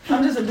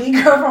just a D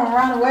girl from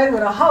around the way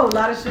with a whole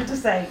lot of shit to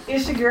say.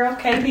 It's your girl,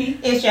 KB.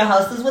 It's your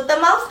hostess with the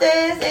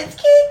mostest. It's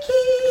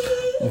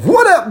Kiki.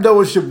 What up,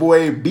 though? It's your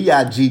boy,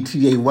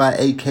 BIGTAY,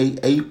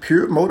 a.k.a.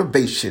 Pure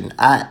Motivation.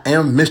 I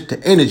am Mr.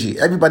 Energy.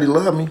 Everybody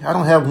love me. I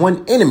don't have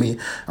one enemy.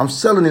 I'm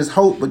selling this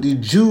hope, but these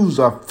Jews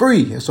are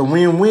free. It's a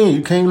win-win.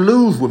 You can't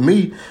lose with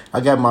me. I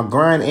got my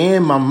grind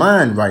and my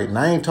mind right. And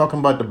I ain't talking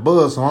about the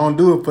buzz, so I don't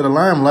do it for the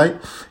limelight.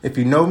 If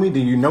you know me,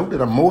 then you know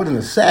that I'm more than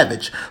a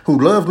savage who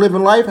loves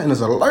living life and is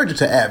allergic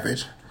to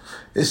average.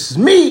 This is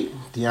me,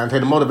 Deontay the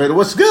Motivator.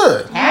 What's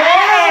good?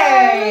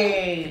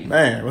 Hey.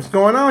 Man, what's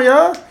going on,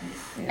 y'all?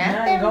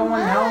 Nothing going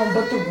on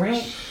but the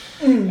rent.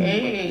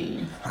 Hey.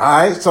 All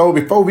right, so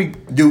before we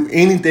do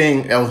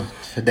anything else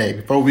today,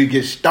 before we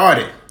get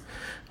started,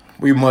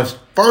 we must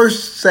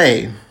first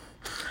say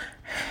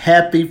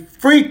happy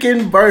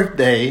freaking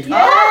birthday to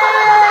my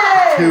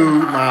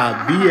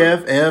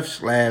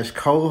BFF /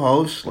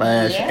 co-host /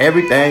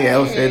 everything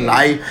else in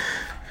life,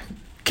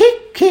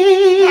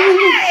 Kiki.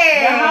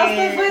 The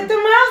hostess with the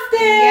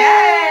mostest.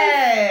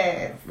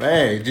 Yes.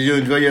 Man, did you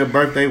enjoy your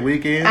birthday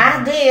weekend?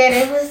 I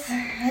did.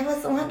 It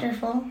was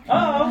wonderful.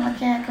 Uh-oh. I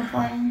can't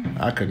complain.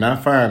 I could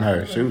not find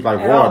her. She was like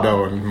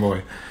Waldo and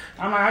boy.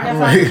 I'm like, I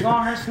guess I was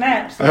on her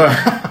snaps. So.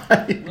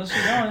 What's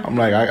she doing? I'm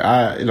like,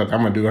 I look,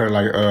 I'm gonna do her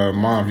like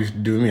mom used to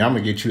do me. I'm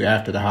gonna get you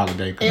after the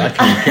holiday because I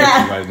can't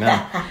catch you right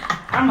now.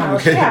 I'm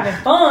like, she having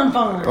fun.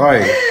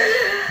 Right.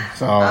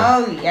 So,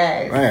 Oh,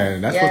 yes.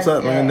 man, that's Yes, what's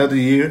up, man. yes. Another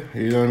year.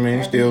 You know what I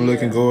mean? Still Another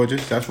looking year.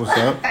 gorgeous. That's what's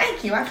up.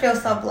 Thank you. I feel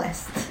so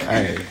blessed.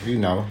 Hey, you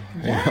know.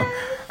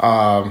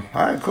 All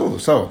right, cool.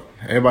 So,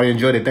 everybody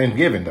enjoyed their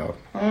Thanksgiving though.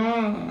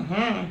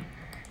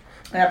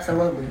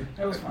 Absolutely.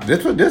 It was fun.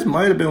 This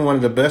might have been one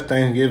of the best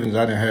Thanksgivings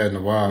I done had in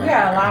a while. We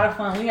had a lot of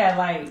fun. We had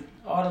like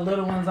all the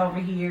little ones over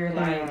here.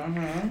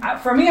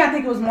 Like for me, I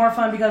think it was more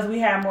fun because we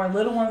had more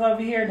little ones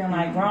over here than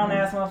like grown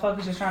ass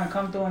motherfuckers just trying to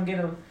come through and get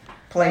a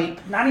Plate.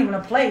 Not even a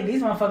plate.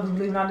 These motherfuckers was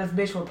leaving on this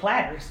bitch with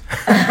platters.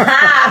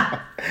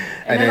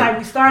 And then like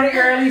we started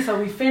early, so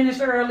we finished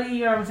early.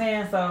 You know what I'm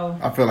saying? So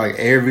I feel like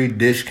every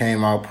dish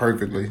came out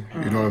perfectly.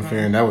 You know what I'm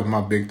saying? That was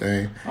my big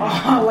thing.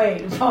 oh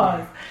wait,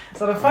 pause.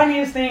 So the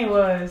funniest thing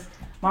was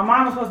my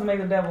mom was supposed to make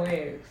the deviled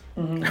eggs.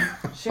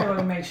 She didn't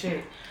really make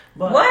shit.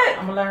 But What?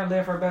 I'm gonna let her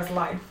live her best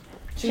life.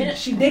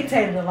 She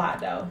dictated a lot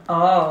though.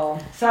 Oh.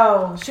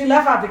 So she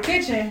left out the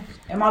kitchen,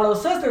 and my little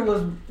sister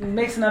was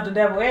mixing up the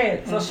deviled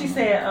eggs. So she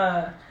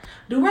said,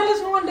 "Do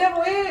relish want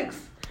deviled eggs?"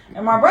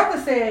 And my brother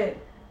said,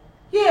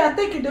 "Yeah, I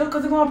think you do,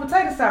 cause it's going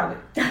potato salad."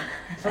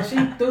 So she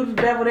threw the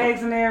deviled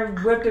eggs in there,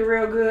 whipped it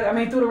real good.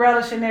 Threw the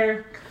relish in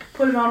there,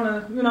 put it on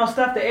the,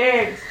 stuffed the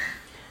eggs.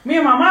 Me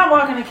and my mom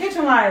walk in the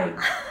kitchen like,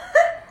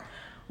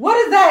 "What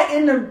is that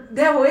in the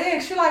deviled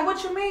egg?" She like,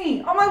 "What you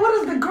mean?" I'm like, "What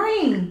is the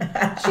green?"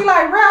 She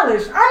like,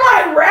 "Relish." I'm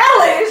like,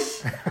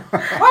 "Relish?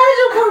 Why did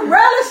you put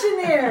relish in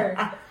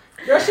there?"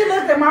 Girl, she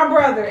looked at my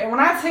brother, and when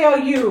I tell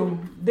you,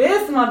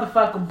 this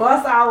motherfucker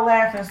bust out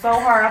laughing so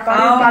hard, I thought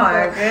he was about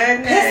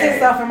to piss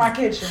himself in my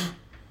kitchen.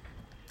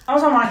 I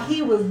was talking about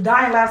he was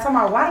dying laughing. I'm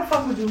like, why the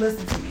fuck would you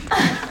listen to me?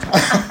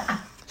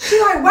 She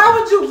like, why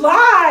would you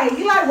lie?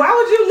 He like, why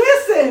would you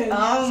listen?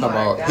 Oh,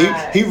 my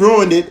God. He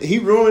ruined it. He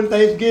ruined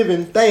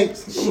Thanksgiving.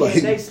 Thanks. I'm like,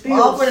 Shit, they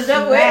still All for the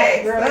double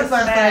eggs. girl, That's they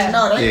what I'm saying. smacked.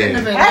 No, they Yeah. couldn't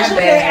have been Actually,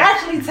 that they bad.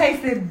 actually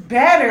tasted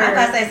better. I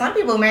thought say some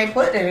people may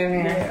put it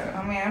in there. Yeah.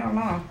 I mean, I don't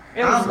know.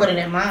 It I was- don't put it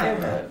in mine.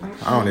 But.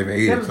 I don't even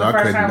eat It it, was so the I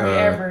first couldn't. time we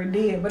ever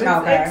did, but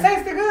Okay. it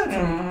tasted good too.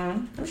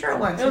 I'm sure it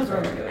wasn't. It was too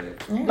really bad.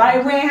 good. Yeah.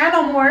 Like we ain't had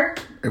no more.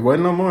 It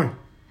wasn't no more.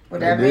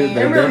 Would that They did- mean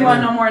they There really definitely-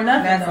 wasn't no more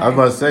nothing. That's- I was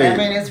about to say, that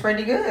mean it's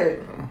pretty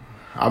good?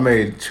 I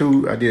did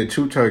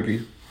two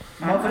turkeys,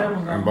 Both of them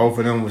was and both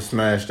of them was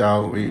smashed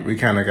out. We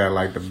kind of got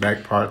like the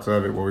back parts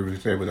of it where we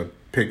was able to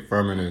pick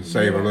from it and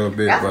save a little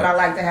bit. That's what I But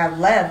like to have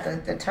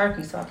left, the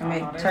turkey, so I can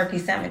make that's- turkey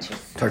sandwiches.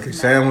 turkey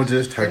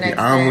sandwiches, turkey next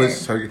omelets,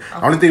 day. turkey.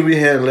 Only thing we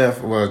had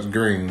left was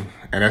green,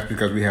 and that's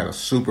because we had a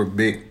super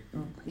big,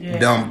 Yeah.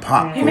 dumb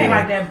pot. He made full.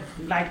 like that,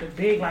 like the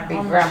big, like Big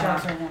homeless grandma.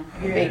 shelter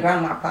one. Big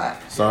grandma pot.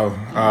 So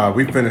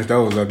we finished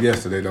those up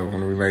yesterday though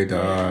when we made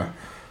the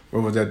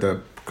what was that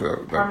the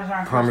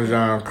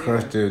Parmesan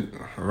crusted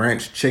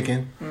ranch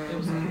chicken,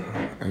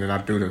 and then I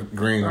threw the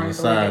green on the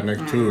side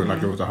next to it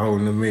like it was a whole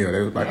new meal. They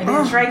was like, And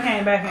then Trey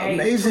came back and ate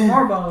amazing. two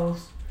more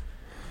bowls.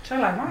 Trey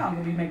like, my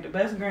uncle be make the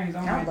best greens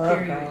on I my love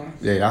period. greens.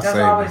 yeah, I That's saved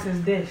always them.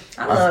 his dish.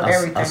 I love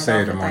everything. I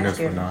saved about them on this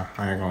one. Thanksgiving.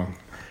 No, I ain't gonna.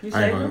 You I ain't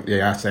saved gonna, them?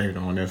 yeah, I saved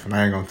him on this one.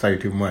 I ain't gonna say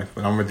too much,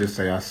 but I'm gonna just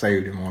say I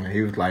saved him on it.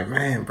 He was like,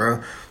 "Man,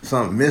 bro,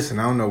 something missing.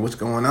 I don't know what's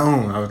going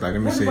on." I was like, "Let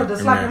me What see." you put the Let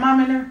me- slapping mom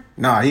in there?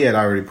 Nah, he had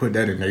already put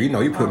that in there. You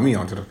know, you put me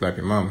onto the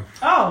slapping mama.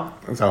 Oh,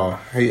 So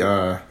he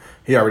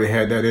already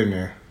had that in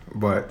there,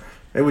 but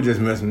it was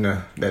just missing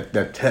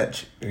that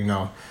touch, you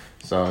know.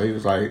 So he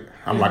was like,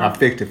 "I'm like, I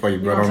fixed it for you,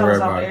 bro. gonna Don't tell worry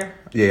us off about it." air?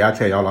 Yeah, I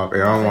tell y'all off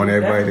air. I don't want You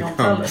everybody to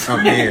definitely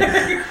come gonna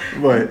in,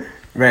 but.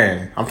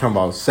 Man, I'm talking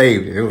about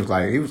saved it. It was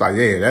like he was like,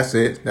 yeah, that's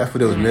it. That's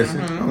what it was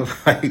missing. I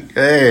was like,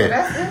 yeah.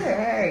 That's it.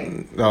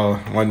 Hey. No,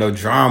 wasn't no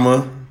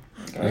drama.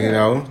 You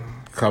know,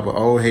 a couple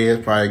old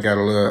heads probably got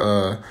a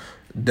little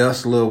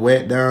dust, a little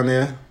wet down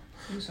there.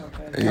 you so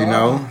good. You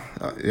know,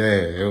 Yeah,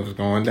 it was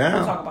going We'll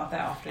down. talk about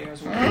that off there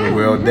as well. We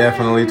will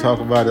definitely talk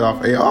about it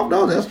off. Hey, oh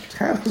no, that's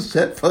kind of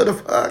set for the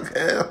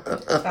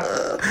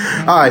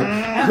podcast. All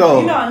right,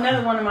 so You know,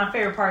 another one of my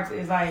favorite parts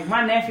is like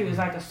my nephew is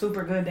like a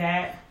super good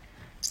dad,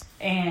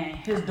 and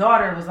his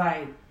daughter was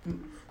like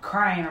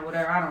crying or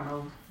whatever. I don't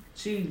know.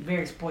 She's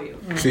very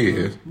spoiled. she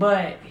is.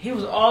 But he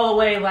was all the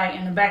way like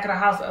in the back of the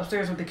house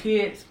upstairs with the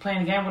kids playing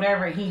the game,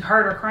 whatever. And he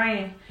heard her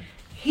crying.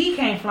 He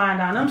came flying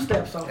down them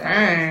steps so fast.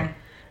 Dang.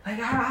 Like,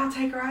 I'll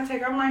take her.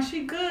 I'm like,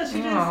 she good.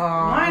 She just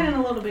whining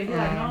a little bit. He's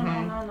like,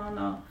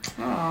 no.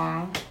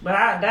 Aww.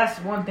 But that's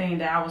one thing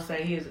that I would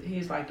say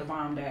he's like the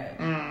bomb dad.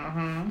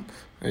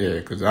 Yeah,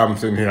 because I'm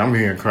sitting here, I'm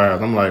hearing cries.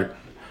 I'm like,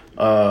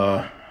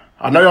 I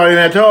know y'all in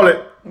that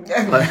toilet.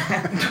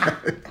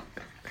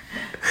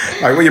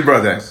 Like, where your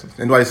brother at?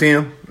 Anybody see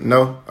him?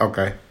 No?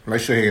 Okay.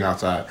 Make sure he ain't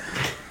outside.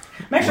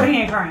 Make sure he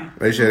ain't crying.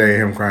 Make sure they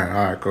ain't him crying.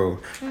 All right, cool.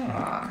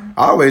 I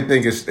always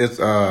think it's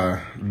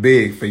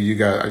big for you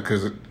guys,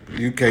 because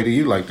you, Katie,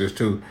 you like this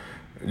too.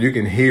 You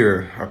can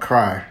hear a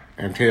cry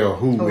and tell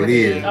who it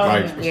is,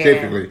 like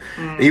specifically.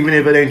 Even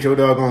if it ain't your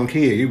doggone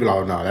kid, you be like,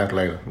 oh, no, that's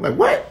later. Like,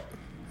 what?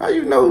 How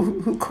you know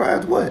who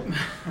cries what? They all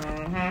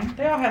have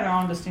their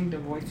own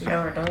distinctive voices.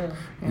 Sure does.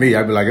 Me,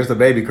 I'd be like, it's the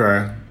baby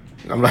crying.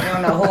 I'm like, You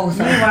don't know who's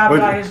Meanwhile, I be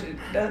like,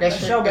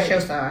 that's your That's baby.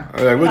 your son.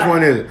 I'm like, which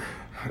one is it?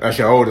 That's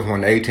your oldest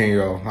one, the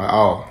 18-year-old. Like,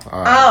 oh.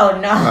 Oh,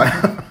 no.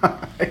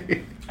 I hate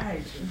you.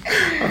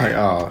 Like,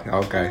 oh,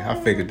 okay. I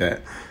figured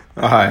that.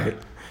 All right.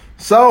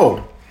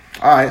 So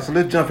let's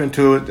jump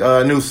into it.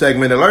 New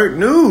segment alert.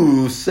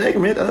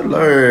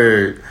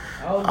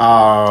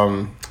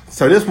 Oh.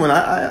 So this one,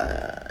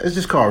 it's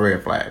just called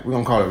Red Flag. We're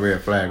going to call it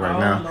Red Flag right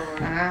now.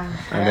 Lord.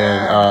 And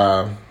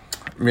then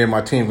me and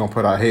my team going to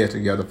put our heads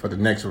together for the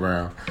next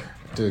round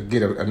to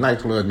get a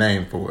nice little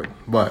name for it.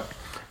 But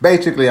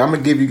basically, I'm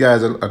going to give you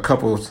guys a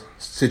couple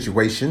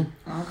situation.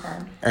 Okay.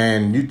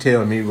 And you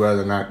tell me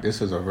whether or not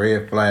this is a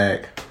red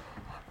flag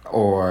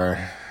or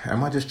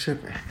am I just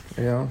tripping?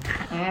 You know?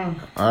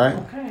 All right.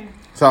 Okay.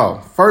 So,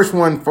 first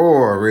one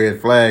for a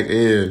red flag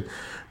is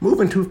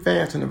moving too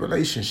fast in a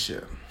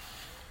relationship.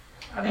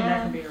 I think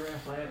that could be a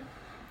red flag.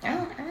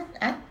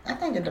 I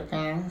think it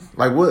depends.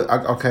 Like what?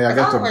 Okay, I I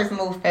guess always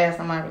move fast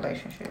in my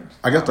relationships.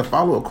 I guess the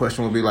follow up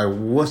question would be like,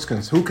 who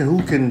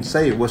can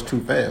say what's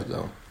too fast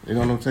though? You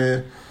know what I'm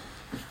saying?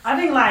 I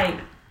think like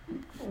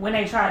when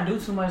they try to do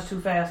too much too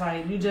fast,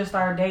 like you just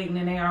start dating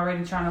and they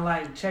already trying to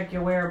like check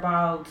your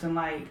whereabouts and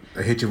like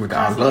They hit you with the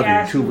I constantly love you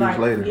ask 2 weeks like,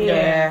 later.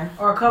 Yeah.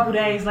 Or a couple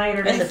days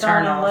later It's they a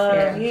start in turn off,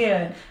 love.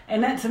 yeah.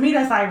 And that to me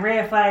that's like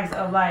red flags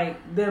of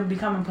like them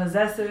becoming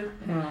possessive.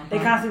 They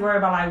constantly worry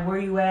about like where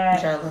you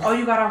at. Jealous. Oh,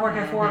 you got off work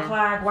at 4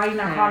 o'clock. Why you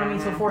not calling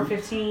me till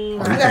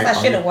 4:15? I guess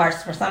I should have watched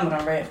for some of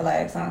them red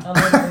flags, huh?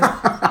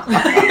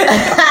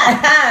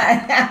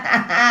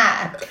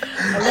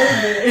 A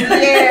little bit.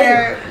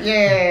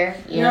 Yeah.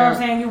 You know what I'm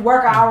saying? You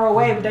work an hour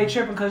away, but they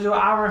tripping because you're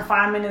an hour and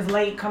 5 minutes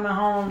late coming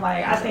home.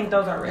 Like I think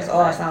those are red This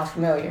all flags. sounds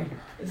familiar.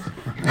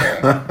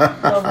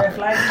 Little red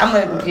flags. I'm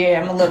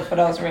gonna look for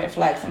those red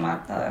flags in my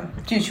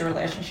future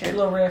relationship.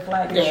 Little red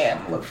flags. Yeah,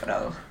 I'm gonna look for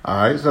those. All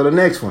right, so the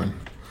next one,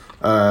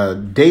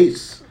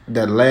 dates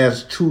that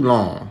last too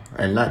long,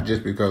 and not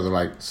just because of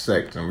like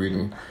sex and we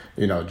didn't,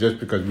 just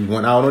because we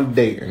went out on a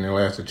date and it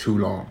lasted too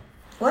long.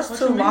 What's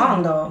too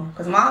long though?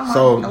 Because a lot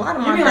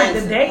of You my mean like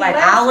dates the date like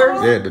lasts too hours.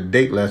 long? Yeah, the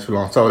date lasts too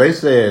long. So they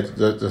said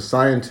the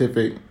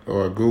scientific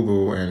or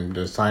Google and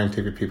the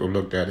scientific people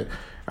looked at it,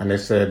 and they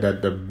said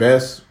that the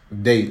best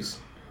dates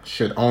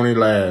should only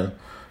last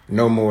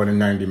no more than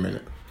 90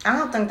 minutes. I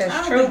don't think that's I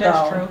don't true think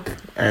that's though. true.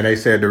 And they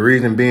said the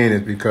reason being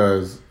is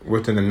because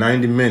within the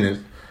 90 minutes,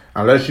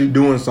 unless you're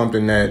doing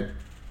something that,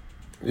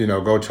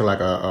 go to like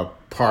a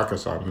park or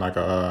something, like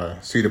a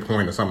Cedar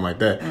Point or something like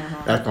that,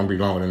 that's going to be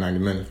longer than 90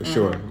 minutes for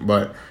sure.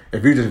 But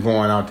if you're just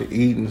going out to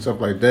eat and stuff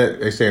like that,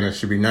 they're saying it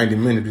should be 90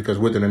 minutes because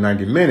within the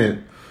 90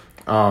 minutes,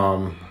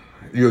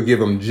 you'll give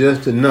them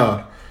just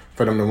enough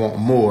for them to want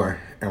more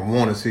and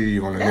want to see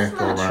you on the That's next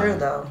go around. not true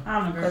though. I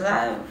don't agree with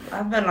Because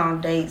I've been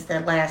on dates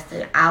that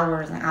lasted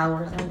hours and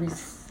hours,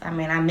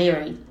 and I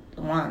married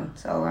one,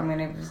 so I mean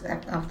it was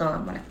I'm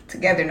throwing money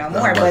together no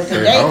more. But the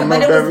date,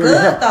 but it was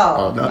good though.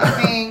 Oh, no.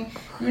 I mean,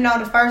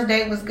 the first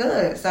date was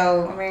good.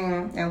 So I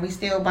mean, and we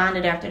still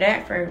bonded after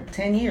that for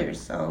 10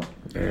 years. So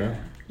Yeah.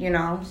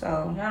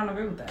 so I don't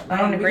agree with that. I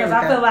don't agree because with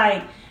I feel that.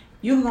 like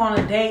you can go on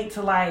a date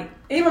to like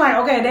even like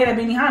a date at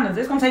Benihana's.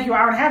 It's gonna take you an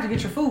hour and a half to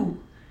get your food.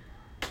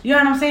 You know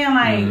what I'm saying?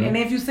 Like, and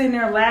if you sitting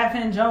there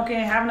laughing, joking,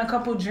 having a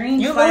couple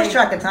drinks, you like, lose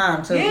track of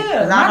time too. Yeah,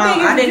 'Cause my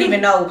thing I is didn't you-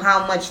 even know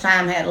how much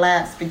time had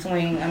lapsed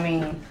between.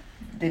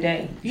 The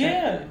day.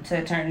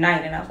 To turn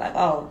night, and I was like,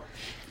 oh,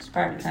 it's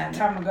probably time.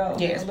 Time to go.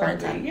 Yeah, it's A probably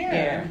little time. bit.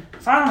 Yeah.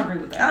 So I don't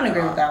agree with that. I don't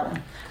agree with that one.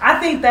 I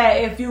think that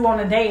if you on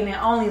a date and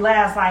it only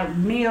lasts like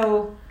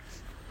meal,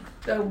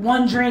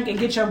 one drink and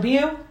get your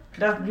bill,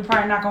 you're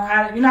probably not gonna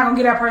have. You're not gonna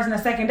get that person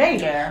a second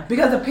date. Yeah.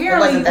 Because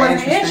apparently it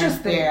wasn't that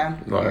interested. Yeah.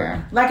 Right.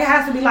 Yeah. Like it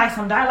has to be like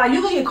some like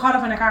you can get caught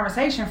up in a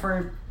conversation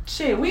for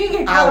shit. We can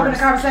get caught up in a Hours.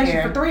 conversation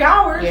Yeah. for 3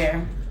 hours.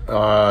 Yeah.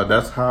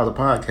 That's how the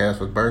podcast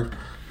was birthed.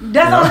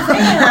 That's what I'm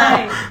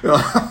saying.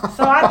 Like,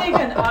 so I think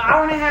an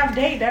hour and a half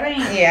date, that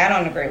ain't. Yeah, I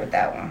don't agree with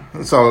that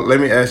one. So let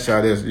me ask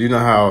y'all this. You know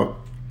how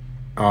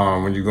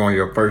when you go on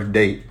your first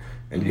date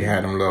and you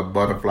have them little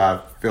butterfly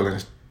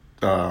feelings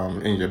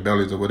in your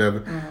bellies or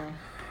whatever,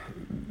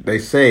 they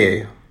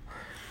say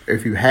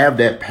if you have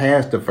that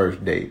past the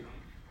first date,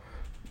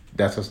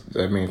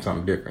 that means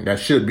something different. That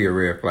should be a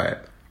red flag.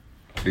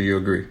 Do you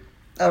agree?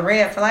 A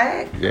red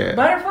flag? Yeah.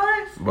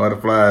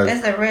 Butterflies?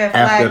 It's a red flag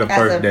after the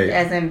first date.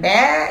 As in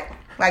bad?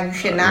 Like you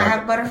should not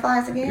have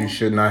butterflies again? You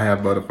should not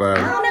have butterflies.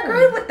 I don't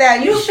agree with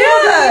that. You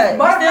should.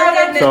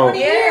 Butterflies So- 20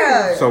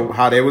 years. So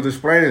how they was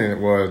explaining it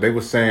was they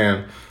were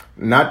saying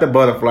not the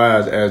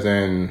butterflies as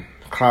in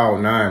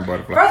Cloud 9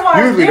 butterflies. First of all,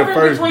 usually there's the a difference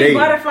first between date.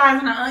 butterflies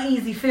and an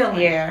uneasy feeling.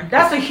 Yeah.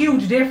 That's a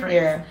huge difference.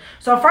 Yeah.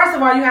 So first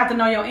of all, you have to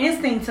know your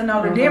instinct to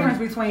know the difference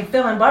between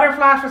feeling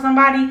butterflies for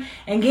somebody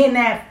and getting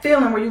that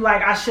feeling where you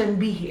like, I shouldn't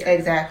be here.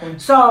 Exactly.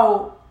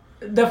 So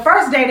the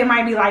first date, it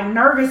might be like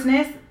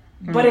nervousness.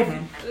 But if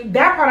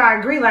that part I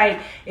agree, like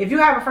if you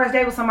have a first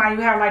date with somebody,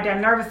 you have like that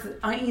nervous,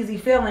 uneasy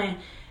feeling,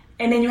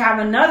 and then you have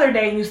another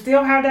date and you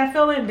still have that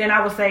feeling, then I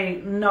would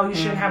say no, you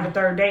shouldn't have a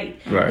third date.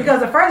 Right.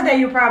 Because the first date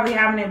you're probably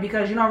having it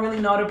because you don't really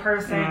know the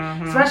person,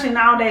 especially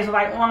nowadays with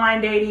like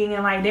online dating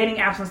and like dating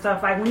apps and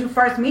stuff. Like when you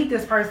first meet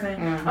this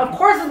person, of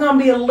course it's gonna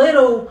be a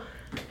little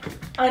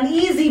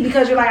uneasy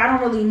because you're like, I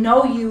don't really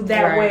know you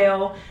that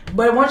well.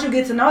 But once you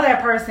get to know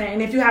that person,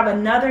 and if you have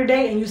another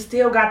date and you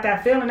still got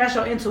that feeling, that's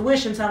your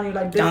intuition telling you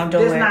like, this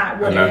not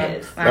what it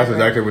is. That's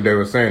exactly what they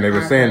were saying. They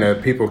were saying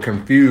that people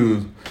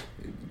confuse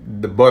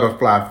the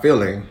butterfly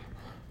feeling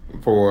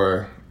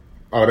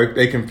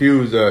they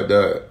confuse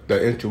the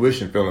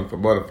intuition feeling for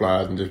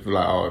butterflies and just be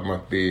like, oh, it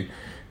must be,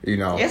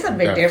 it's a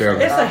big difference.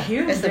 feeling. It's a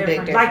huge It's a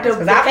big difference. difference. Like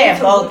Because I've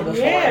had both before.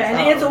 Yeah, and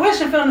the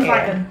intuition feeling is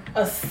like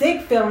a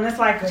sick feeling. It's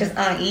like just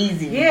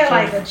uneasy. Yeah,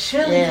 like a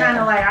chilly kind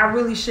of like, I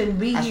really shouldn't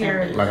be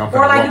here. Like I'm or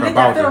like walk you get about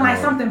that feeling this like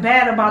mode. something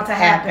bad about to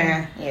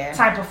happen. Yeah.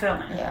 Type of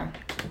feeling. Yeah.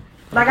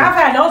 Like I've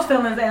had those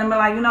feelings and I'm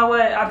like, you know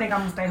what? I think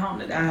I'm gonna stay home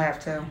today. I have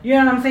to. You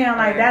know what I'm saying?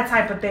 Like that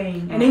type of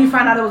thing. And then you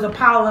find out it was a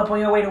pile up on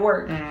your way to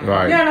work.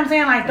 Right. You know what I'm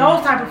saying? Like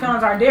those type of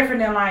feelings are different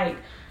than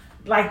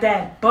like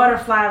that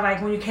butterfly,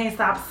 like when you can't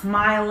stop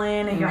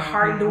smiling and your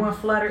heart doing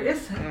flutter.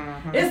 It's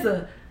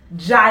a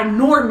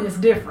ginormous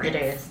difference. It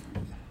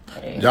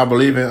is. Y'all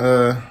believe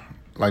in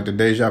like the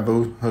deja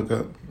vu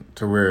hookup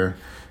to where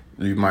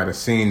you might have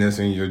seen this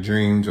in your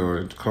dreams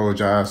or close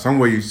your eyes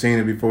somewhere you've seen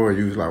it before?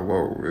 You was like,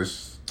 whoa,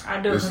 I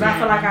do, because I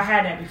feel like I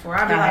had that before.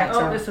 I'd be I like,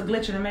 have it's a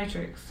glitch in the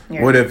matrix.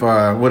 Yeah. What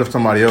if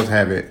somebody else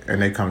have it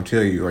and they come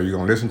tell you? Are you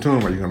gonna listen to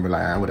them or are you gonna be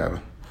like, whatever?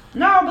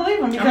 No, I believe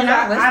them because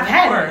I've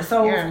had it.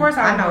 So of course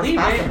I know believe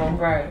it's it. possible.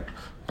 Right.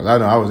 Cause I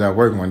know I was at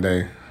work one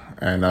day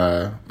and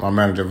my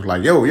manager was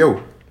like,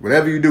 yo,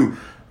 whatever you do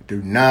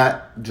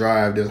not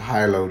drive this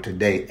high-low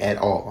today at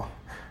all.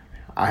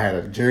 I had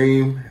a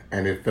dream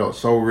and it felt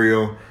so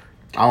real.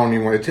 I don't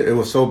even want to. It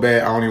was so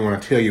bad. I don't even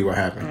want to tell you what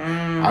happened.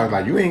 I was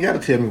like, you ain't got to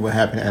tell me what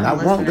happened, and I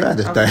won't drive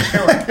this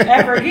thing.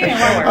 Ever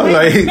again.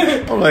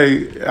 I'm like,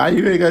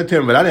 you ain't got to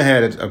tell me. But I done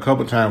had it a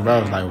couple times. But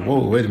I was like,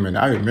 whoa, wait a minute.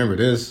 I remember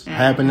this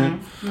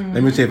happening.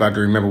 Let me see if I can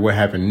remember what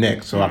happened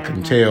next, so I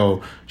can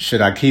tell. Should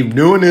I keep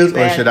doing this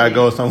or should I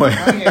go somewhere?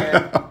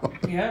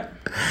 Yep.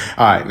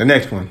 All right, the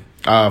next one.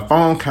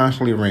 Phone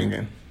constantly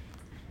ringing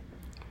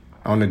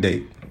on the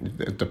date.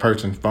 The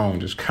person's phone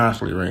just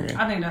constantly ringing.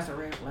 I think that's a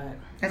red flag.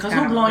 Because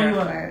who blowing you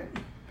up? I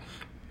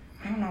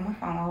don't know. My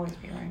phone always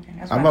be ringing.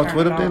 That's I'm why I on turn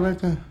Twitter it day off. like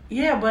that.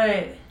 Yeah,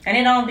 but And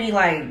it don't be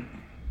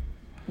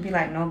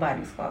like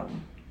nobody's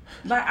phone.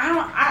 like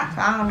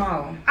I don't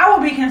know. I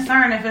would be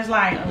concerned if it's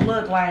like a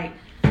look like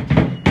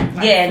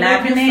Yeah, now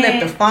if you flipping flip it.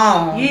 the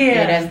phone,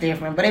 Yeah. that's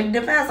different. But it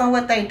depends on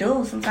what they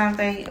do. Sometimes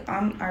they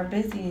are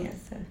busy.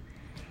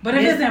 But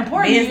if it's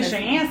important, you business.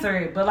 should answer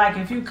it. But like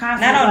if you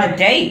constantly Not on like, a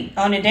date.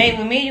 On a date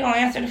with me, you gonna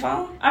answer the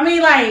phone? I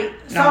mean, like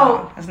so.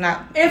 No, it's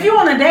not. If you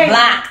on a date,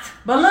 Blocked.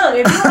 But look,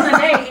 if you on a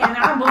date and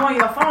I'm blowing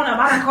your phone up,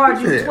 I done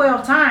called you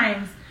 12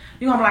 times.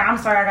 You gonna be like, I'm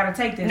sorry, I gotta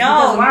take this. No,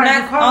 Because why are you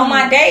not calling on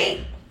my me?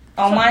 date.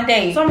 On my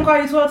date. Someone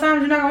call you 12 times,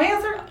 you're not gonna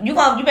answer? You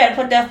better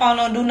put that phone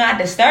on do not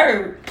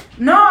disturb.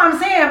 No, I'm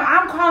saying if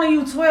I'm calling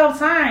you 12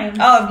 times.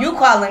 Oh, if you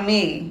calling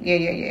me,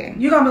 yeah.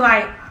 You're gonna be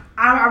like,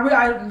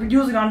 I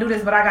usually don't do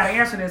this, but I gotta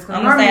answer this because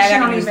I'm gonna normally say I she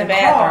gotta don't use the even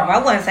bathroom. I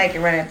call. wouldn't take it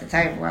right at the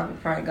table. I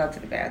would probably go to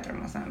the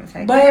bathroom or something. And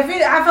take But it.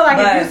 I feel like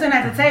if But- you're sitting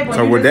at the table,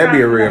 So you would just that be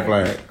a kinda red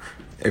like- flag?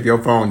 If your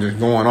phone just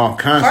going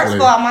off First constantly.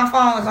 of all, my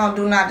phone is on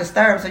do not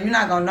disturb, so you're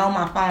not gonna know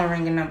my phone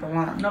ringing. Number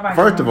one. Nobody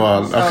First can of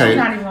all, know. So okay, she's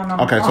not even gonna know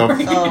my phone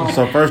ringing.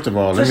 so first of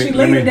all, So she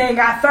later today and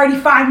got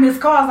 35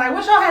 missed calls. Like,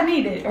 what y'all had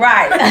needed?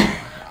 Right.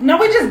 No,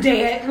 we just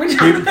dead. We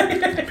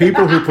just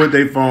people who put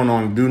their phone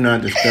on do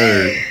not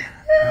disturb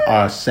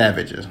are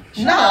savages.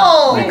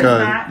 No.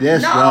 Because not.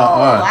 yes, No, y'all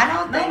are. I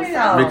don't think we so.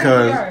 are.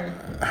 Because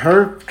are.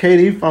 her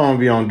KD phone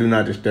be on do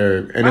not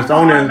disturb, and My it's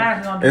phone on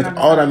automatically on do it's not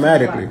disturb.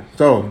 automatically.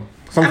 So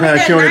I sometimes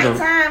mean, she at don't even.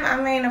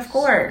 nighttime, of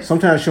course.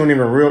 Sometimes she don't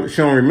even she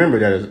don't remember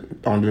that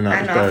it's on do not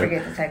I know I disturb.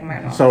 forget to take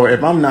mine off. So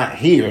if I'm not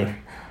here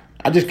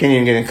I just can't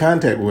even get in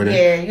contact with her.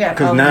 Yeah, you got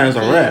because now it's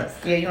a wrap.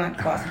 Yeah, you want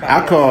to call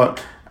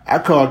somebody. I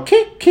called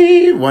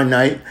Kiki one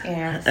night,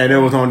 yeah, and it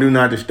was on Do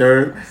Not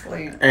Disturb,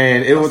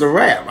 and it was a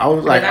wrap. I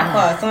was like, I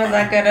called as soon as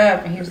I got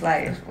up, and he was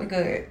like, "We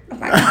good." I'm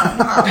like, "Oh,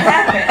 no, what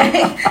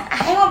happened?" I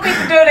don't want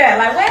people to do that.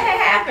 Like, what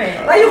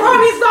happened? Like, you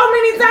called me so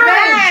many Man,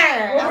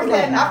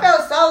 times. I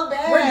felt so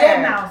bad. We're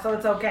dead now, so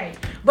it's okay.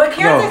 But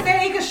Keontae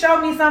said he could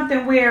show me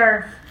something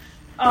where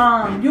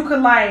you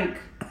could like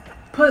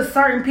put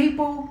certain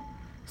people,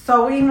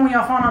 so even when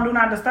your phone on Do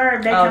Not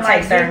Disturb, they can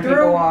like certain get through.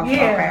 People off.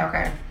 Yeah.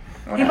 Okay.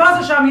 He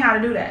supposed to show me how to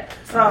do that.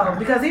 So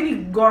because he be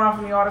going off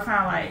me all the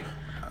time, like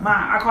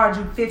I called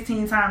you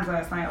 15 times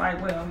last night.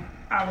 Like, well,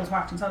 I was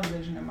watching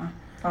television and my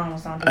phone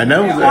was on. And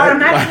that was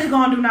automatically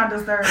going to Do Not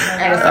Disturb.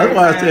 That's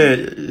why I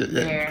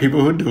said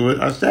people who do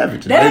it are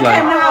savages. They came to the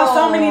house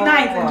so many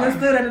nights and just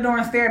stood at the door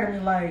and stared at me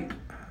like.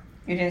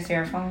 You didn't see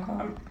her phone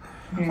call?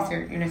 You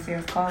didn't see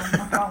us calling?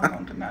 My phone was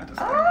on Do Not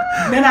Disturb.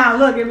 Then I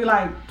look, it'd be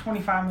like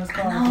 25 minutes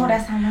calls. No,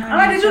 that's how mine. I'm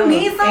like, did you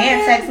need something?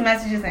 And text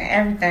messages and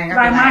everything.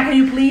 Like, Mike, can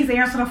you please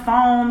answer the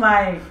phone?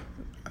 Like,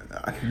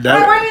 why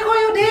you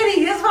call your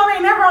daddy? His phone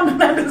ain't never on Do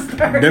Not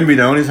Disturb. Them be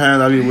the only times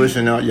I be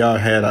wishing y'all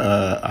had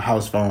a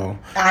house phone.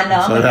 I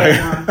know. So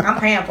I'm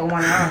paying for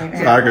one. I don't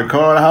even so I could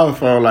call the house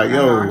phone like,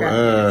 yo,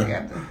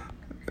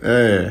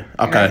 yeah,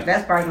 okay.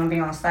 That's probably gonna be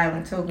on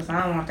silent too, because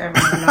I don't want that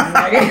running on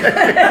like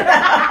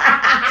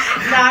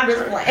No, I'm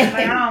just playing.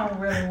 Like, I don't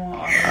really want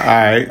all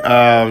that.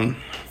 Alright,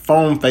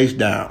 phone face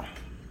down.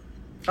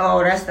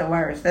 Oh, that's the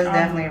worst. That's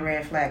definitely a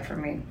red flag for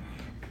me.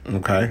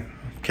 Okay.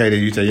 Katie,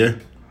 you say yeah?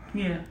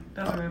 Yeah,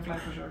 that's a red flag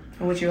for sure.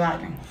 What you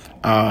hiding?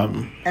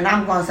 And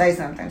I'm gonna say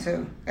something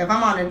too. If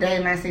I'm on a date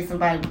and I see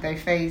somebody with their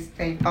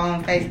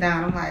phone face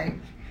down, I'm like,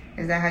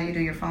 is that how you do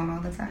your phone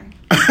all the time?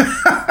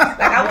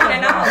 Like, I want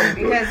to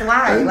know, because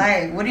why?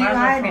 Like, what are you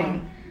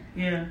hiding?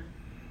 Yeah.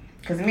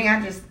 Because me,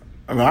 I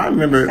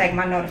remember take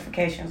my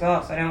notifications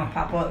off so they don't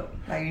pop up.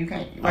 Like, you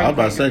can't. I was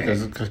about to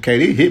say, because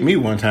Katie hit me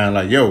one time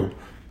like, yo,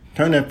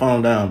 turn that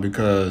phone down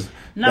because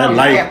that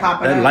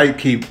light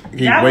keep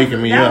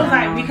waking me up. That was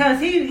like, because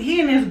he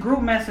in his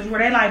group message where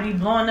they like be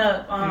blowing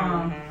up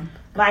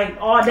like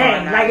all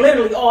day, like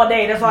literally all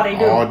day. That's all they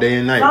do. All day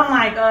and night. So I'm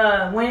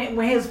like,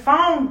 when his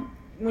phone.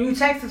 When you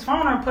text his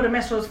phone or put a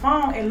message to his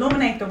phone,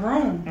 illuminate the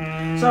room.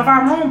 So if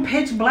our room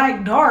pitch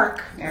black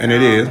dark, and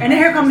it is, and then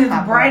here comes this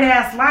bright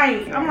ass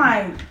light, I'm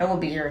like, that would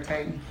be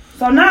irritating.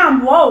 So now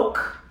I'm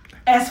woke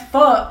as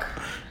fuck,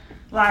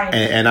 like,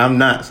 and I'm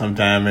not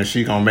sometimes, and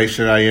she gonna make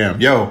sure I am.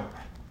 Yo,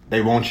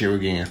 they want you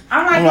again.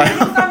 I'm like, can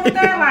you do something with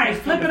that? Like,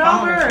 flip it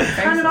over, or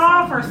turn it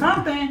off, or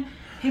something.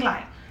 He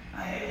like,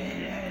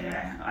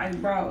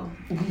 bro,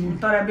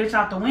 throw that bitch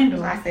out the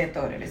window. I said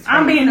throw it.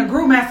 I'm being a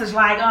group message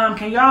like,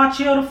 can y'all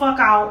chill the fuck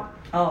out?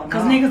 Oh,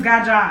 because niggas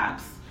got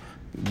jobs.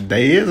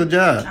 They is a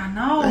job. I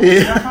know.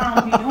 That's why I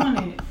don't be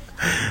doing it.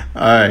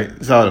 All right,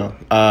 so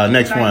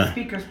next one.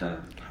 Speaker stuff.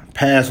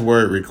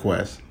 Password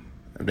request.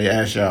 They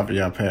ask y'all for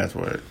y'all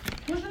password.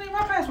 What you need my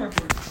password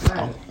for?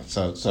 Oh,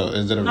 so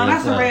is it a no? red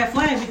That's flag? a red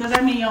flag because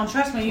that means you don't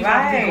trust me. You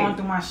have to be going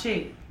through my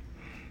shit.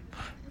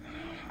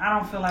 I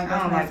don't feel like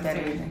that's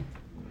necessary. That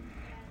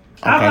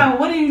I was like, well,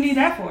 what do you need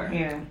that for?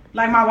 Yeah.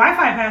 Like my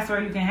Wi-Fi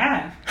password you can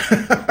have.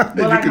 But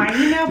like my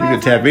email password? You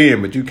can tap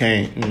in, but you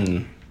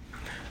can't.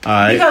 All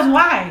right. Because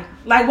why?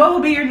 Like, what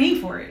would be your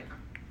need for it?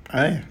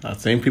 Hey,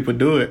 I've seen people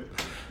do it.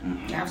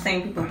 I've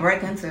seen people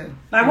break into.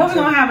 Like, what we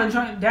gonna have a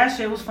joint? That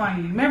shit was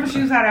funny. Remember she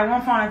was at that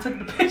one phone and took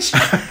the picture?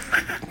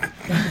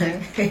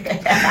 I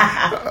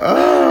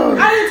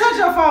didn't touch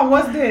your phone.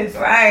 What's this?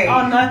 Right.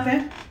 Oh,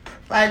 nothing.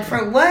 Like,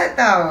 for what,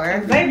 though?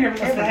 Xavier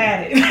must have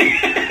had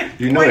it.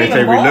 You know they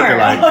say we look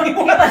alike. He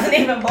wasn't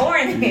even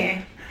born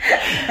then.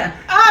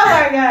 Oh,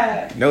 my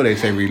God. No, they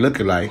say we look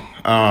alike.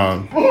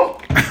 All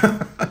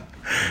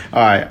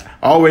right.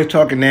 Always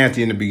talking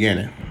nasty in the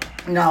beginning.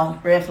 No,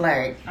 red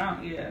flag. Oh,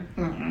 yeah.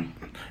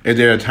 Is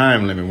there a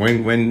time limit?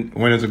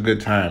 When is a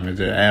good time? Is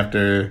it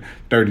after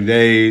 30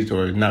 days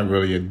or not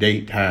really a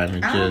date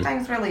time? I don't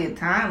think it's really a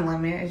time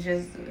limit. It's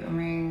just, I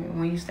mean,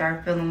 when you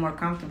start feeling more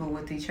comfortable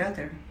with each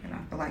other, I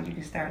feel like you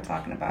can start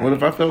talking about What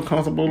if I feel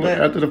comfortable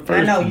after the first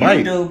I know bite?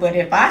 you do, but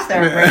if I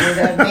start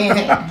bringing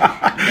it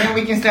up, then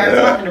we can start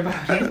talking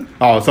about it.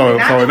 Oh, so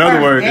in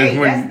other words, date,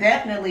 that's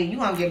definitely, you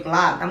gonna get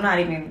blocked. I'm not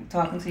even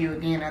talking to you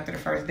again after the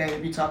first date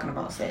if you're talking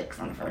about sex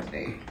on the first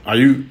date. Are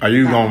you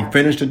gonna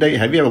finish the date?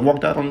 Have you ever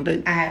walked out on a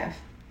date? I have.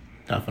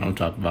 That's what I'm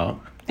talking about.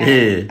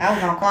 Yeah. I was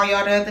gonna call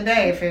y'all the other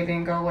day if it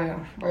didn't go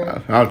well.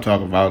 But I was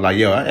talking about like,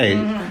 yo, hey,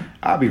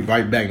 I'll be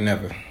right back.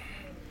 Never.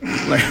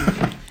 Like,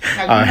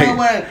 you know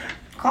what?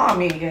 Call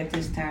me at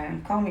this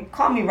time. Call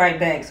me right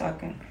back so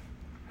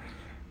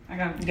I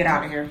gotta get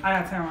out of here. I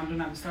gotta turn on Do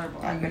Not Disturb.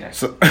 I gotta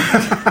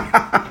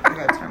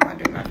turn my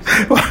Do Not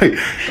Disturb.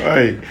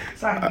 Right.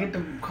 So I can get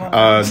the call.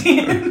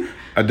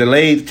 A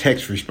delayed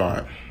text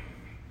response.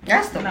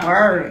 That's the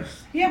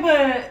worst. Yeah,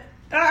 but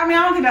I mean,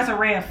 I don't think that's a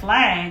red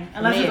flag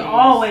unless it's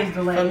always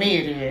delayed. For me,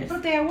 it is.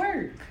 But they at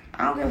work.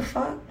 I don't give a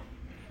fuck.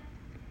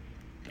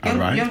 All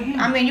right.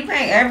 I mean, you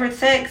can't ever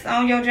text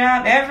on your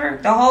job ever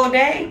the whole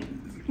day.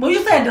 Well,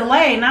 you said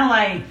delay, not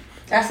like.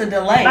 That's a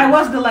delay. Like,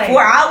 what's delay?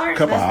 4 hours?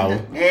 Couple That's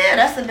hours. Yeah,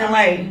 that's a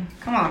delay.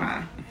 Come on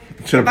now.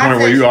 To the If I point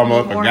where said you she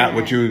almost was more forgot than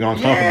what that. you were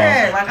gonna talk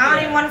Yeah, about. like I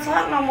don't even want to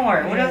talk no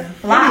more. What else?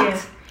 It Blocked.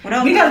 is. What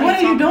else Because we what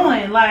are you talking about?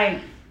 doing? Like,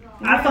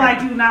 I feel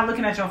like you're not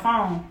looking at your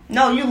phone.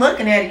 No, you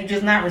looking at it, you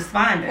just not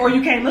responding. Or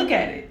you can't look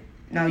at it.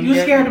 no, You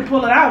scared to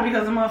pull it out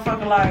because the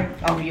motherfucker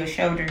like, over your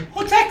shoulder.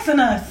 who texting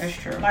us? That's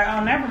true. Like,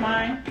 oh, never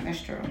mind.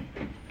 That's true.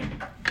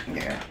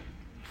 Yeah.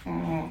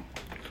 Mm-hmm.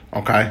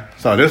 Okay,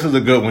 so this is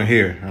a good one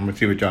here. I'm gonna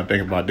see what y'all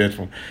think about this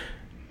one.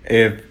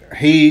 If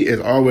he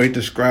is always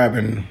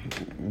describing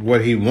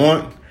what he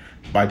want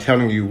by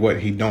telling you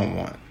what he don't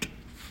want.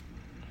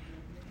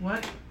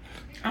 What?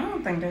 I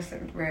don't think that's a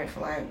red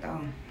flag though.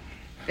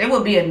 It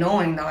would be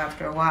annoying though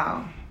after a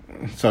while.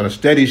 So the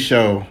studies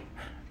show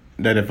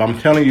that if I'm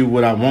telling you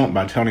what I want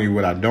by telling you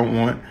what I don't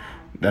want,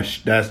 that's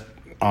a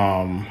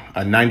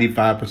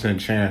 95%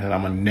 chance that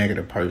I'm a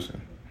negative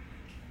person.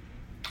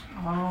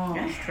 Oh.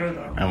 That's true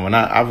though. And when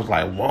I was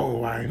like,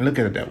 whoa, I ain't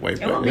looking at it that way.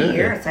 It would be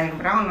irritating,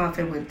 but I don't know if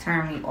it would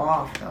turn me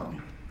off though.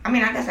 I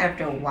mean, I guess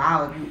after a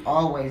while, you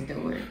always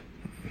do it.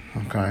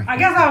 Okay. I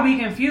guess I'll be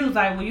confused.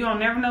 Like, well, you don't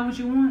never know what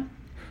you want.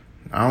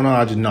 I don't know.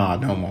 I just know I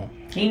don't want.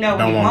 He know what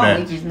Don't he want want.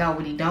 that. He just know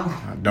what he don't.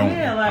 I don't.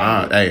 Yeah,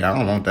 like- hey, I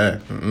don't want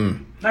that.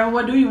 Mm-mm. Like,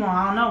 what do you want?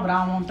 I don't know, but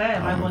I don't want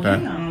that. I Like, don't well, want I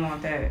that. don't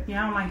want that.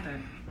 Yeah, I don't like that.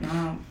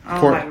 No, I don't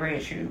Court- like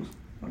red shoes.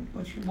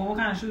 What you? Well, what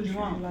kind of shoes you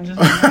want? Like, just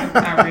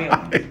Not red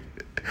ones.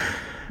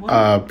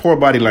 what? Poor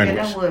body Yeah, language.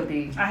 that would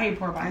be. I hate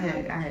poor I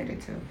body. hate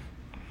it too.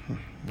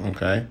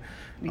 Okay.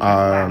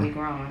 Because we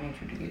grown. I need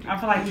you to get. I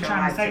feel like get you're your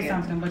trying to life say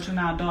together. something, but you're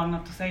not dog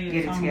enough to say Get it,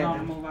 it so I'm together.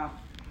 going to move out.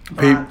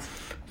 Blocked.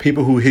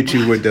 People who hit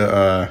you with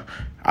the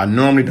I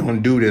normally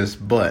don't do this,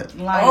 but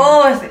Like,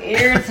 Oh, it's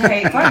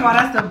irritating. first of all,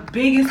 that's the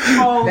biggest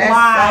whole That's so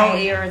lie.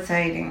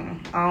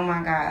 irritating. Oh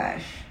my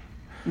gosh.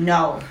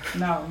 No.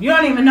 No, you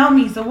don't even know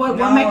me, so what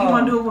No. make you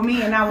want to do it with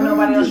me and not with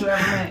nobody else you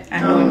ever met? I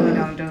know we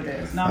don't do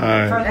this. No,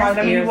 Alright. first of all, That's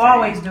that means you irritating.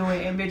 always do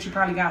it, and bitch, you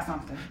probably got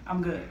something.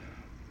 I'm good.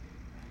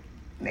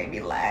 They be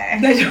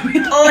lying. That you be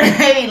Oh,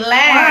 they be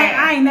lying.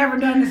 I ain't never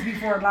done this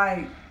before.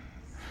 Like,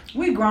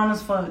 we grown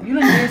as fuck. You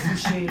done did some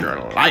shit. you're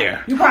a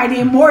liar. You probably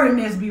did more than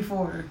this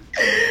before.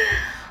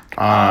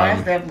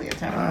 That's definitely a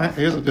turn all off. right,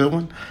 here's a good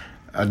one: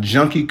 a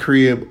junky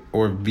crib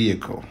or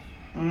vehicle.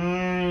 See,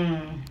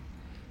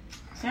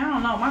 I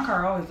don't know. My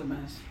car always a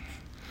mess.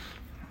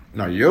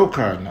 No, your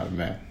car is not a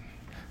mess.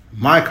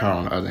 My car,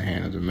 on the other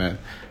hand, is a mess.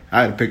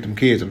 I had to pick them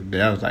kids up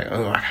today. I was like,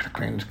 oh, I gotta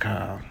clean this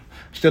car.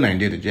 Still ain't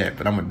did it yet,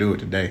 but I'm gonna do it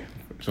today.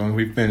 As soon as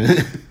we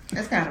finish.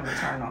 That's kind of a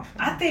turn off.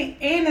 I think,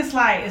 and it's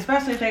like,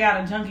 especially if they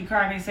got a junky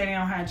car and they say they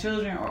don't have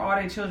children, or all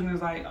their children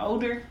is like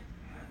older.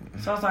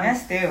 So it's like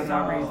That's still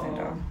no so- reason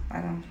though.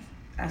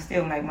 I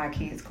still make my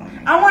kids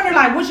clean. I wonder,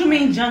 like, what you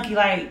mean junky?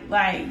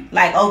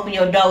 Like, open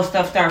your door,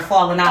 stuff start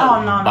falling oh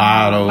out. no,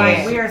 Bottles.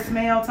 like weird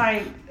smell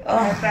type.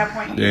 At that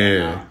point,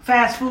 Yeah.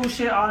 fast food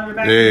shit all in the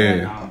back. Yeah.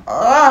 No.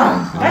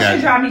 Ugh. That Okay.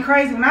 shit drive me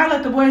crazy. When I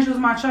let the boys use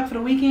my truck for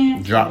the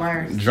weekend, Drop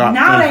Worse.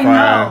 now they French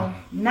know.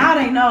 Now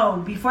they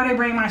know. Before they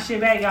bring my shit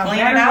back, y'all Clean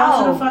better it go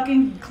out. to the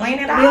fucking. Clean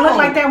it They out. look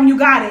like that when you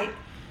got it.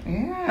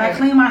 Yeah. Like,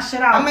 clean my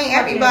shit out. I mean,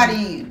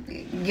 everybody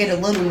get a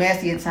little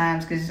messy at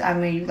times because, I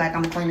mean, you like,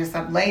 I'm cleaning this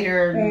up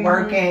later, you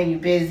working, you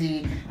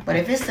busy. But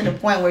if it's to the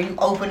point where you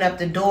open up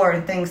the door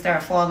and things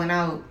start falling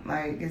out,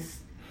 like, it's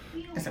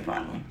a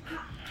problem.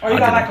 Or you I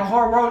got can-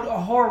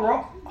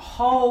 like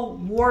whole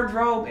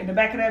wardrobe in the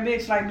back of that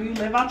bitch. Like, do you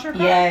live out your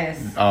car?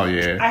 Yes. Oh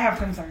yeah. I have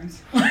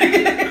concerns.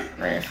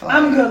 Red flags.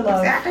 I'm good,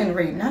 love. See, I didn't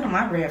read none of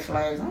my red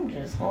flags. I'm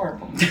just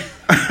horrible.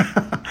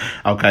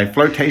 Okay,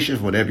 flirtations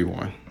with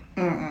everyone.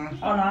 Oh no,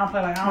 I don't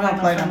play like I I don't don't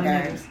play like them no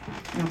friendly games.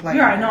 niggas. I don't play You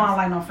them already know I games. don't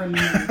like no friendly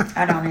niggas.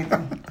 I don't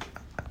either.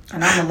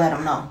 And I'm gonna let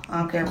them know. I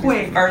don't care if Quick.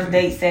 it's the first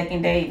date,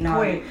 second date. No.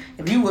 Quick.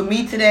 If you with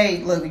me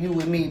today, look, you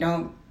with me.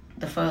 Don't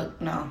the fuck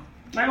no.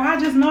 Like, well, I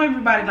just know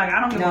everybody. Like, I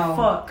don't give No. a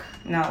fuck.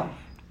 No.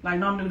 Like,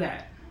 don't do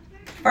that.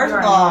 First You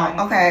of already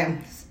know. all, okay,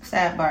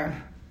 sad bar.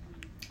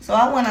 So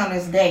I went on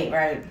this date,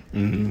 right?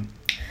 Mm-hmm.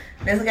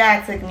 This guy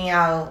took me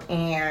out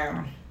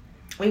and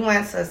we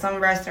went to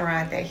some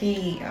restaurant that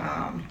he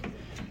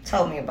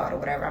told me about or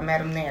whatever. I met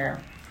him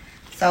there.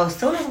 So as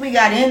soon as we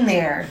got in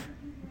there,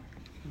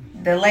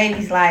 the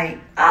lady's like,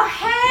 oh,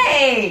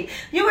 hey,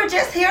 you were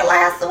just here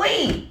last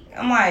week.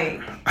 I'm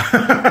like,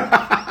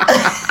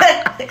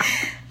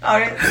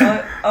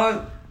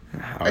 Oh,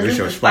 is this this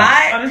your the spot.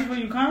 Oh, spot? this is where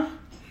you come?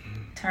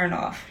 Turn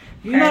off.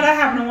 You know that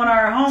happened to one of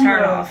our homegirls.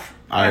 Turn off.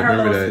 I At her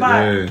remember little that.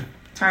 spot. Yeah.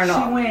 Turn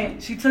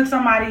off. She took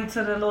somebody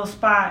to the little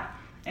spot,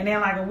 and then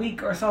like a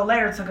week or so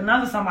later took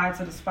another somebody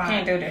to the spot.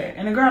 Can't do that.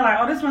 And the girl like,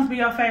 oh, this must be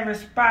your favorite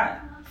spot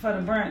for the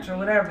brunch or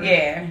whatever.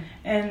 Yeah.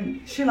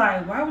 And she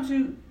like, why would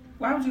you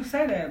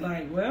say that?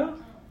 Like, well,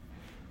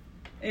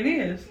 it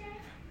is.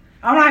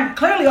 I'm like,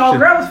 clearly old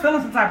girl was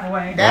feeling some type of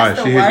way. That's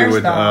All the she hit you worst,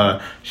 with,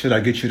 though. should I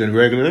get you the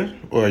regular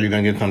or are you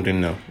gonna get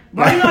something new?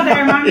 But you know what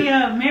that remind me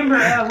of? Remember,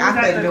 was I that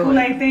couldn't the do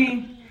Kool-Aid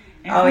thing?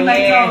 And Oh,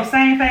 Kool-Aid yeah. told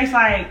same face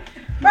like,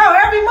 bro,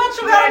 every month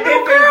you got a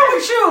new girl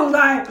with you.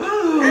 Like,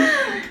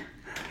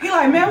 He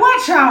like, man,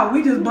 watch out.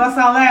 We just bust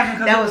out laughing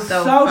because That was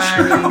so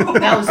funny. true.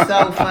 That was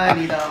so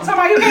funny though.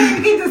 Somebody, you can't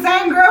even keep the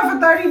same girl for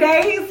 30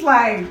 days?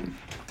 Like,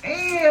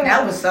 damn.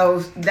 That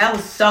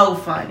was so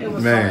funny. It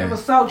was Man.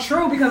 so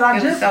true because I It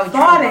was just so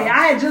thought true, it. though.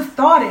 I had just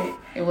thought it.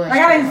 It was like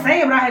I true. didn't say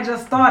it, but I had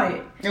just thought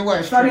it. It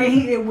was So true. then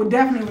it would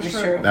definitely was It's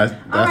true. true. That's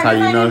I'm how like, you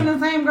this ain't know. even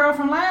the same girl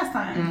from last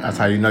time. That's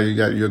how you know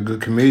you're a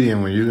good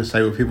comedian when you can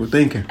say what people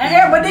thinking.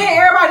 But then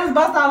everybody just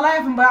bust out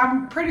laughing. But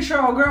I'm pretty sure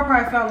a girl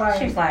probably felt like.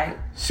 She's like,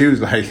 She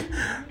was like,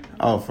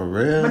 "Oh, for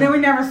real?" But then we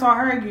never saw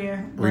her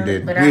again. we But-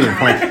 did. but We I- didn't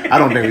plan. I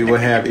don't think we would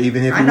have,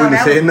 even if I he know wouldn't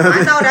have that said was,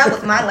 nothing. I know that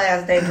was my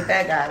last date with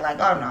that guy. Like,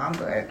 oh no, I'm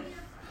good.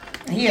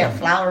 He had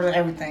flowers and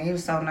everything. He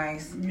was so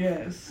nice.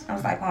 Yes. I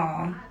was like,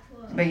 oh.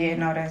 But yeah,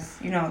 no, that's,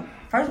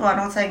 first of all,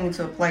 don't take me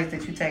to a place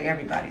that you take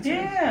everybody to.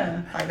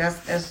 Yeah. Like,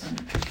 that's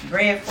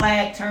red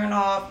flag, turn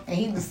off. And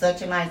he was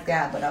such a nice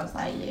guy, but I was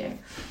like, yeah.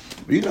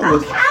 You know I'll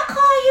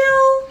call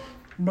you.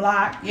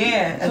 Block.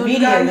 Yeah, So you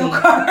got immediately.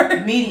 your card.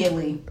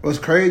 Immediately. what's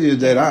crazy is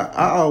that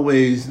I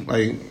always,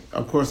 like,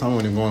 of course, I'm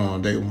only going on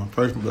a date with one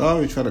person, but I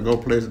always try to go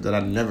places that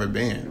I've never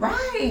been.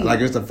 Right. Like,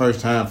 it's the first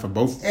time for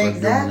both of us doing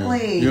Exactly.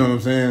 this. You know what I'm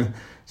saying?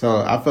 So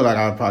I feel like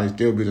I'd probably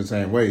still be the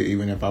same way,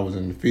 even if I was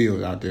in the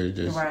field out there.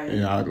 Just Right.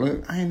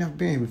 I ain't never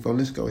been here before.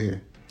 Let's go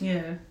here. Yeah.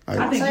 Like-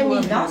 I think you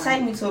would. Don't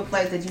take me to a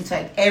place that you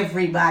take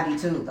everybody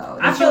to, though.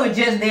 I That feel- you were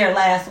just there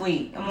last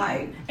week. I'm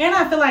like, And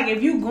I feel like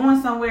if you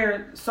going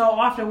somewhere so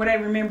often where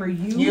they remember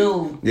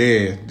you.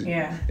 Yeah.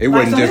 Yeah. It Like,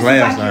 wasn't so just this is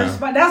last like your time.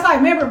 spot. That's like,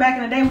 remember back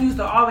in the day we used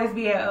to always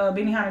be at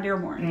Benihana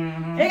Dearborn.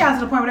 Mm-hmm. It got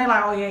to the point where they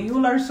like, oh yeah, you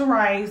allergic to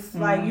rice.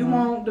 Like you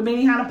want the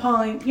Benihana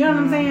punch. You know what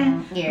I'm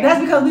saying? Yeah. That's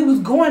because we was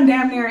going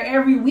down there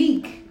every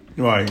week.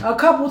 Right. A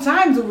couple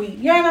times a week.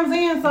 You know what I'm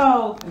saying?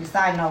 So,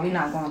 Side note, we're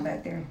not going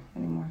back there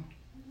anymore.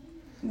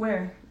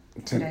 where?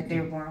 To that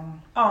Dearborn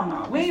one. Oh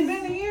no, we ain't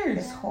been in years.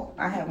 It's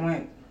I had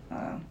went.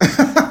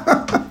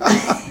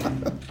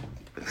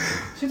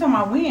 She talking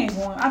about we ain't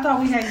going. I thought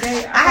we had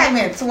gay. I had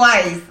went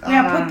twice.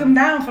 Yeah, put them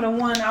down for the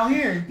one out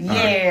here.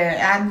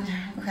 Yeah,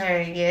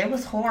 it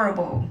was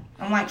horrible.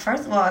 I'm like,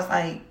 first of all, it's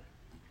like,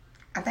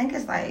 I think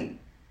it's like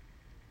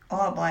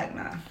all black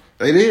now.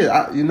 It is.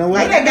 You know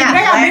what? They got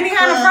black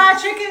Benihana cooks. fried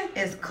chicken.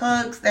 It's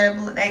cooks.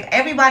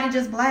 Everybody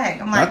just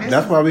black. I'm like,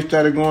 That's why we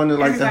started going to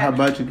like the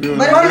Exactly. hibachi grill.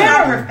 But and it's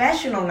stuff. not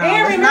professional now.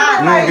 And It's remember, not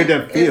You like, don't get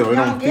that feel. It you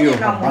don't don't get feel it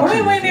no more. hibachi. When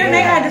we went there, they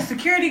Yeah. had the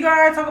security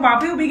guard talk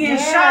about people be getting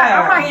Yeah.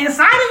 shot. I'm like,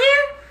 inside of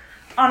here?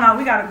 Oh no,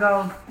 we gotta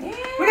go. Yeah.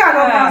 We gotta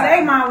go across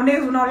 8 Mile when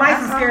niggas with no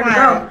license That's scared to what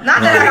go. I'm like.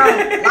 Not that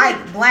I don't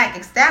like black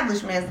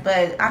establishments,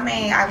 but I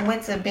mean, I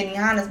went to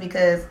Benihana's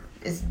because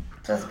it's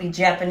supposed to be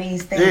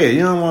Japanese thing. Yeah,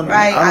 you don't want.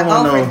 Right, I I don't go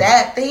want for no.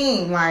 that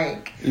thing,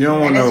 like, You don't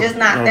want and it's no- just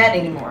not no- that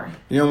anymore.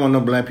 You don't want no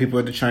black people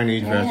at the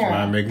Chinese Yeah.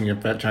 restaurant making your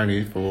fat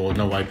Chinese food. Or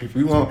no white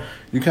people.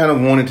 You kind of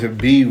want it to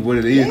be what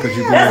it is because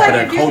you're going That's for like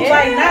that if you culture.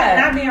 like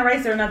Yeah. not being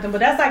racist or nothing, but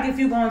that's like if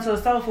you go into a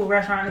soul food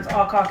restaurant and it's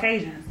all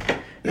Caucasians.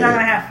 You're not Yeah.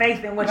 gonna have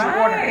faith in what you Right.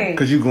 order.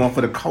 Because you're going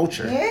for the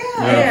culture. Yeah. You know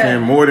what I'm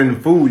saying? More than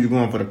food, you're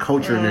going for the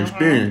culture and the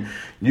experience.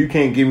 You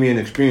can't give me an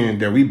experience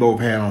that we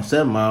both had on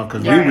 7 Mile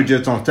because we Right. were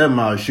just on 7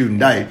 Mile shooting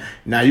dice.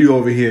 Now you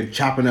over here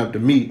chopping up the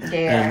meat Yeah.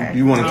 and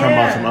you want to talk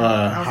about some I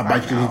was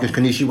like, hibachi no.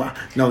 kanishiwa.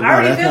 No, I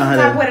already that's feel not some how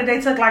type of that. way that they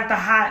took like the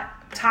hot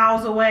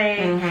towels away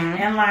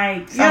and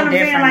like you know what I'm saying?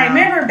 different Like now.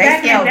 remember They back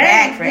in the scaled day,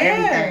 back for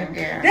everything,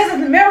 yeah. This is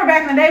remember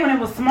back in the day when it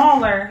was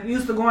smaller. You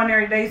used to go in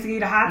there. They used to get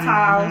the hot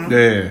towels.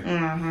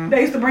 Yeah.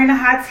 They used to bring the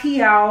hot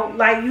tea out.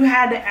 Like you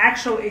had the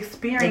actual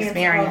experience of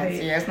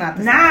it. Yeah, it's not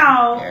the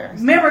Now, same. Yeah.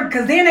 remember,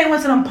 because then they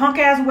went to them punk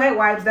ass wet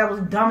wipes that was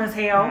dumb as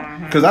hell.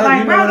 Because Like,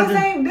 you know bro, what this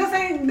I ain't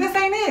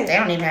it. They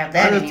don't even have I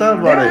that just thought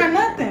anymore. They about don't it.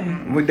 have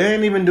nothing. Well, they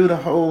didn't even do the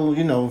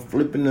whole,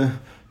 flipping the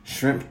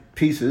shrimp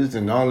pieces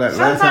and all that.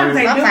 Last time Sometimes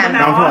they do, but Sometimes- No,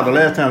 not I'm talking about the often.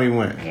 last time we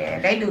went. Yeah,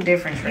 they do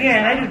different tricks.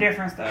 Yeah, they now. do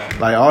different stuff.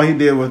 Like all he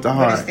did was the But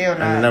heart, it's still and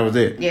not. that was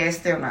it. Yeah, it's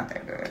still not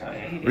that good.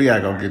 We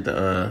gotta go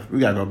get we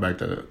gotta go back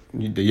to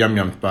the yum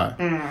yum spot.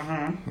 You know what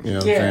I'm Yeah.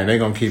 saying? They're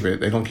gonna keep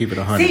it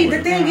 100. See,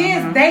 with the it. thing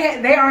is,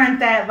 they aren't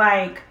that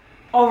like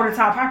over the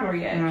top popular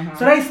yet.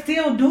 So they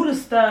still do the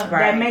stuff that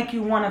Right. make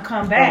you want to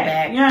come back.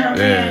 back. You know what I'm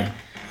Yeah. saying?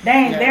 They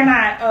ain't. Yeah. They're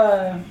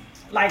not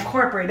like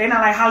corporate. They're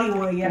not like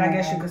Hollywood yet. I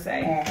guess you could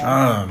say.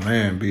 Oh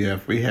man,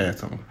 BF, we had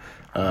some.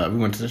 We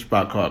went to this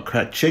spot called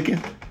Crack Chicken.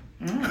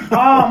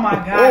 Oh my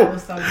God! It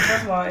was so good.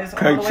 First of all, it's all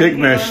the Crack way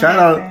Chicken, man. here in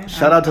Shout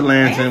Lansing. out to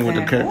Lansing with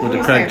the Lansing. crack Ooh,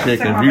 chicken.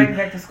 Send my If baby you,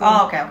 back to school.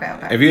 Oh,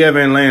 okay. if you ever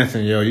in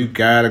Lansing, yo, you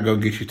gotta go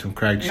get you some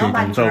crack chicken.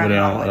 Nobody It's over there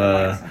driving all the way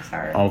to Lansing, on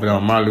sorry. over there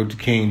on Martin Luther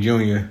King Jr. We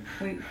You got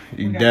a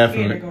kid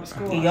definitely- that go to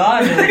school.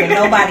 Y'all do, but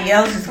nobody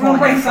else is We're gonna going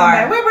bring that some back.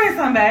 far. We'll bring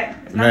some back.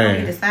 It's not gonna be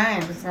Man. the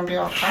same. It's gonna be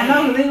all I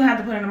know they're gonna have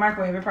to put it in the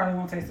microwave. It probably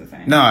won't taste the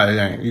same. No, it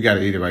ain't. You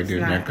gotta eat it right there,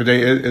 It's man. not. Because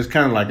it's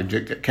kind of like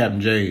a Captain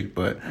J's,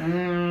 but ain't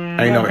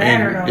no But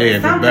end. though. Yeah,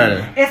 It's but something-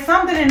 better. It's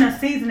something in the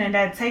seasoning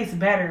that tastes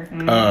better.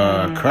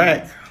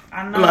 Crack.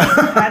 I know.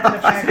 After the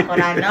fact.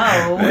 But I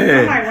know.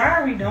 Yeah. I'm like, why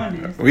are we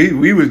doing this?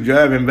 We was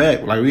driving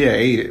back, like we had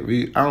ate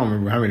it. I don't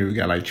remember how many we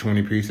got, like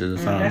 20 pieces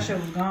or something. That shit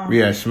was gone. We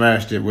had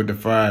smashed it with the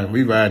fries.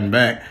 We riding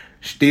back,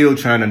 still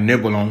trying to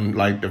nibble on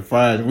like the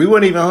fries. We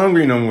wasn't even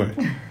hungry no more.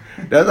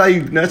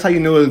 That's how you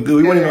know it's good.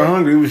 We weren't even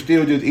hungry. We were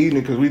still just eating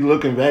it because we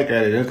looking back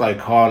at it. It's like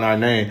calling our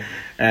name,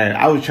 and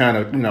I was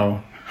trying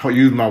to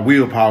use my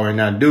willpower and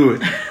not do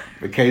it.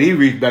 But KD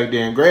reached back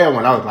there and grabbed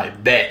one. I was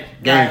like, "Bet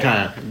game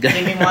time, Give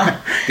me one.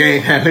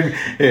 game time."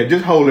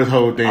 Just hold this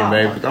whole thing,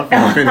 baby. I'm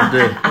finna finish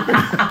this.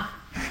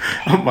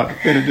 I'm about to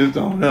finish this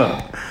on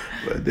up.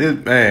 But this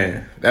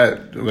man,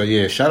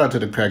 shout out to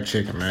the crack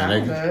chicken,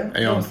 man.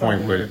 They on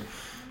point with it.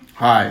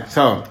 All right,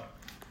 so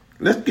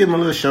let's give them a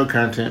little show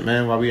content,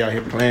 man, while we out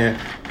here playing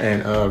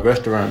and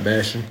restaurant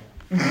bashing.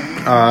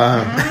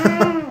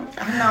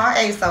 I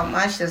ate so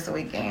much this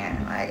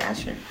weekend. Like I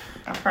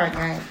probably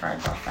gained about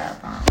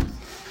 5 pounds.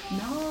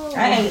 No.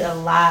 I ate a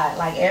lot,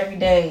 like every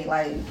day,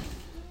 like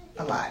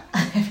a lot.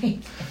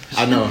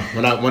 I know.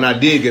 When I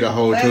did get a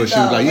hold to it, she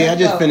was like, "Yeah, I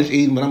just finished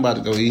eating, but I'm about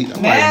to go eat."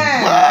 I'm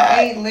man, like, I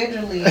ate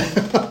literally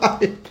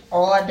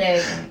all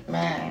day,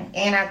 man.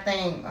 And I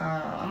think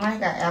I might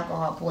have got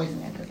alcohol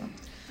poisoning because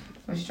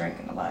I was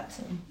drinking a lot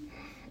too.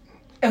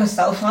 It was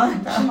so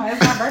fun, though. It's my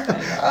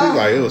birthday. She's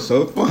like, it was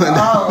so fun.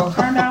 Oh,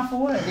 Turn down for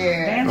what?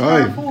 Yeah. Dance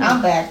Right. for food.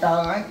 I'm back though.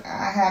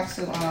 I have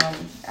to.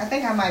 I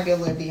think I might be a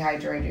little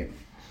dehydrated.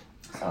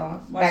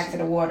 So back to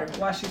the water.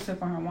 While she's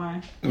sipping her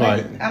wine.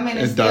 Right. I mean,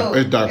 it's dark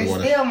water. It's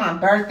still my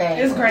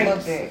birthday. It's so great.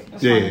 Look it.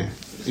 Yeah.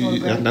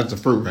 fine. That's a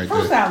fruit right Fruit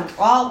there. salad.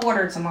 All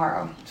water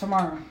tomorrow.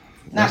 Not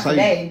That's how you-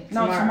 today.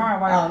 No, tomorrow.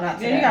 Oh, not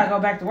today. Yeah, you gotta go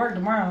back to work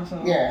tomorrow.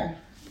 So Yeah.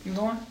 You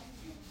going?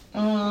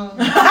 Yeah,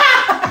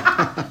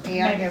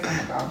 I guess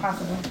I'm gonna go.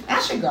 Possible.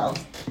 I should go.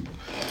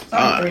 It's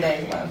only 3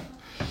 days left.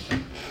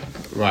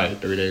 Right,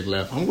 3 days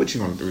left. I'm with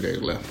you on 3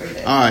 days left. 3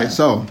 days All right,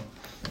 so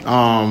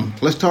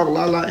let's talk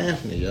Lala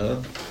Anthony,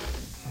 y'all.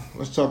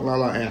 Let's talk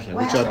Lala Anthony.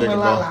 What happened with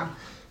Lala?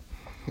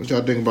 What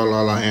y'all think about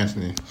Lala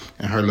Anthony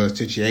and her little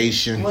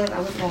situation? What's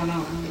going on? I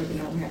don't really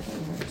know what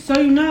happened with her. So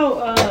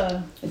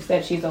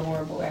Except she's a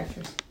horrible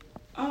actress.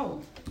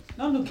 oh,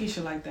 don't do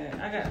Keisha like that.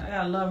 I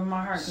got love in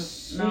my heart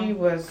She because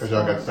was. Because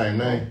y'all got the same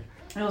name.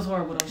 it was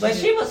horrible though. But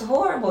she was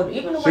horrible.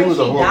 Even the way was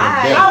a she horrible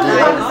died. death. I was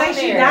Yeah. about to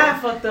say she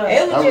died fucked up.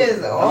 It was That was-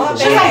 just that all was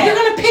She's like, bad. you're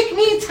gonna pick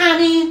me,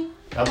 Tommy.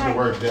 That was the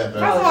worst death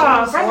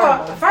First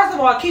ever. of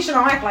all, Keisha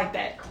don't act like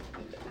that.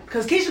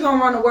 Cause Keisha gonna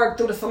run to work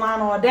through the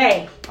salon all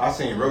day. I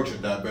seen Roaches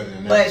die better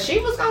than that. But she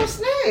was gonna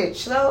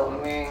snitch, so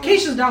I mean,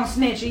 Keisha don't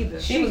snitch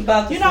either. She was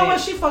about to You know what?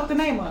 snitch. She fucked the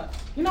name up.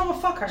 You know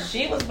what? Fuck her.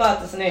 she was about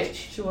to snitch.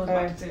 She was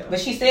about to tell. But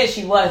she said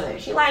she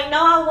wasn't. She like, no,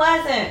 I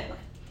wasn't.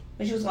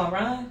 But she was gonna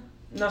run.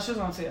 No, she was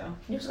gonna tell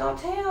You was gonna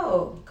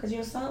tell, cause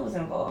your son was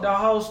involved. the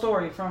whole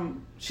story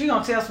from. She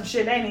gonna tell some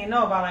shit they didn't even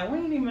know about. Like we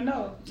didn't even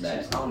know. She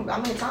was gonna,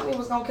 Tommy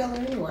was gonna kill her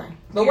anyway.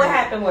 But Yeah. what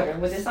happened with her?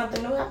 Was it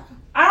something new happened?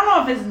 I don't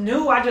know if it's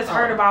new. I just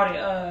heard about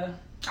it.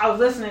 I was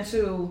listening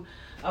to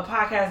a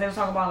podcast. They were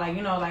talking about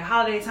like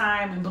holiday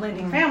time and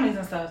blending families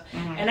and stuff.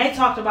 And they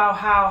talked about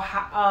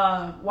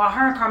how while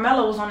her and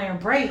Carmela was on their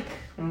break,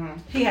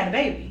 he had a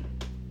baby.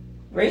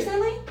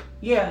 Recently?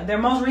 Yeah, their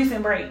most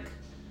recent break.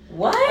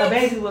 What? A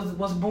baby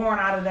was born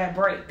out of that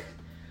break.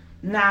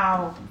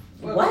 Now,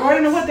 What?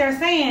 according to what they're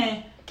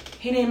saying,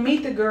 he didn't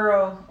meet the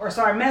girl or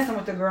start messing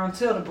with the girl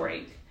until the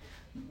break.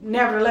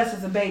 Nevertheless,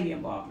 there's a baby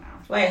involved now.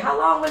 Wait, how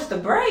long was the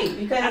break?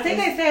 Because I think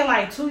they said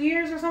like 2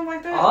 years or something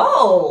like that.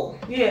 Oh.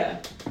 Yeah.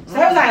 So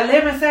it was like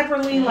living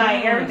separately,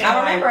 like everything. I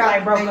remember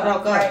like broke they up.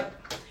 broke up. Right?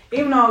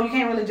 Even though you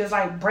can't really just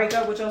like break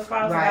up with your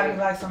spouse, there gotta be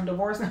like some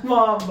divorce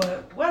involved,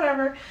 but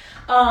whatever.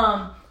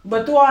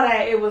 But through all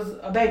that,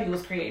 a baby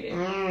was created.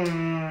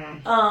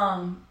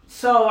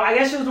 So I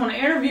guess she was doing an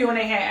interview and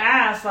they had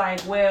asked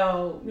like,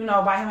 well,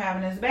 about him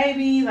having his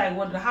baby, like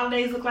what do the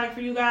holidays look like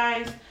for you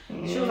guys?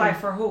 She was like,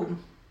 for who?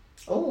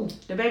 Oh.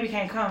 The baby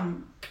can't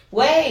come.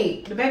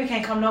 Wait. The baby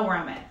can't come know where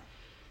I'm at.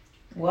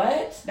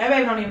 What? That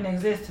baby don't even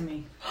exist to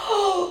me.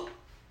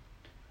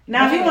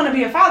 Now, if he want to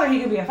be a father, he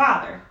can be a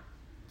father.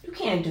 You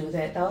can't do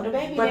that though. The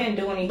baby didn't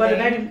do anything. But the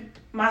baby,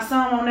 my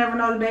son won't never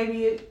know the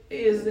baby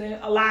is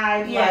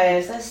alive.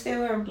 Yes, that's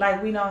still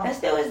Like we don't. That's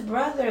still his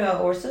brother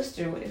or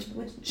sister.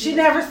 She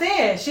never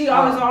said. She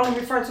always only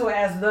referred to it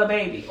as the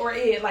baby or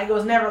it. Like it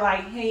was never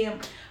like him,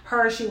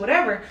 her, she,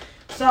 whatever.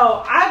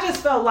 So I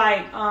just felt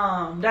like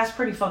that's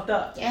pretty fucked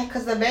up. Yeah,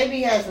 because the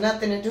baby has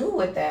nothing to do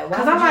with that.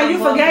 Because I'm like, you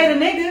forgave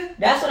the nigga.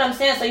 That's what I'm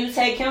saying. So you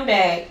take him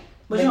back,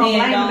 But you don't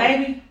blame the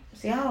baby.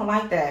 See, I don't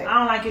like that. I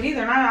don't like it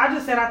either. And I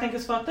just said I think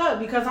it's fucked up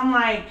because I'm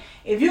like,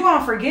 if you're going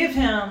to forgive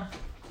him,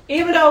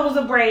 even though it was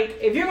a break,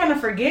 if you're going to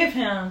forgive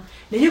him,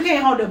 then you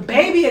can't hold the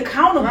baby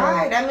accountable.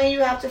 Right. I mean,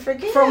 you have to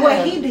forgive for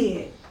what he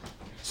did.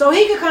 So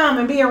he could come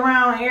and be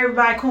around and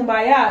everybody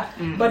kumbaya,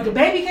 but the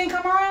baby can't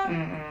come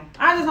around?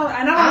 I just don't,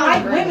 and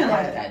I don't like women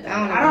like that.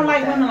 I don't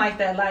like women like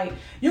that. Like,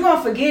 you're going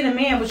to forgive the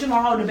man, but you're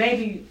going to hold the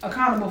baby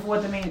accountable for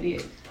what the man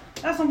did.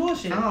 That's some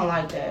bullshit. I don't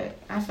like that.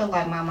 I feel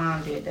like my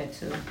mom did that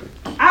too.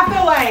 I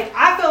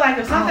feel like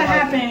if something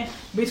happened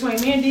between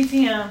me and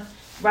DTM,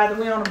 whether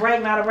we on a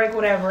break, not a break,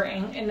 whatever,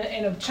 and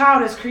a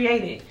child is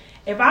created,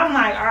 if I'm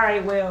like, all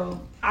right, well,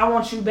 I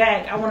want you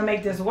back, I want to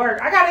make this work,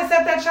 I gotta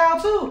accept that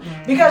child too.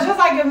 Because just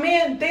like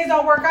if things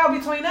don't work out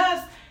between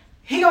us,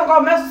 he gonna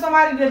go mess with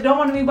somebody that don't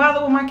want to be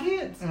bothered with my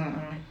kids.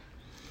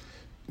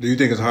 Do you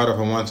think it's harder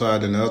from one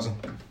side than the other?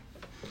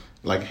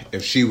 Like,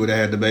 if she would have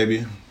had the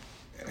baby,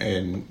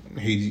 and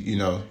he, you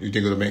think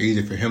it would have been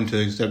easier for him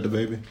to accept the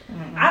baby?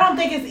 I don't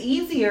think it's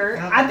easier.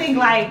 I think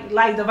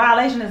like the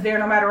violation is there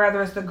no matter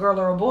whether it's the girl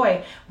or a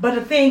boy. But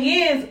the thing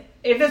is,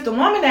 if it's the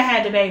woman that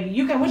had the baby,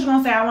 what you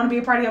gonna say? I want to be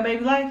a part of your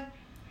baby life.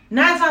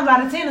 9 times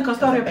out of 10, the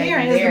custodial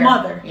parent is the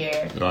mother.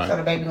 Yeah, right. So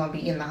the baby gonna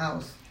be in the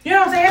house. You know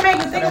what I'm saying? It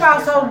makes me think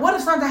about, so what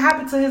if something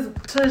happened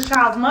to his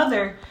child's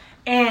mother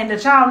and the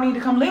child need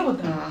to come live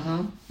with them?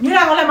 Mm-hmm. You're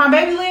not gonna let my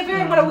baby live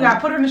here? What, we gotta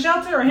put her in the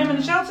shelter or him in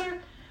the shelter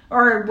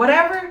or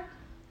whatever?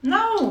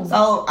 No.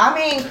 So I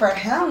mean, for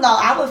him though,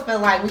 I would feel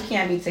like we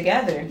can't be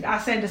together. I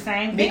said the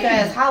same thing.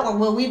 Because how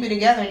will we be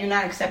together and you're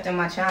not accepting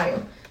my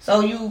child? So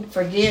you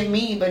forgive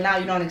me, but now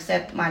you don't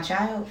accept my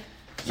child.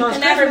 So you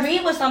can never be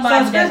with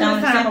somebody that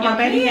don't accept your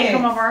baby kids.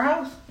 Can't come over our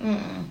house.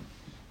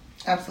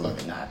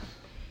 Absolutely not.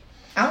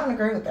 I don't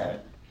agree with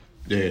that.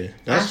 Yeah,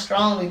 I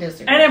strongly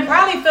disagree. And then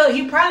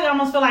he probably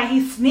almost feel like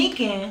he's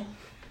sneaking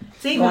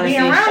to even be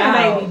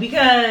around the baby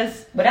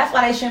because. But that's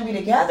why they shouldn't be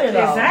together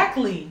though.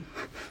 Exactly.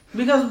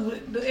 Because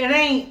it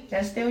ain't.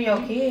 That's still your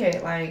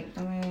kid. Like,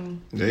 I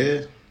mean.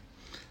 Yeah.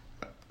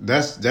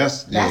 That's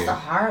a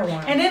hard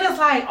one. And then it's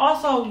like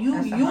also you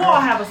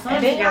all have a son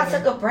and then together.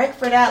 y'all took a break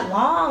for that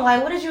long.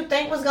 Like, what did you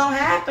think was gonna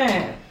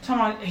happen?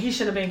 He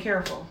should have been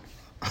careful.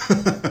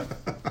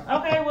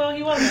 Okay, well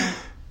he wasn't.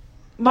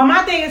 But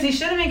my thing is he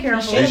should have been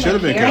careful. He should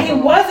have been careful. And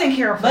he wasn't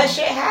careful. But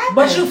shit happened.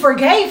 But you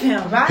forgave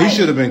him, right? He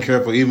should have been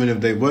careful even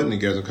if they wasn't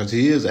together because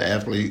he is an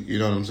athlete, you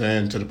know what I'm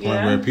saying, to the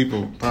point where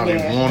people probably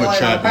want to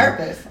try to.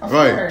 Purpose, of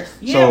right. course.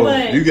 So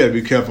you got to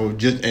be careful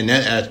just in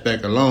that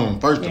aspect alone,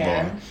 first of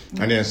all.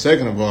 And then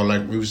second of all,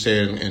 like we were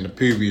saying in the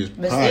previous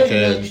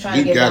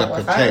podcast, you got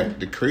to protect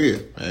the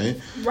crib,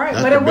 man. Right.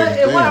 That's but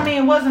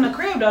it wasn't a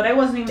crib though. They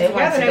wasn't even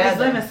together. They was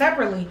living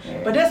separately.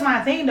 Yeah. But that's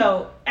my thing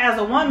though. As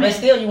a woman, but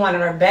still, you wanted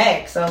her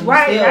back. So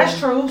that's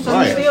true.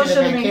 So you still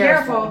should have been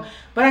careful.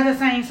 But at the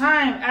same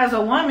time, as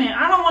a woman,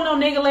 I don't want no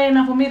nigga laying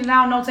up with me that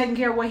I don't know taking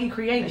care of what he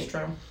created. That's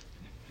true.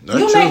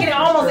 You making it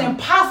almost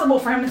impossible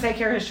for him to take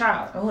care of his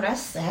child. Oh, that's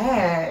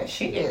sad.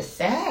 She is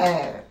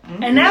sad.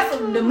 Mm-hmm. And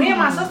that's me and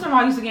my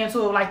sister-in-law used to get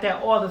into it like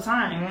that all the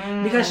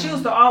time because she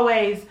used to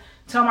always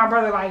tell my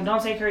brother like,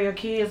 don't take care of your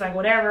kids, like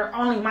whatever.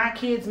 Only my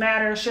kids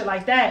matter, shit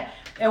like that.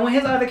 And when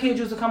his other kids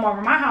used to come over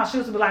to my house, she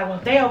used to be like, well,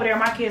 if they over there,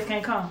 my kids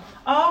can't come.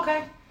 Oh,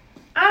 okay.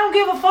 I don't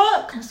give a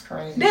fuck. That's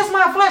crazy. This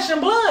my flesh and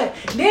blood.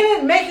 Then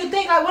it make you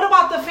think like, what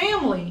about the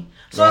family?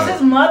 So is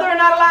his mother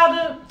not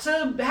allowed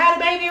to have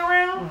the baby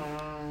around?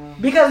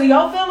 Because of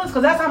your feelings?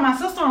 Because that's how my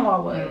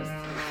sister-in-law was.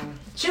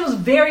 She was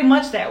very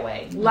much that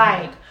way.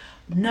 Like,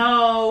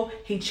 no,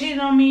 he cheated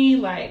on me.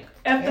 Like,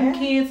 F them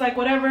kids, like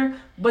whatever.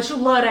 But you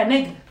love that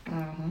nigga.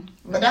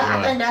 But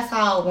I think that's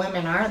how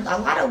women are. A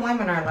lot of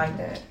women are like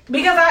that.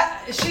 Because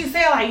she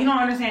said like, you don't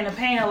understand the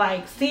pain of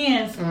like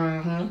seeing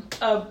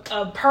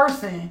a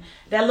person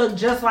that look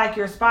just like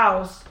your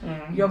spouse,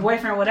 your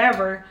boyfriend,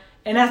 whatever,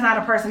 and that's not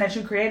a person that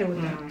you created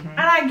with them. And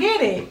I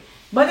get it.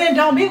 But then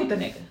don't be with the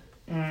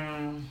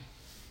nigga.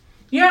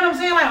 You know what I'm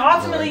saying? Like,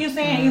 ultimately, you're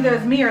saying either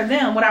it's me or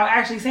them without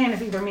actually saying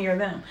it's either me or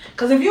them.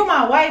 Because if you're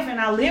my wife and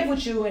I live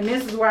with you and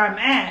this is where I'm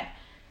at,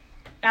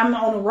 I'm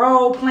on the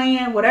road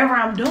playing, whatever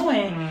I'm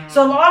doing.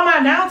 So if all my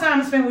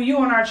downtime is spent with you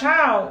and our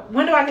child,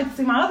 when do I get to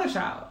see my other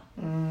child?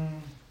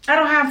 I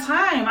don't have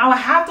time. I would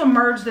have to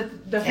merge the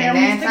families together.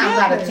 And 9 times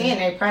out of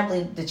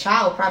 10, the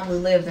child probably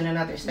lives in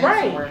another state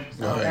somewhere.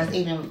 So that's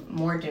even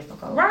more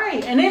difficult.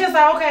 Right. And then it's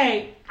like,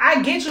 okay,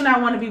 I get you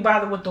not want to be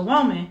bothered with the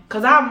woman.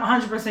 Because I'm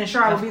 100%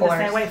 sure I would be the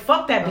same way.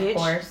 Fuck that bitch. Of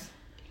course.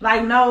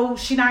 Like, no,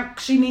 she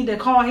need to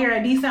call here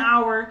at a decent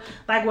hour,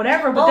 like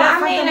whatever. But that's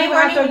something they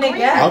have to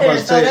agree. I was about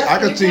to say, I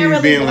could see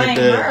you being like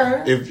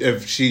that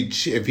if he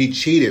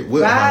cheated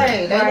with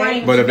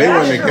her. But if they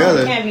weren't together,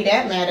 you can't be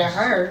that mad at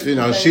her. You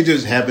know, she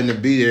just happened to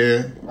be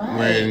there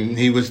when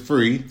he was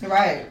free.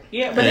 Right.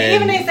 Yeah, but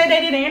even they said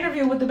they did an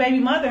interview with the baby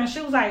mother, and she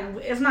was like,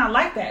 "It's not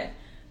like that."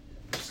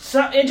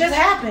 So it just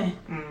happened.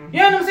 You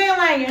know what I'm saying?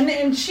 Like,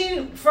 and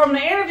she from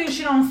the interview,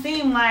 she don't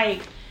seem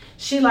like.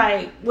 She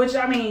like, which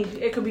I mean,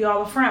 it could be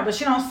all a front, but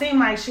she don't seem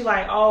like she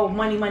like, oh,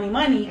 money.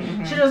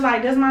 She just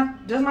like, this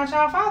my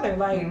child father.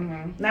 Like,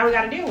 now we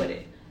got to deal with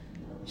it.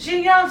 She,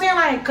 you know what I'm saying?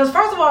 Like, because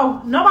first of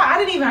all,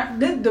 I didn't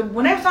even,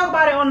 when they talk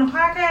about it on the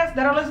podcast that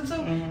I listened to,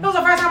 it was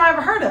the first time I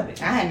ever heard of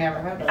it. I had never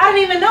heard of it. I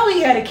didn't even know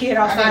he had a kid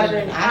outside of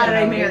their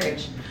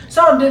marriage.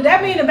 So did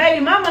that mean the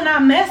baby mama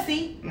not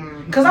messy?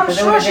 Because I'm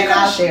sure she could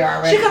have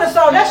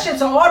sold that shit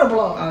to Audible.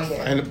 Oh,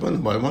 yeah. Ain't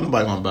nobody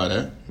gonna buy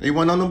that. They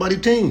wasn't on nobody's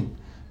team.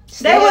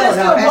 They would have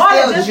still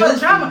bought it just for the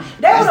drama.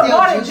 They would have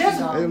bought it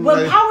just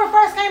when Power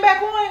first came back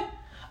on.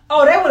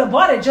 Oh, they would have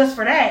bought it just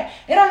for that.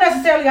 It don't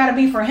necessarily got to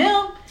be for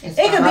him. It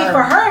could be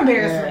for her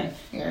embarrassment.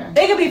 Yeah.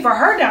 It could be for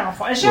her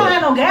downfall. And she don't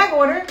have no gag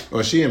order.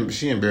 Well, she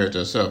embarrassed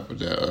herself with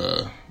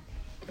that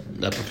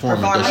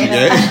performance that she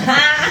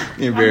gave.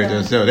 She embarrassed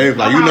herself. They was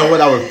like, you know what?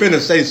 I was finna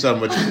say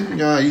something, but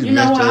you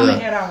messed it up. I'm gonna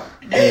head out.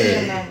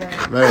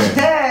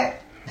 Man.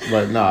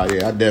 But nah,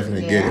 yeah, I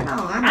definitely get it.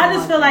 I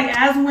just feel like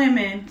as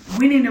women,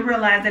 we need to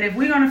realize that if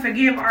we're gonna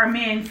forgive our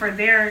men for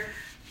their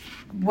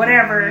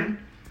whatever,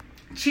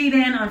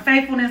 cheating,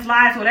 unfaithfulness,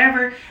 lies,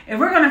 whatever, if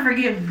we're gonna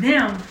forgive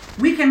them,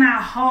 we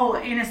cannot hold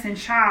an innocent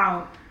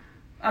child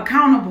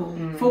accountable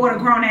for what a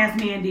grown ass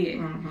man did.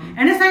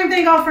 And the same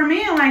thing goes for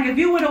men. Like if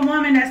you with a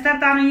woman that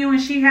stepped out on you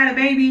and she had a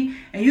baby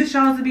and you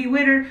chose to be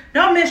with her,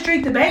 don't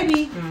mistreat the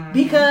baby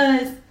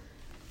because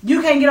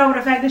you can't get over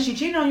the fact that she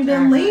cheated on you.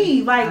 Then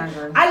leave. Like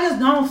I just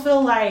don't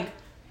feel like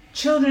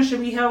children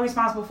should be held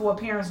responsible for what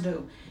parents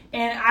do.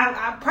 And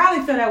I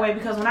probably feel that way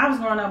because when I was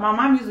growing up, my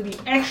mom used to be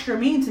extra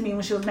mean to me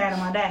when she was mad at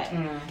my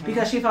dad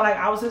because she felt like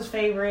I was his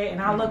favorite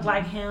and I looked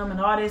like him and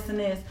all this and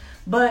this.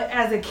 But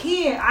as a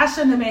kid, I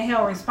shouldn't have been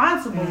held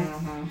responsible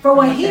for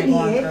what he did.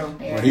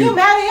 You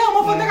mad at him?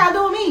 What the fuck I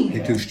do with me?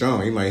 He too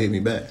strong. He might hit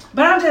me back.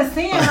 But I'm just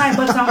saying, like,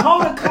 but to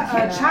hold a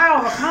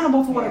child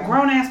accountable for what a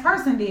grown ass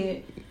person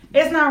did,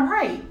 it's not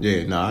right.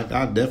 Yeah, no, I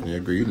definitely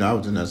agree. You know, I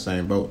was in that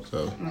same boat,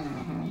 so.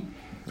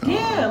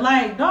 Yeah,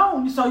 like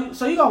don't. So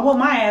you gonna whoop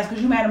my ass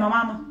because you mad at my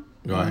mama?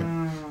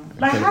 Right.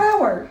 Like how that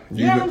work?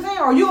 You know what I'm saying?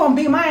 Or you gonna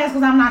beat my ass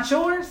because I'm not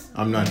yours?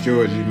 I'm not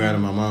yours. You mad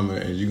at my mama,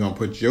 and you gonna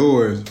put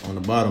yours on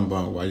the bottom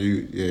bunk while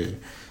you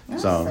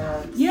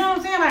So you know what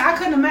I'm saying? Like I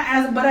couldn't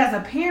imagine. But as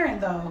a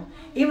parent though,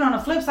 even on the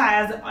flip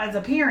side, as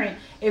a parent,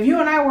 if you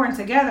and I weren't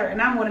together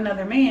and I'm with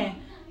another man,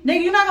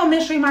 nigga, you're not gonna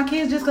mistreat my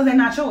kids just because they're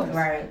not yours.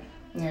 Right.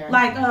 Yeah.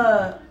 Like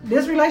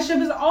this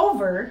relationship is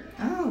over.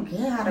 Oh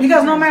yeah.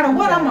 Because no matter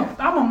what,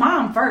 I'm a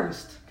mom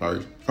first.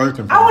 First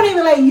and foremost. I wouldn't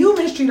even let you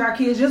mistreat our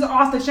kids just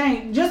off the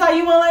chain, just like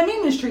you won't let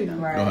me mistreat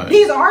them. Right.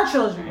 These are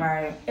children.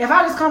 Right. If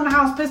I just come to the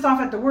house pissed off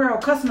at the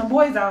world, cussing the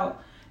boys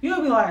out,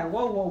 you'll be like,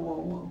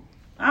 whoa.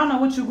 I don't know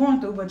what you're going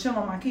through, but chill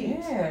on my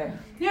kids. Yeah.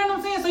 You know what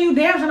I'm saying? So you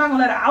damn sure not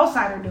gonna let an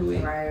outsider do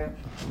it. Right.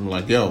 I'm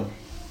like, yo,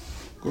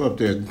 go up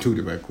there and toot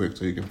it right quick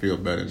so you can feel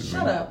better.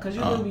 Shut up, because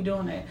you wouldn't be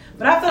doing that.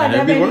 But I feel like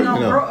that baby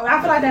gonna grow. I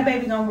feel like that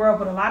baby gonna grow up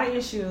with a lot of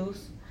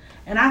issues,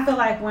 and I feel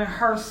like when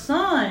her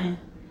son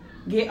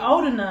get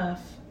old enough,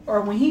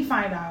 or when he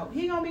find out,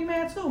 he gonna be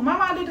mad too. My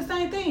mom did the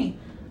same thing.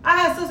 I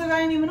had sisters I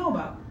didn't even know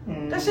about.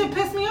 That shit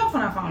pissed me off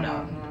when I found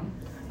out.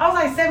 I was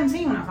like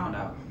 17 when I found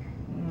out.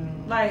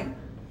 Like,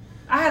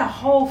 I had a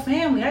whole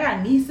family. I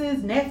got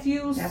nieces,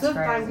 nephews, sisters.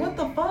 Like, what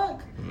the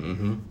fuck?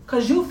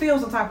 Because you feel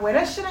some type of way.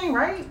 That shit ain't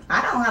right.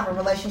 I don't have a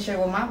relationship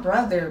with my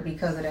brother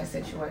because of that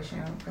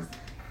situation.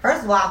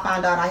 First of all, I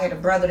found out I had a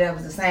brother that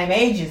was the same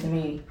age as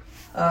me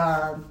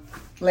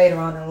later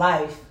on in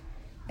life.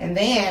 And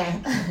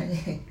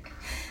then...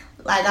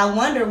 like, I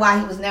wondered why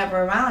he was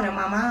never around. And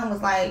my mom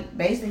was like,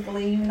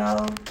 basically, you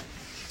know,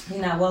 he's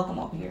not welcome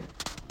over here.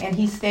 And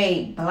he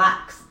stayed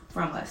blocks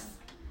from us.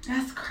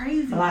 That's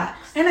crazy. Blocks.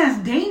 And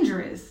that's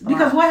dangerous.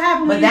 Because what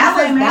happened when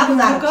that was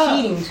out of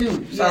cheating,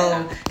 too. So,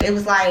 yeah. It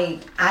was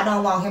like, I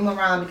don't want him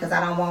around because I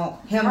don't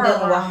want him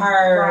dealing with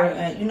her. Right.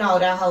 And, you know,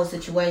 that whole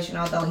situation.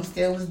 Although he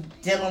still was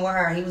dealing with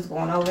her. He was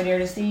going over there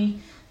to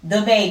see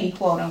the baby,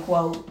 quote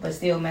unquote, but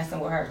still messing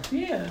with her.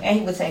 Yeah. And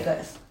he would take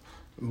us.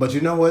 But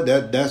you know what?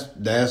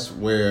 That's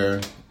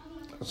where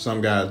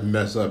some guys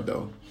mess up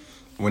though.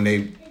 When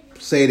they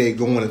say they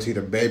going to see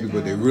the baby,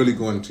 but they're really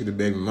going to see the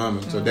baby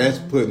mama. So that's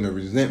putting a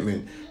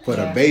resentment for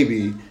the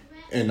baby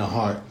in the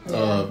heart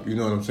of, you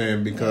know what I'm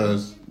saying?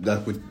 Because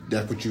that's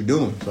what you're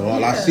doing. So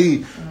all I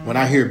see when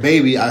I hear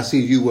baby, I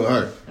see you with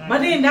her. But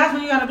then that's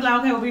when you gotta be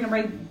like, okay,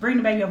 well, bring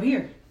the baby over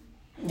here.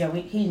 Yeah,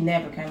 he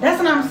never came.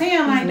 That's what I'm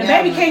saying. Like the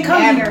baby can't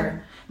come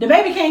here. The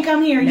baby can't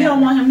come here. You don't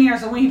want him near.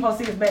 So when he supposed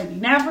to see his baby?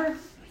 Never.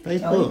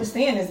 Facebook. Oh, he was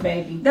seeing his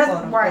baby.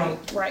 That's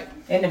right.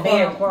 In the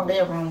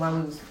bedroom while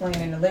we was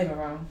playing in the living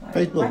room. Like,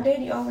 Facebook. My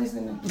daddy always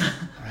in the.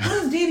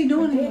 What is Diddy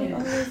doing here?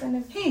 Always in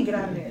the. He ain't get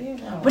out of there.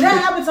 But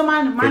that happened to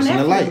my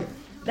nephew.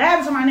 That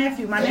happened to my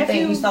nephew. My nephew.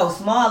 Think we so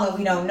small and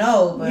we don't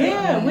know, but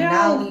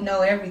now we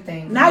know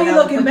everything. Now you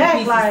looking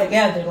back like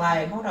together,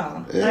 like hold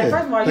on. Yeah. Like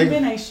first of all, you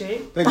been ain't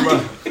shit. Think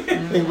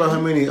about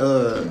how many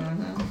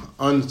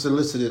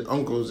unsolicited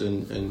uncles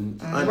and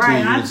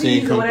aunties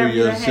you seen come through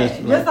your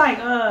system. Just like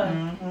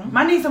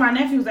my niece and my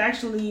nephew was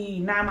actually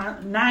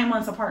 9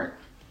 months apart.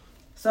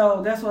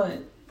 So that's what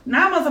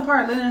 9 months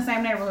apart, living in the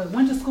same neighborhood,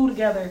 went to school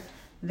together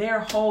their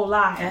whole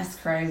lives. That's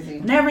crazy.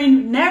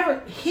 Never.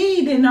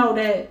 He didn't know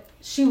that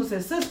she was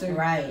his sister,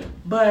 right?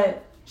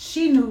 But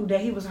she knew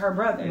that he was her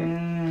brother.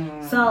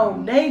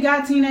 So they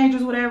got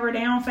teenagers, whatever.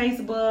 They on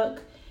Facebook.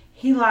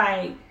 He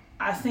like,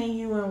 I seen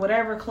you in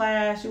whatever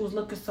class. You was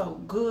looking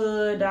so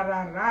good. Da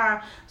da da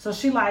da. So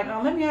she like,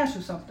 oh, let me ask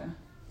you something.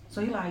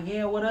 So he like,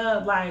 yeah, what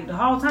up? Like the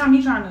whole time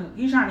he trying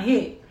to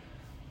hit.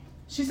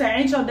 She said,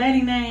 ain't your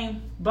daddy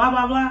name blah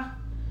blah blah?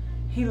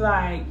 He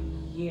like,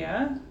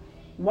 yeah.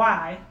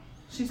 Why?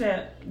 She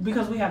said,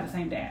 because we have the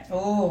same dad.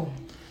 Oh.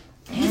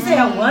 He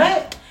said,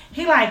 what?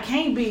 He like,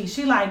 can't be.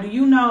 She like, do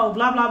you know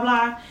blah blah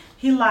blah?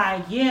 He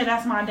like, yeah,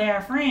 that's my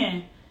dad's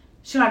friend.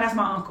 She like, that's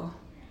my uncle.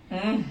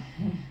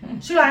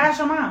 She like, ask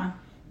your mom.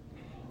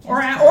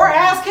 Or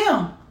ask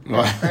him.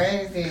 That's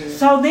crazy.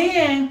 So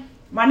then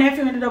my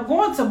nephew ended up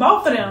going to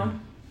both of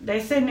them. They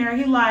sitting there.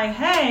 He like,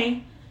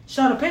 hey,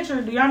 show the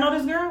picture. Do y'all know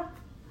this girl?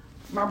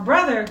 my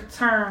brother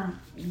turned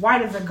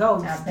white as a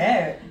ghost. I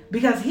bet.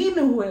 Because he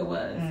knew who it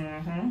was.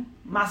 Mm-hmm.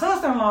 My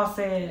sister-in-law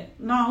said,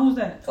 no, who's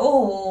that?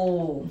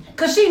 Oh.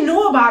 Because she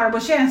knew about her,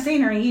 but she hadn't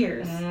seen her in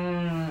years.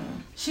 Mm.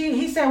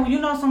 He said, well, you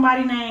know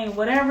somebody named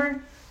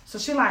whatever? So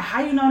she like,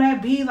 how you know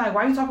that B? Like,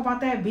 why you talk about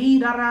that B?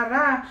 Da, da,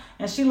 da.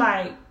 And she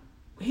like,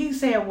 he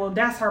said, well,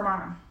 that's her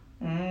mom.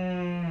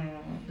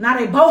 Now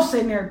they both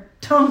sitting there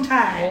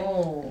tongue-tied.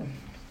 Oh.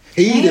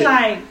 He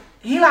like,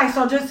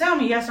 so just tell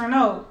me yes or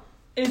no.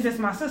 Is this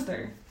my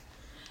sister?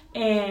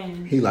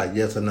 And he like,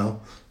 yes or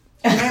no?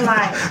 And they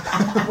like,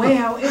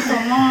 well, it's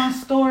a long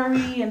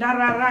story and da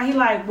da da. He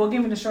like, well,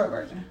 give me the short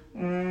version.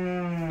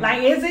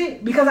 Like, is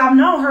it? Because I've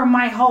known her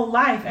my whole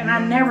life, and I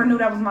never knew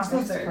that was my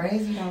sister. That's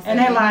crazy. And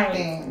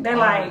they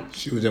like,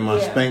 she was in my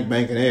spank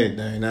bank and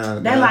everything. Now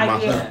they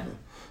like, yeah.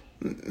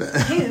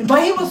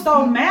 But he was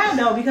so mad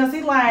though because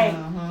he like,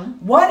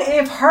 what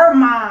if her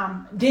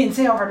mom didn't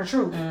tell her the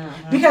truth?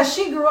 Because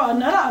she grew up,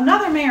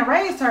 another man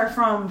raised her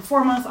from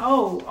 4 months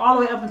old all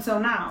the way up until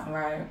now.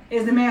 Right.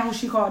 Is the man who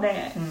she called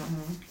dad.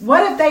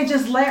 What if they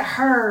just let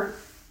her?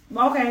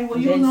 Okay, well,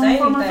 you don't know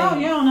 4 months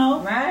old. You don't know.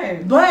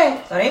 Right.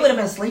 But so they would have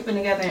been sleeping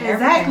together and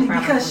exactly,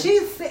 everything. because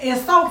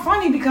it's so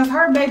funny because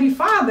her baby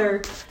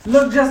father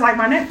looked just like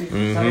my nephew.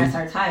 So that's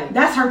her type.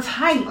 That's her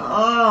type.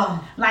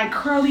 Oh. Like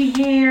curly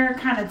hair,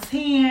 kind of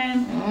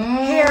tan,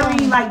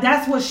 hairy. Like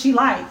that's what she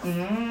likes.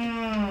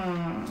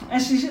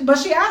 And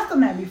she asked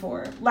him that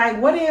before. Like,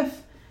 what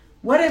if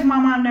my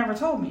mom never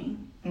told me?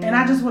 And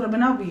I just would have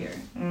been over here.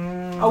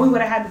 Or we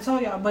would have had to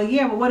tell y'all. But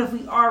what if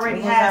we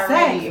already had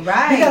sex?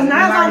 Right. Because 9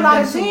 times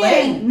out of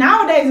 10,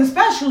 nowadays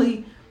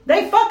especially,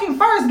 they fucking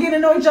first get to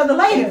know each other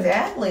later.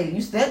 Exactly.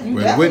 You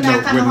definitely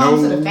not coming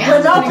home to the family.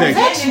 With no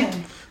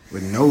protection.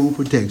 With no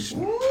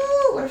protection.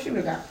 Ooh, what if she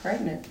would have got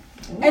pregnant?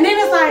 Ooh. And then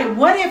it's like,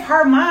 what if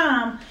her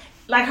mom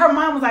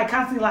was like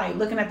constantly like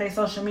looking at their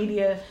social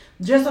media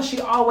just so she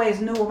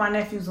always knew what my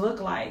nephews look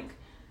like.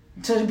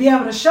 To be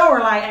able to show her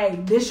like, hey,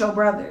 this your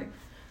brother.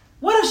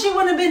 What if she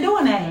wouldn't have been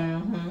doing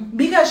that?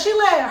 Because she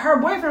let her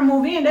boyfriend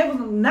move in. They was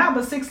not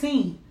but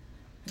 16.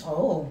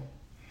 Oh.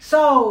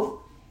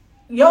 So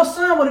your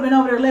son would have been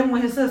over there living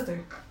with his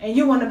sister. And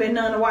you wouldn't have been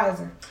none the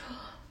wiser.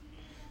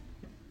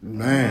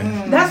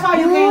 Man. That's why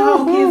you can't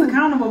hold kids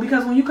accountable.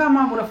 Because when you come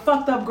out with a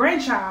fucked up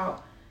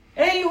grandchild,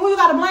 hey, who you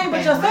got to blame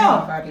but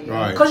yourself? Right.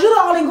 Because you're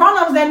the only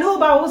grown-ups that knew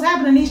about what was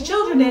happening. These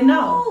children didn't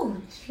know. Oh,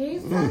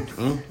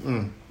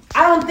 Jesus.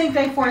 I don't think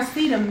they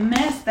foresee the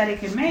mess that it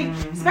can make.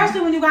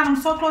 Especially when you got them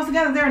so close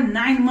together. They're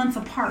 9 months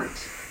apart.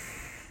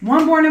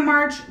 One born in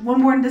March,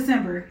 one born in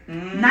December.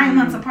 9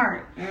 months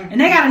apart. And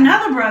they got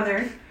another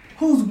brother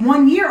who's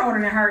 1 year older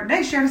than her.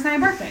 They share the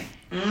same birthday.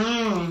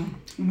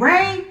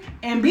 Ray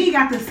and B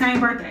got the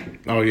same birthday.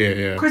 Oh,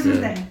 yeah. Christmas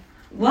Day.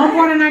 One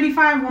born in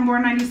 95, one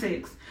born in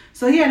 96.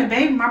 So he had a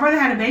baby. My brother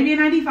had a baby in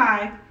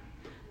 95.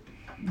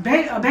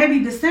 A baby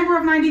December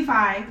of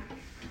 95.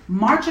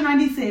 March of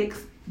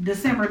 96.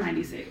 December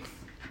 96.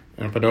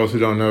 And for those who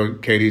don't know,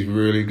 Katie's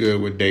really good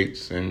with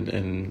dates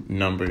and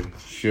numbers.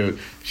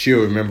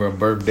 She'll remember a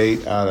birth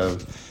date out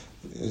of.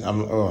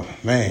 Oh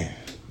man.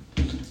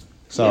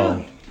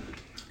 So.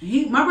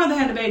 Yeah. My brother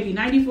had a baby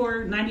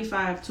 94,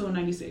 95, 2 and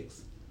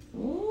 96.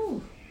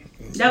 Ooh.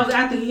 That was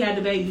after he had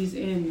the babies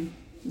in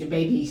the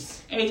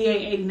babies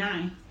 88,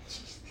 89.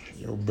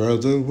 Your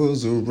brother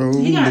was a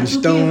rolling he got 2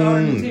 stone. Kids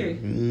older than Terry.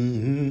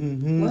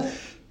 What?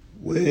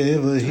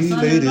 Wherever he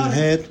laid his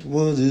hat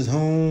was his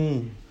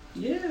home.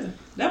 Yeah.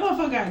 That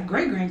motherfucker got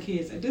great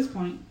grandkids at this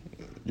point.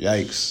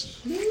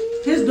 Yikes.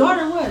 His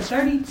daughter was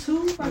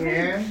 32, I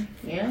think.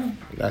 Yeah.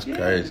 That's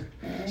crazy.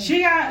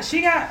 She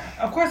got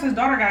of course his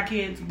daughter got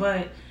kids,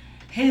 but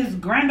his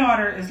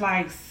granddaughter is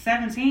like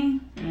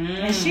 17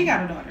 and she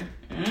got a daughter.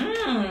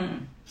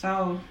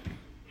 So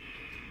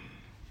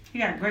he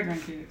got great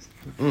grandkids.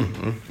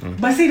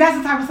 But see, that's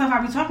the type of stuff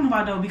I be talking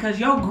about though, because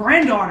your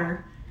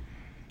granddaughter,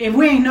 if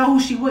we ain't know who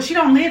she was, she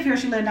don't live here,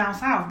 she live down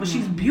south, but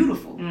she's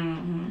beautiful.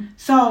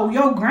 So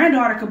your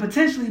granddaughter could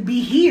potentially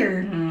be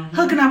here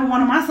hooking up with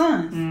one of my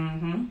sons.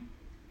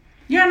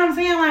 You know what I'm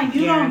saying? Like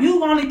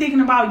you only thinking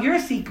about your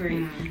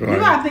secret. Right. You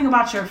gotta think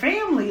about your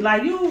family.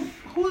 Like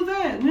who's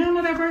that? You don't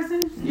know that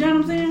person? You know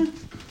what I'm saying?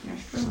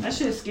 That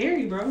shit's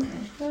scary, bro.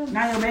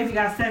 Now your baby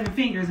got 7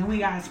 fingers and we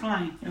gotta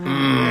explain.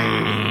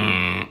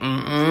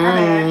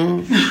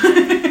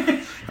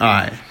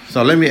 Alright,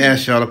 so let me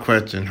ask y'all a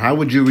question. How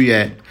would you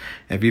react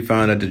if you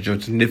found out that your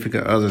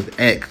significant other's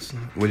ex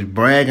was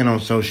bragging on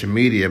social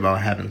media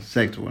about having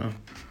sex with him?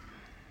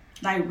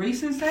 Like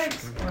recent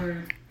sex?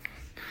 Or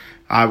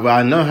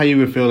I know how you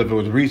would feel if it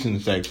was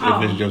recent sex,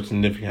 if it's your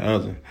significant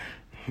other.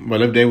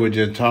 But if they were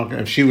just talking,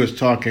 if she was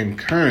talking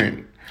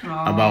current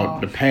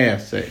about the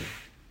past sex,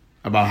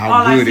 about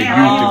how good it used to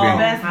be.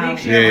 Best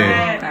picture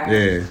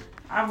Yeah.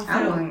 I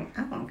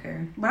won't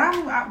care. But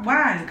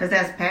why? Because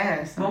that's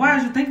past. But why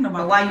are you thinking about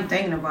it? But why you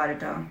thinking about it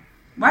though?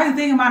 Why are you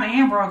thinking about it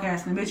and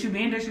broadcasting? Bitch, you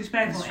being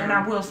disrespectful and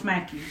I will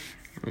smack you.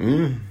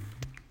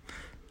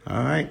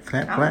 All right,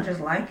 clap. I would just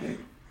like it.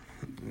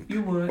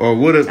 You would. Or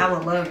would have? I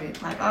would love it.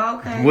 Like, oh,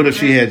 okay. What if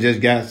she had just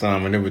got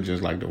some and it was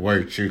just like the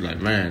worst? She was like,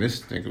 man,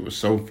 this nigga was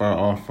so far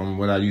off from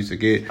what I used to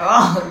get.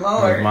 Oh,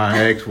 Lord. Like, my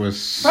ex was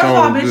so First of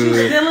all, bitch, good.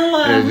 you still in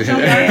love with your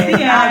Yeah,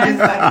 thirsty I ass. was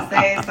just about to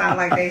say, it sounds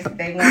like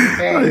they want it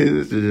back.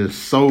 This is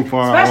just so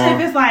far Especially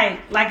off. if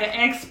it's like an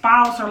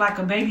ex-spouse or like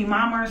a baby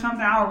mama or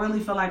something, I would really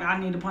feel like I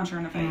need to punch her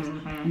in the face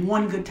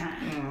one good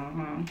time.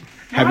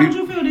 Mm-hmm. How would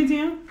you feel,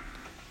 DTM?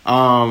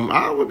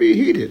 I would be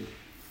heated.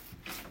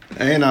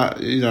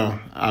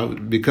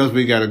 And because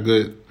we got a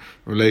good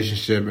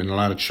relationship and a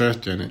lot of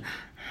trust in it,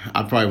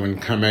 I probably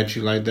wouldn't come at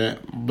you like that.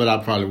 But I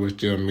probably would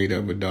still meet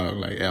up with dog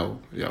like, yo,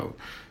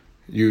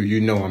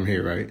 you know I'm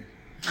here, right?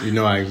 You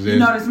know I exist. You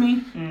notice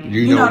me?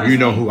 You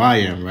know who I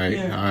am, right?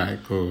 Yeah. All right,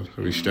 cool.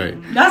 So we straight.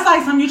 That's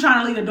like something you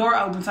trying to leave the door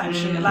open type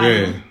shit. Like,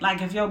 Yeah.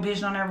 like if your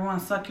bitch don't ever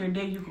want to suck your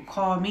dick, you could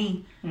call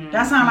me.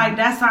 That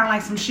sound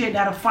like some shit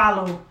that'll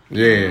follow.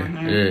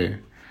 Yeah.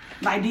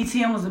 Like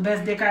DTM was the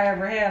best dick I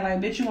ever had. Like,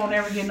 bitch, you won't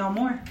ever get no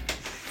more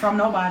from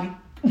nobody.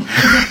 So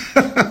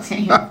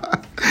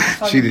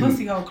She your the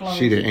pussy hole closed.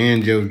 she the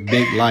end your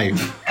big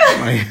life.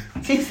 Like,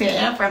 She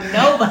said, I'm from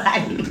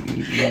nobody.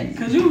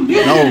 Cause you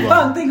Nobody.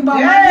 fuck think about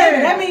my Yeah.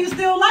 nigga. That means you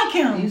still like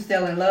You him.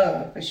 still in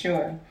love, for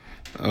sure.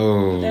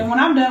 oh. And when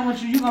I'm done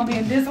with you, you gonna be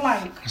in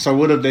dislike. So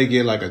what if they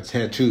get like a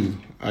tattoo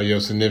of your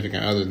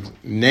significant other's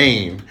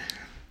name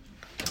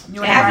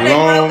You After ain't they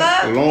right. broke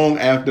up? long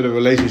after the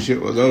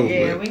relationship was over?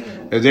 Yeah, we-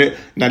 Is there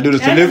now do the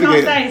That is gonna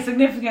significant say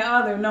significant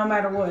other no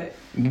matter what.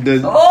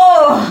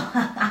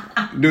 Oh!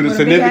 do the With a big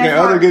significant ass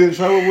other heart. get in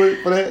trouble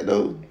for that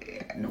though?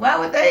 Why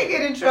would they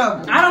get in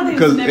trouble? I don't think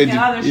Because significant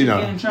it- other you should know.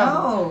 get in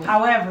trouble. No.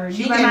 However,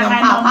 She you better getting not them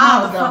have no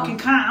pop-outs, motherfucking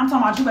kind. I'm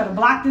talking about you better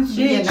block this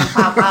She getting bitch.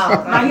 them pop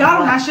out. Like y'all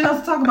don't got shit else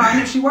to talk about.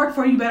 And if she worked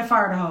for you, you better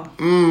fire the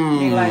hoe.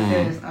 Be like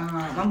this. I'm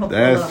gonna pull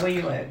That's- up. Where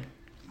you at?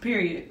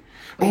 Period.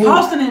 Ooh. You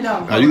hosting it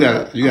though. Oh, you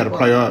gotta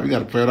play up. You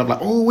gotta play it up like,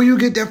 oh, where you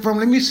get that from?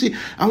 Let me see.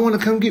 I want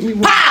to come get me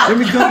one. Pow! Let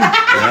me come.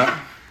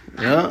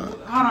 Yeah. Hold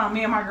on,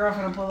 me and my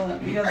girlfriend will pull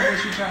up because of what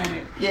she tried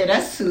it. Yeah,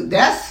 that's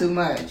too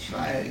much.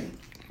 Like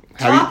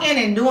Have you- talking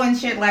and doing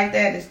shit like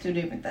that is two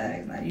different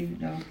things. Like you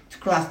know, to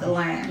cross the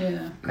line.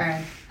 Yeah.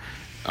 Okay.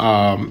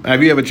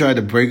 Have you ever tried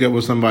to break up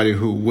with somebody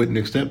who wouldn't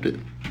accept it?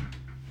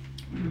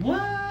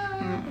 What?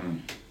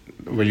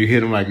 Where you hit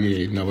them like,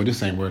 yeah, no, well,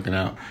 this ain't working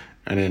out.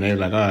 And then they're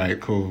like, all right,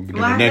 cool. But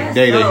then Well, the I next guess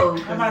day, so. I'm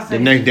about to the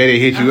say, next day they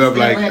hit you I'm up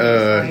like, still in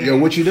this, so yo,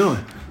 what you doing?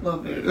 A little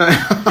bit.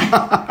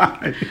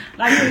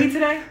 like you eat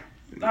today?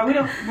 Like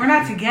we're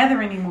not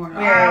together anymore.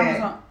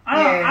 Yeah.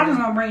 I'm just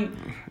gonna bring.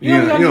 You Yeah,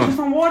 know, you get don't- you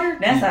some water.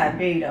 That's how it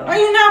be though. Are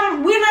you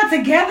not? We're not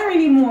together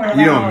anymore.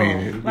 You don't Like, mean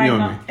it. You like, don't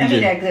no. mean That be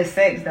it. that good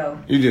sex though.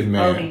 You just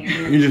mad. Oh, you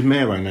do. You just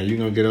mad right now. You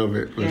gonna get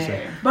over it. Listen.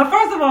 Yeah. But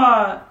first of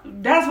all,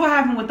 that's what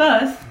happened with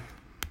us.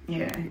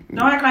 Yeah.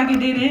 Don't act like it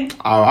didn't.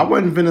 Oh, I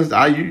wasn't finished.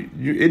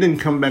 It didn't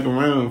come back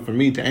around for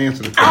me to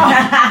answer the he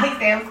question.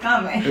 said it was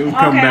coming. It was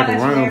come Okay, back I'll let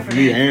you around answer for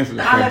me to that. answer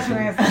the I'll let you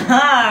question.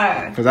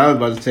 answer. Because I was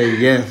about to say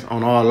yes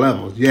on all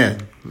levels. Yes,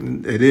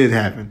 it did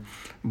happen.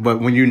 But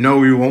when you know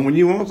when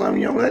you want something,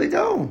 you don't let it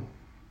go.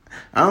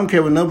 I don't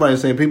care what nobody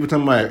say. People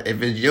talking about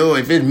if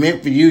it's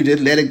meant for you,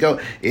 just let it go.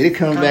 It'll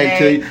come back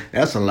to you.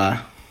 That's a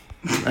lie.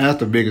 That's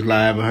the biggest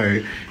lie I ever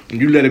heard.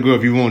 You let it go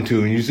if you want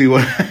to, and you see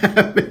what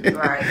happened.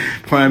 Right.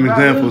 Prime Bro,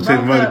 example, we was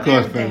sitting broke right up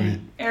across from everything,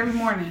 me. every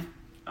morning.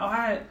 Oh,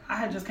 I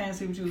had just can't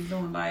see what you was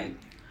doing. Like,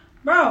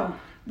 bro,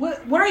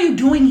 what are you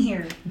doing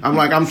here? I'm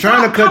like, I'm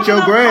trying to cut Stop your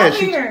coming up grass.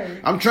 over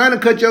here. I'm trying to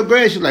cut your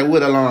grass. She's like,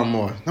 with a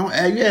lawnmower. Don't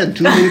ask. You asked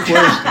too many questions.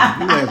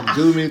 You asked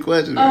too many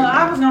questions. Oh,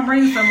 I was gonna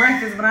bring you some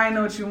breakfast, but I didn't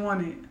know what you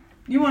wanted.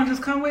 You want to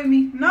just come with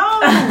me? No,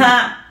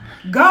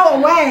 go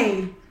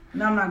away.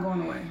 No, I'm not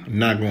going away. I'm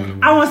not going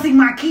to. I want to see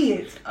my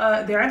kids.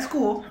 They're at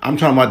school. I'm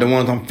talking about the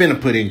ones I'm finna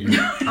put in you.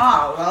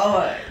 Oh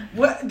Lord.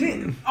 What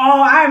did?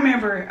 Oh, I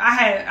remember. I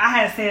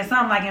had said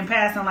something like in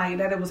passing, like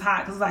that it was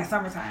hot because it's like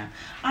summertime.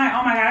 I'm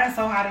like, oh my god, it's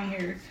so hot in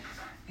here.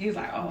 He was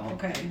like, oh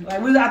okay. Like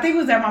I think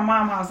we was at my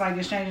mom's house, like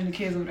exchanging the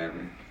kids or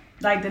whatever.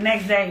 Like the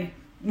next day,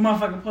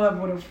 motherfucker pull up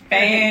with a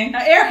Fan.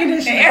 an air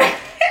conditioner.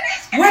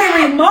 With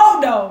a remote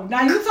though.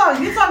 Now you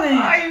talking Oh,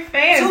 you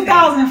fancy.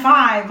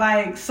 2005,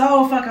 like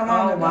so fucking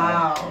long Oh ago.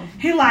 wow.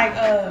 He like,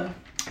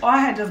 I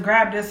had just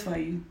grabbed this for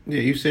you.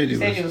 Yeah, you said You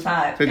said it was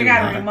hot. said It it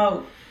got was a hot.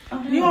 remote.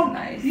 Oh, that You was want,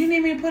 nice. you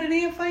need me to put it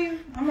in for you?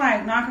 I'm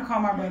like, no, I can call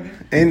my brother.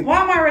 And-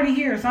 Why am I already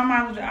here? So I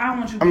don't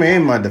want you to I mean,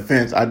 in my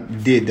defense, I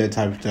did that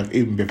type of stuff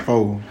even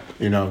before,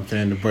 you know what I'm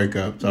saying, the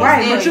breakup. So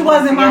right, but you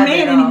wasn't my man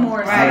together, though.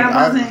 anymore, so Right. that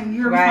wasn't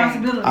your Right.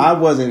 responsibility. I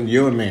wasn't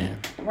your man.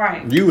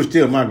 Right. You were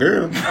still my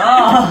girl.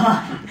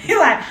 Oh. He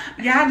like,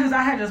 yeah,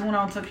 I had just went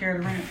on and took care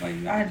of the rent for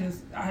you. I had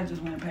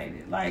just went and paid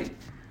it. Like,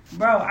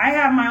 bro, I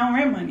have my own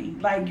rent money.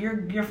 Like,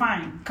 you're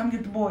fine. Come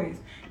get the boys.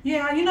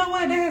 Yeah, you know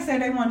what? They had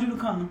said they wanted you to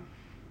come.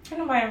 Ain't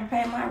nobody ever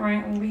paid my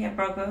rent when we had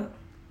broke up.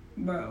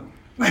 Bro.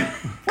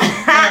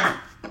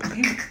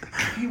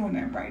 he wasn't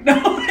that bright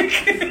though.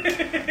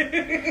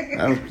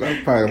 That was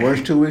probably the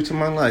worst 2 weeks of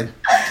my life.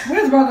 We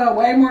just broke up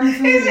way more than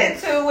 2 He weeks. said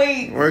 2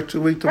 weeks. Worst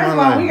 2 weeks of First my of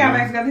all, life. we got man.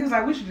 back together. He was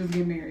like, we should just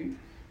get married.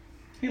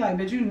 He like,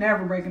 bitch, you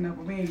never breaking up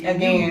with me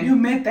Again. You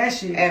meant that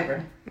shit.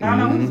 Ever. I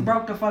know, we just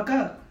broke the fuck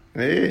up.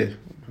 Yeah.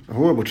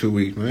 Horrible 2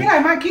 weeks, man. He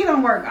like, my key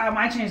don't work. I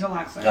might change the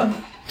lock, sir.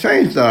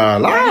 Change the Yeah,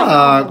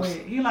 locks.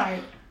 he like,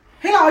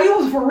 you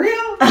was for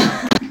real?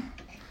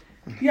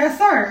 Yes,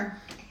 sir.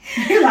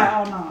 He like,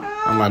 oh no.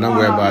 I'm like, don't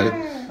worry about it.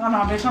 Oh no,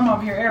 bitch, I'm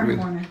up here every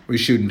morning. We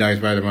shooting dice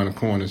right around the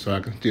corner so I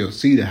can still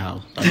see the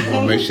house. I just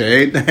want to make sure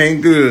everything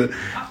good.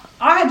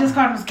 I had just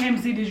called him, came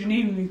to see, did you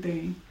need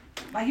anything?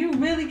 Like, you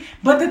really?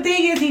 But the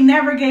thing is, he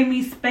never gave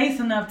me space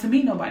enough to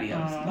meet nobody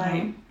else.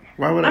 Like,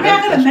 Why would I mean,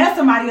 I could have met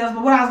somebody else,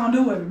 but what I was gonna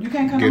do with him? You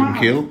can't come get to him my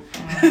killed?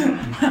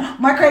 house.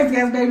 My crazy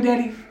ass baby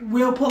daddy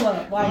will pull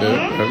up.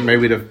 Like,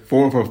 Maybe the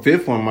 4th or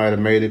 5th one might have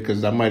made it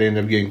because I might end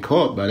up getting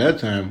caught by that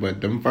time. But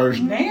them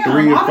first damn,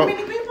 3 or all 4.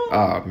 many people?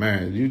 Oh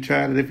man, you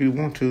tried it if you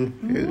want to.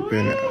 It's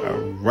been a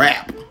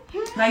wrap.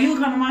 Like, you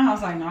come to my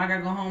house, like, no, I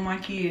gotta go home with my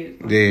kid.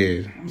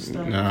 Yeah. I'm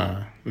stuck.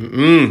 Nah.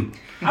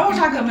 I wish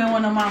I could have been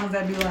one of the mamas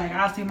that be like,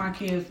 I'll see my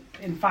kids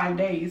in 5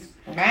 days.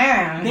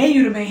 Man. Then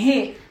you'd have been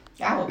hit.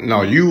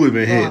 No, you would have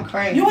been Going hit.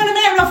 crazy. You wouldn't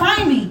have been able to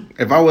find me.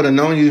 If I would have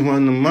known you was one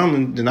of them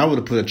mamas, then I would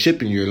have put a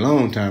chip in you a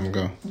long time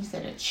ago. You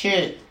said a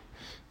chip.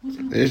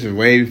 This is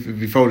way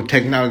before the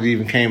technology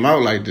even came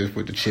out like this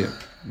with the chip.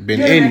 Been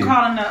You in been you.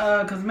 calling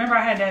because remember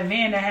I had that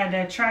van that had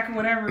that track or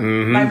whatever?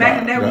 Mhm. Like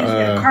back in the day, we used to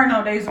get a car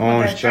nowadays with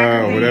Orange that tracker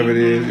Star, thing. whatever it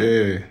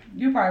is,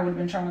 You probably would have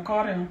been trying to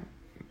call them.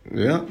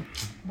 yeah.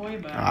 Boy,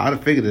 but I'd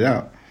have figured it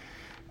out.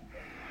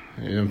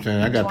 You know what I'm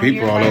saying? I got 20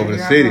 people years all later, over the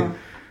you're city. out.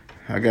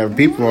 I got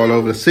people all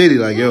over the city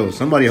like, yo,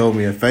 somebody hold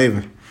me a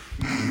favor.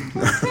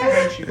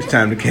 It's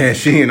time to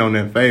cash in on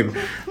that favor.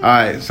 All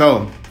right,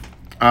 so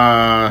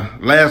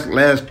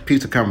last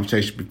piece of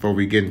conversation before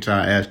we get into our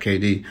Ask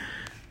KD.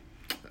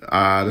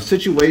 The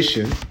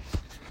situation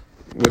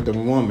with the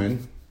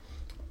woman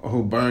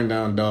who burned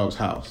down Dog's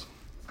house.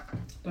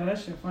 Oh, that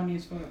shit funny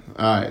as fuck.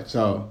 All right,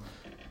 so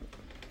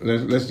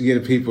let's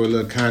give the people a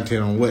little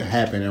content on what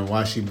happened and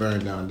why she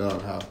burned down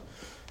Dog's house.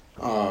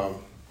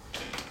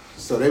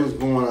 So they was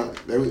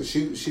going.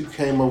 She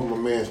came over my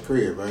man's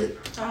crib, right?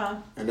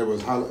 And it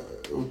was about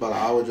an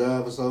hour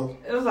drive or so.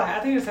 It was like, I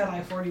think it said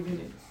like 40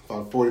 minutes.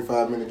 About a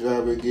 45-minute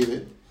drive, we give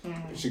it.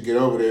 She get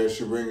over there,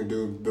 she ring the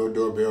dude,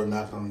 doorbell,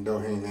 knock on the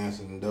door, he ain't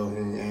answering the door, he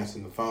ain't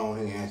answering the phone,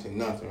 he ain't answering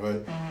nothing,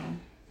 right?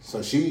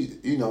 So she,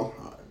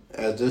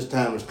 as this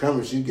time is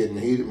coming, she's getting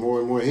heated, more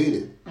and more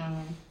heated.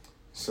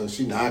 So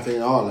she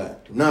knocking all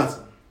that,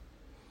 nothing.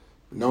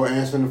 No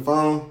answering the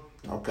phone.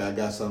 Okay, I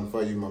got something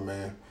for you, my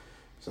man.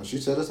 So she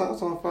set his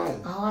house on fire.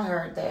 Oh, I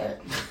heard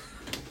that.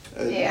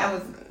 And Yeah, I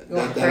was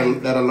going crazy.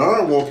 that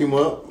alarm woke him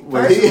up.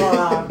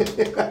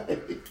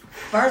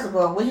 First of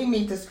all, where he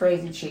meet this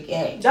crazy chick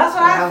at? That's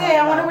what I said.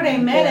 I wonder where they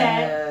met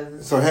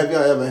at. So have y'all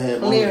ever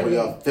had moments where Clearly.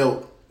 y'all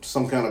felt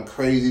some kind of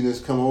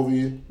craziness come over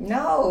you?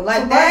 No,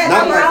 like that.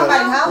 Not Like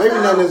like house maybe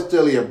down. not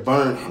necessarily a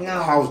burnt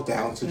No. house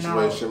down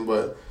situation,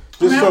 but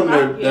just I mean,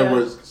 something that yeah.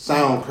 would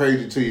sound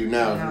crazy to you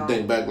now. If No. you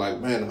think back,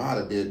 like, man, if I'd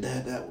have did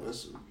that, that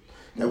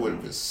would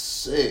have been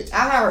sick.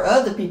 I've heard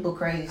other people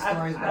crazy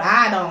stories, but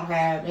I don't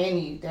have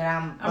any that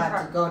I'm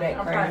about to go that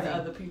I'm probably crazy. the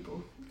other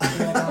people.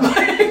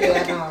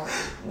 Yeah, no.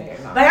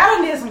 Like, I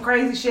done did some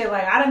crazy shit.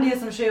 Like, I done did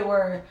some shit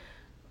where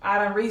I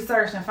done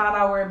researched and found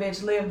out where a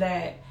bitch lived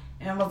at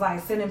and was,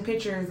 like, sending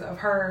pictures of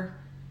her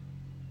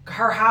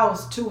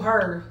house to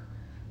her.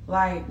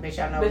 Like, Bitch,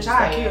 I know bitch,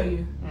 what I'll you kill said.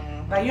 you.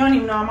 Like, you don't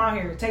even know I'm out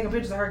here taking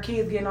pictures of her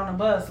kids getting on the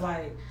bus.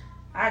 Like,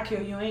 I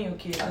kill you and your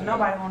kids. And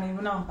nobody won't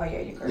even know. Oh, yeah,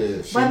 you crazy.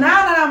 Yeah, But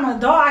now that I'm an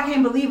adult, I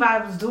can't believe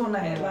I was doing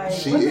that. Like,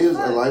 she what the is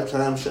fuck? a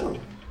lifetime show.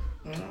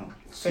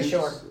 For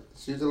sure.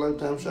 She's a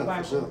lifetime show,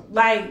 for sure.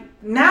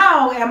 Like,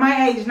 now, at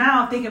my age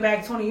now, thinking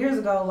back 20 years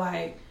ago,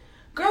 like,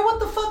 girl, what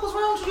the fuck was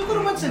wrong with you? You could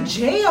have went to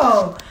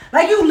jail.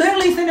 Like, you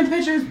literally sending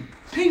pictures,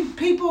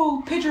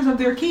 people pictures of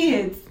their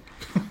kids.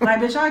 Like,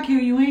 bitch, I'll kill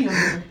you and your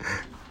kid.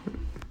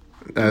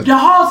 The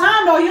whole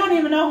time, though, you don't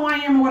even know who I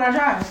am or what I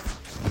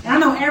drive. And I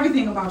know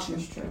everything about you.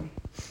 It's true.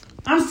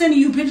 I'm sending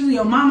you pictures of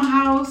your mama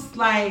house.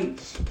 Like,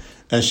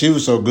 And she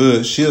was so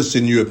good, she'll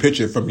send you a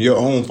picture from your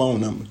own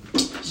phone number.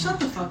 shut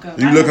the fuck up.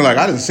 You looking like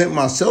I done sent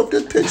myself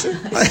this picture.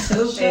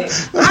 Stupid.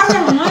 I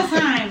remember one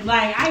time,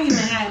 like, I even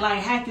had, like,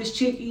 hacked this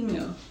chick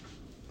email.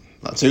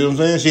 See what I'm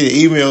saying?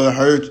 She emailed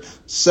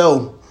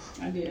herself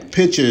I did.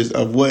 pictures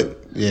of what.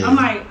 Yeah. I'm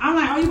like,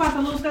 oh, you about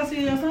to lose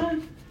custody of your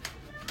son?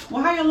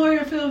 Well, how your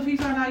lawyer feel if he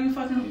found out you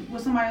fucking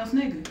with somebody else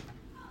nigga?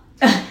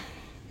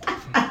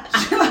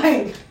 She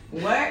like,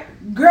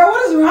 What? girl,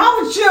 what is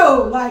wrong with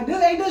you? Like,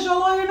 ain't this your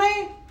lawyer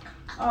name?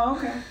 Oh,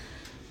 okay.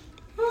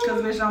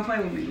 Because bitch don't play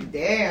with me.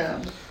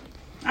 Damn.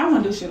 I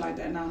wouldn't do shit like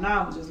that now.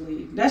 Now I would just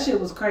leave. That shit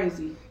was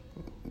crazy.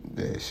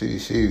 Yeah,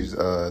 she's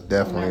I would never do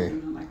definitely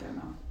nothing like that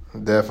now.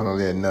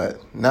 definitely a nut.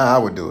 Now I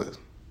would do it.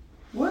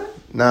 What?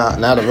 Now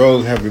the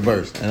roles have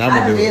reversed, and I'm I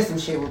gonna done do did it. some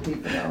shit with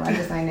people though. I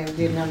just ain't never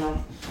did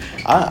nothing.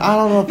 I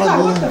don't know if You like,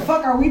 I what did. the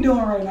fuck are we doing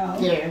right now?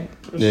 Yeah,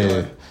 for Yeah.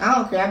 sure. I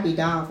don't care. I be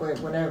down for it,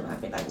 whatever. I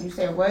be like, you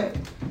said what?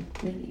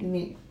 You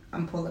need?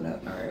 I'm pulling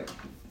up. All right.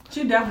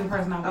 She definitely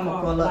person I would I'ma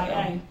call. pull up, Like, though.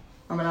 hey,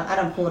 I mean, I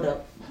done pulled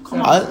up.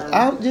 Come on.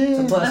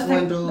 To bust Let's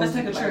windows.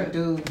 take a trip. Like,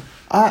 dude.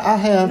 I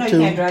have You to.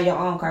 can't drive your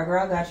own car,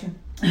 girl. I got you.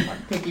 I can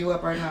pick you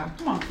up right now.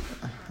 Come on.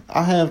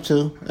 I have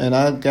to, and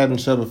I got in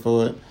trouble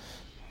for it.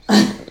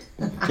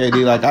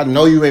 KD, like, I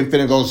know you ain't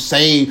finna go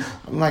save.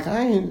 I'm like,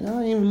 I ain't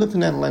even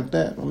looking at it like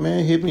that. My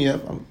man hit me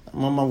up. I'm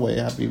on my way.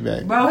 I'll be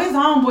back. Bro, his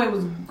homeboy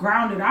was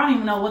grounded. I don't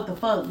even know what the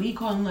fuck. We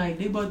called him like,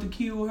 they about to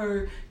kill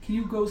her. Can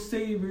you go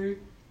save her?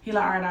 He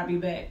like, all right, I'll be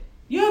back.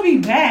 You'll be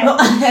back.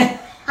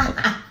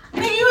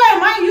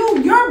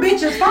 Nigga, your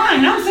bitch is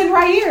fine. I'm sitting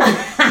right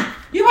here.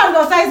 You about to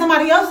go save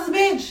somebody else's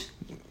bitch?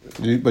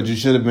 But you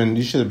should have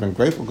been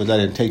grateful because I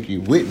didn't take you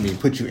with me,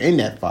 put you in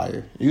that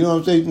fire. You know what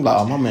I'm saying? Like,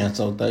 oh, my man's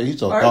so thirty, he's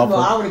so thoughtful.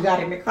 I would have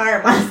got in the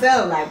car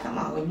myself. Like, come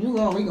on, when you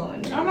going, we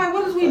going. I'm like,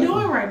 what is we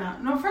doing right now?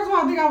 No, first of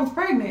all, I think I was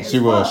pregnant. She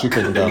was. She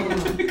couldn't go.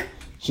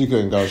 She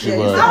couldn't go. She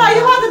was. I'm like,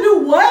 you about to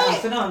do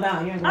what? Sit on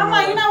down. I'm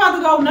like, you're not about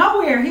to go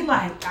nowhere. He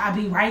like, I'll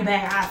be right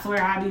back. I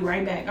swear, I'll be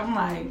right back. I'm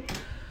like,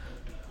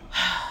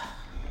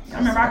 I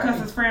remember I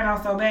cussed his friend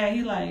out so bad.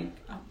 He like,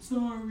 I'm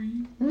sorry.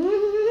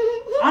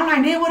 I'm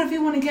like, then what if he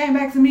wouldn't have came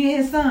back to me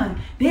and his son?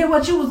 Then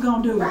what you was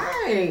gonna do?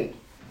 Right.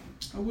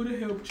 I would have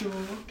helped y'all.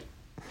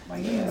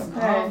 Like, yeah, Yeah, that's the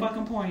okay. whole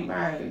fucking point.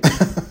 Right.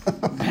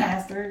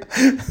 Bastard.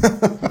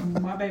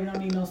 My baby don't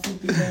need no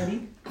soupy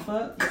daddy.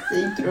 Fuck.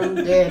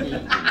 See-through daddy.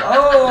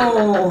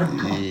 Oh.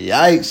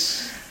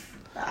 Yikes.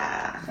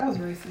 That was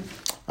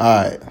racist.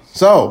 All right.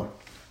 So,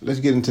 let's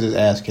get into this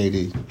Ask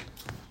KD.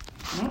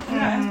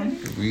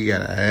 Mm-hmm. We got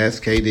to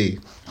Ask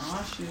KD.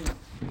 Oh, shit.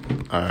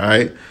 All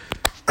right.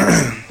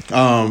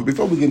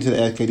 Before we get into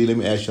the Ask KD, let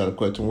me ask y'all a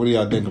question. What do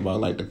y'all think about,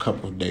 like, the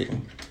couple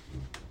dating?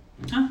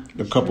 Huh?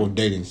 The couple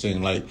dating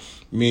thing. Like,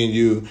 me and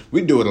you,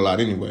 we do it a lot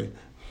anyway.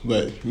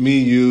 But me,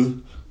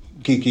 you,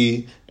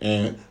 Kiki,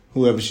 and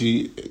whoever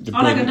she...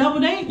 Like a double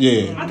date?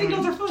 Yeah. I think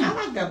those are fun. I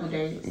like double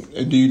dates.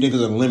 Do you think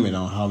there's a limit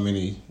on how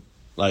many,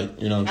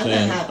 like, you know what I'm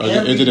saying? Not Or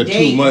every is it a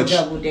day too much?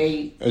 double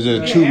date. Is it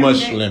a Yeah, too every much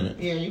day. limit?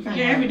 Yeah, you can.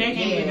 Yeah, every day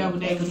can't be a double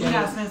date because we yeah.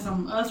 gotta spend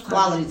some us time.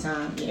 Quality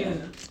time. Yeah.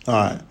 All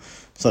right.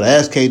 So the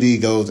Ask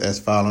KD goes as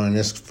following.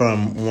 It's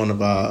from one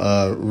of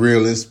our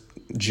realists,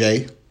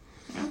 Jay.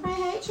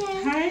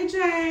 Hey,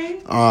 Jay.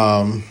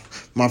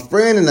 My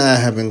friend and I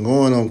have been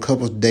going on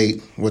couples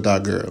date with our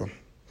girl.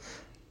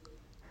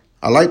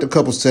 I like the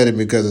couple setting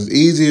because it's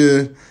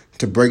easier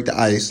to break the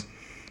ice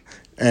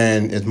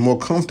and it's more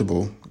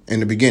comfortable in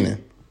the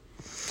beginning.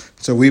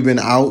 So we've been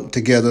out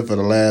together for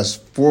the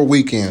last 4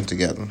 weekends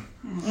together.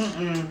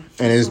 And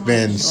it's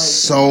been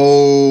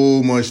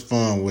so much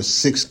fun with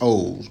 6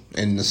 O's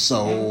and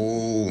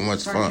so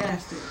much fun.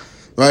 Sarcastic.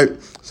 Right?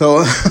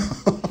 So,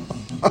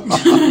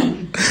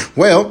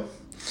 well,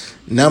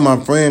 now my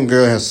friend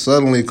girl has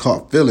suddenly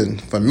caught feeling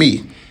for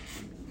me.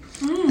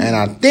 And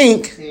I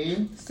think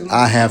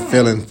I have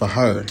feeling for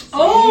her.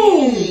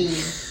 Oh!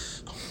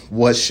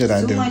 What should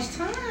I Too do? much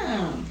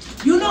time.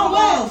 You know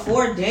what?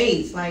 4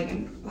 days. Like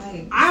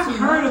I've too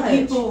heard of much.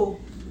 people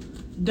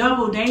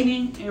double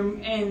dating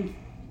and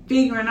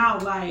figuring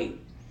out like,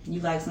 You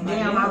like somebody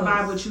damn, else.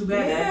 I vibe with you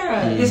better.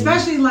 Yeah.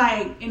 Especially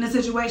like in a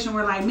situation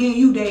where like me and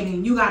you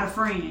dating, you got a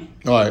friend.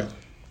 All right.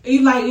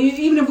 You like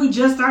even if we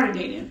just started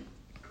dating.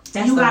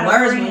 That's you the got a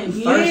worst friend. when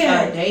you first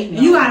start dating.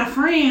 You got a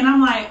friend.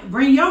 I'm like,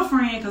 bring your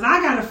friend because I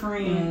got a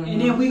friend,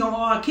 and then we gonna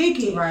all kick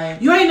it.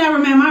 Right. You ain't never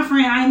met my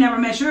friend. I ain't never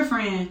met your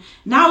friend.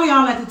 Now we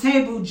all at the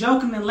table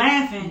joking and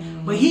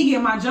laughing, but he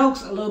get my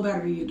jokes a little better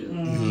than you do,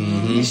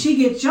 and she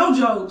gets your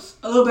jokes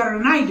a little better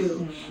than I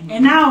do.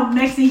 And now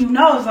next thing you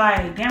know, it's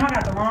like, damn, I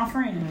got the wrong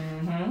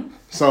friend.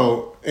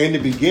 So, in the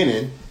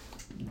beginning,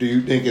 do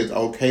you think it's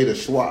okay to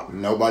swap?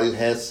 Nobody's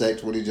had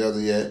sex with each other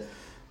yet.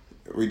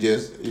 We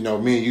just, me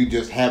and you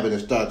just happen to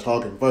start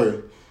talking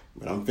first.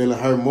 But I'm feeling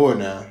her more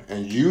now.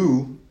 And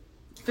you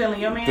Feeling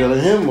your man. feeling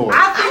him more.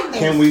 I think.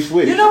 Can we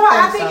switch? You know what?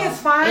 I think so. it's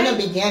fine In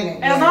the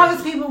beginning. as yeah. long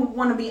as people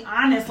want to be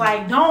honest.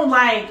 Like, don't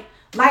like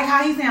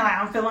how he's saying, like,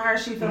 I'm feeling her,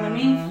 she feeling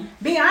me.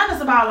 Be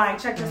honest about, like,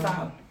 check this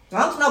out. As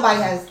long as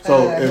nobody has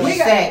So, if-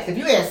 sex. If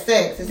you had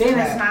sex, it's Then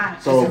a it's wrap.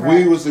 not. So It's if a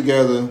we wrap. was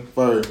together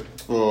for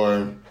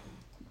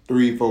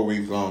 3-4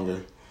 weeks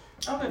longer,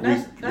 Okay,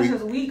 that's we-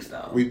 just weeks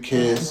though. we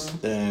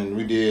kissed and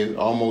we did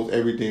almost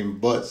everything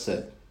but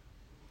sex.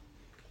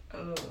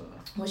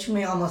 What you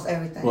mean almost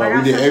everything? Well, Like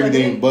we I did said,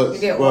 everything but You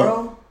did well,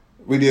 oral?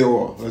 we did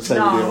oral. Let's say we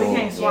No, did we oral.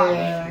 can't swap.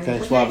 Yeah. it.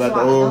 Can't We swap can't out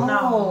the oral?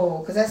 No,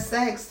 because that's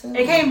sex too.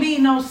 It can't be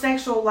no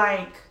sexual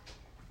like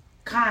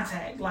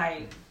contact,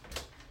 like,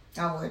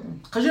 I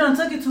wouldn't. cause you done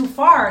took it too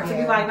far to be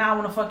Yeah. like, nah, I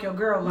want to fuck your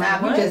girl. Like,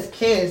 Now, what? we just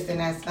kissed and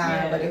that's fine.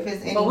 Yeah. But if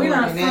it's any But we more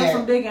done than sucked that,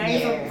 some dick and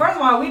ate some. First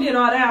of all, we did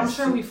all that. I'm That's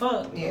sure true. we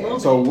fucked. Yeah. A little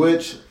So bit.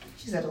 which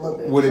she said a little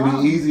bit. would it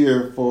wrong. be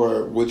easier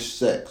for which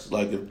sex?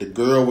 Like if the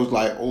girl was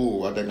like,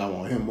 "Oh, I think I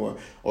want him more,"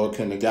 or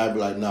can the guy be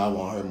like, "No, I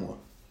want her more"?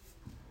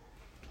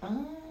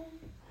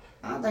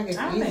 I don't think it's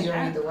I don't think easier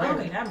that, either I don't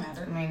way. think that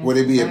matters. I mean, Would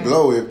it be a it's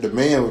blow if the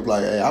man was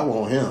like, "Hey, I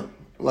want him"?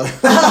 Like,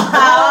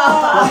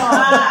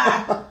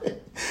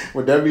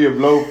 would that be a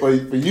blow for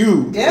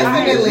you?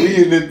 Definitely. If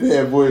we in this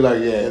bad boy,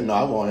 like, yeah, no,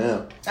 I want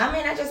him. I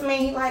mean, I just mean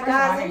he like First of all,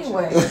 guys I hate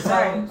anyway. you. So,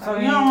 Right. So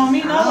you don't want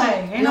me no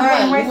way. Ain't no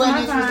point wasting wasn't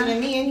my interested time. in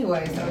me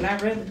anyway, so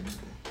not really.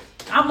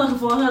 I'm looking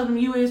for a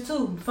husband. You is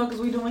too. The fuck is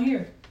we doing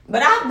here?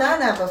 But I've done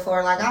that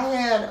before. Like, I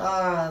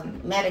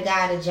had met a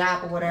guy at a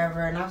job or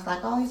whatever, and I was like,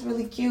 oh, he's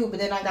really cute. But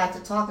then I got to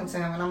talking to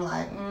him, and I'm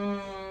like,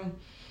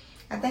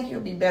 I think he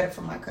would be better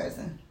for my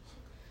cousin.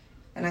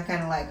 And I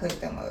kind of, like, hooked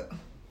them up.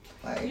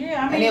 Like, Yeah,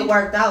 I mean- and it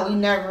worked out. We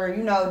never,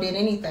 did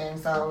anything.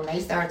 So when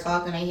they started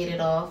talking, they hit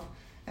it off.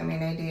 I mean,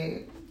 they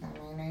did.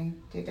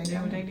 They did.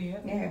 Yeah, what they did.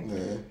 Yeah.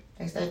 Yeah.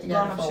 They stayed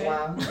together for a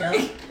while.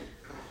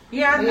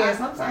 Yeah. Yeah,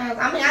 Sometimes.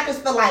 I mean, I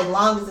just feel like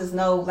long as there's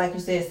no, like you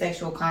said,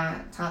 sexual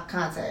contact.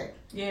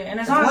 Yeah, and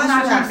as long as Once it's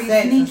not you trying have to be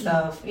sex and sneaky.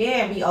 stuff,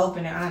 and be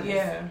open and honest.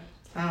 Yeah.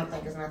 I don't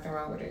think there's nothing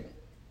wrong with it.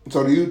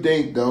 So do you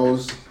think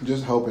those,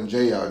 just helping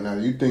Jay out now,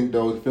 you think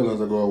those feelings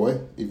will go away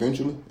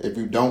eventually? If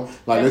you don't,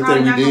 like, They're let's say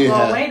probably we not gonna did go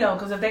have, away though,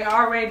 because if they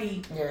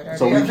already Yeah, they're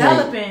So we can't-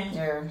 developing.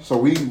 Yeah. so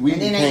we And then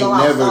they can't go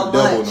out never so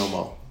double much. no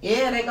more.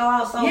 Yeah, they go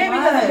out so Yeah, much.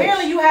 because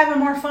apparently you having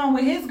more fun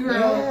with his girl.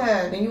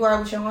 Yeah, than you are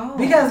with your own.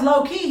 Because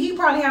low key, he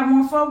probably have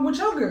more fun with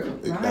your girl.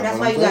 Right, That's that's what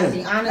why I'm you gotta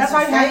saying. be honest. That's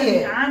why you and have to say be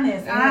it. honest.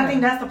 And Yeah. I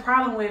think that's the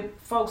problem with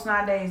folks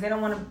nowadays. They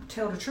don't want to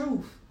tell the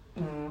truth.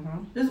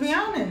 Mm-hmm. Just be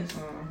honest.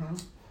 Mm-hmm.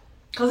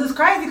 Because it's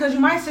crazy because you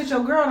might sit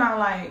your girl down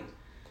like,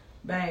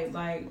 babe,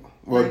 like.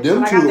 Well, like,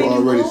 them like, two I think you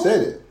already cool.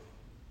 said it.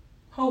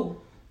 Who?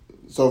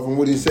 So from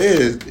what he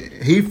says,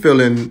 he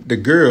feeling the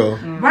girl.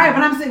 Right,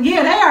 but I'm saying,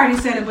 yeah, they already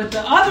said it, but the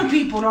other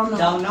people don't know.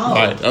 Don't know.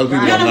 Right, other people You know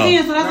what I'm don't saying?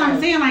 know. So that's what I'm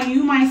Right. saying. Like,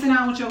 you might sit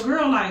down with your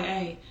girl, like,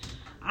 hey,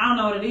 I don't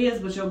know what it is,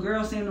 but your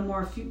girl seemed to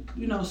more,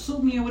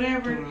 suit me or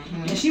whatever.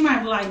 And she might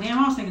be like, damn,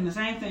 I was thinking the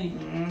same thing.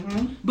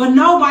 Mm-hmm. But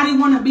nobody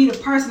want to be the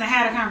person that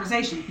had a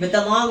conversation. But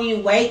the longer you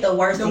wait, the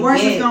worse The it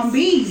worse gets. it's gonna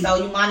be. So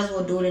you might as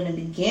well do it in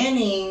the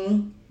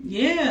beginning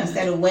Yeah.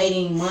 instead of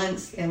waiting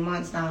months and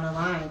months down the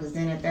line. Because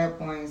then at that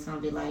point, it's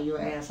gonna be like you're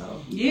an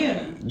asshole.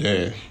 Yeah.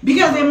 Yeah.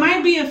 Because it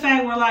might be a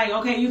fact where, like,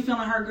 okay, you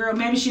feeling her girl.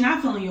 Maybe she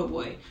not feeling your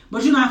boy.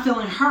 But you're not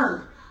feeling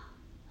her.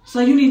 So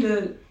you need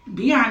to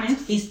be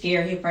honest. He's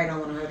scared. He probably don't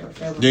want to hurt her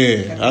feelings.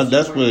 Yeah,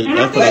 that's what. And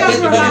I That's think what that's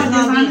where a lot of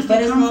But it's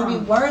dishonesty gonna come be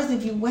from. worse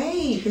if you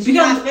wait. Because you're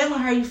Because- not feeling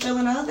her, you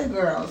feeling the other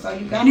girl. So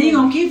you got And then you're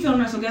going to keep feeling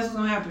her, so guess what's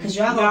going to happen? Because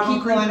y'all gonna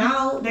keep creep. going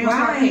out. They gonna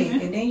start Right.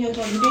 creeping. And then you're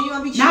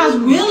gonna be cheating. Now it's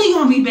really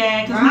going to be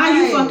bad because now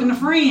you Right. fucking a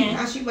friend.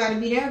 Now she about to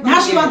be there.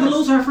 Now she about to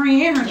lose her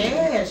friend and her nigga.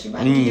 Yeah, she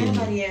about to be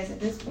everybody ass at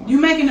this point. You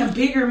making a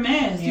bigger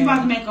mess. You Yeah.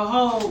 about to make a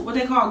whole, what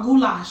they call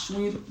goulash.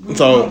 When you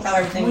So- Tell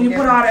everything when you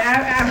put all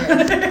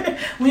different. the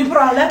when you put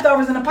all the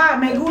leftovers in the pot,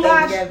 make goulash.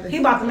 together. He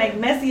about to make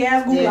messy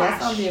ass goulash. Yeah,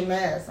 that's gonna be a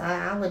mess.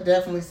 I would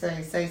definitely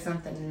say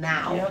something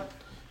now. Yep.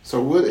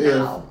 So what if?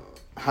 No.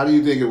 How do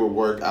you think it would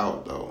work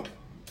out though,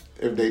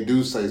 if they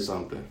do say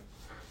something,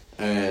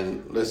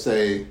 and let's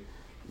say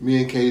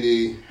me and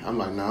Katie, I'm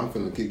like, nah, I'm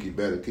feeling Kiki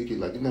better. Kiki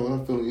like, you know what,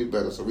 I'm feeling you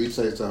better. So we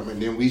say something,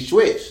 and then we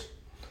switch.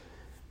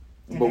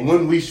 But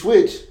when we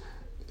switch,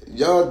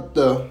 y'all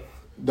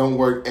don't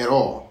work at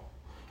all.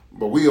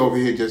 But we over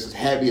here just as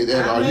happy as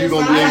ever. Are you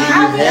gonna be able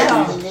to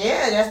be happy?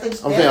 Yeah, that's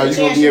the. I'm saying, are you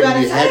gonna be able to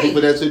be happy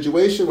for that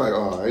situation? Like,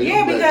 oh,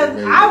 Yeah,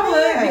 because I would.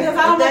 Yeah, Because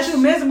I don't want that's- you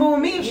miserable with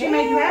me. If she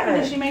make you happy, Yeah.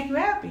 then she make you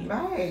happy.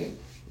 Right.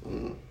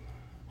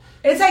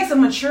 It takes a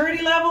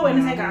maturity level and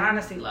it takes an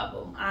honesty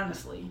level.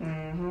 Honestly,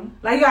 Mm-hmm.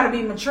 like you got to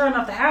be mature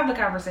enough to have the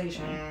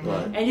conversation,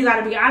 Right. and you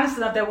got to be honest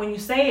enough that when you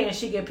say it and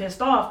she get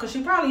pissed off, because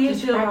she probably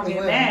is still gonna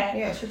get mad.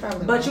 Yeah, she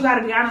probably. But you got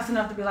to be honest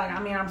enough to be like, I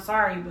mean, I'm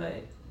sorry, but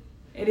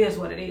it is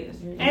what it is.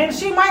 And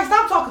she might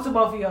stop talking to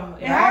both of y'all.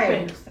 It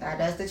happens.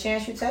 That's the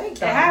chance you take. It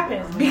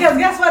happens. Because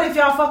guess what? If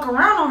y'all fuck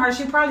around on her,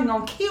 she probably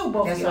gonna kill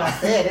both That's of what I y'all.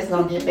 said. It's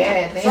gonna get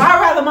bad. So I'd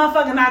rather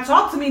motherfucker not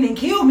talk to me than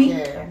kill me.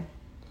 Yeah.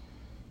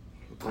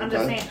 I'm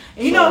just saying.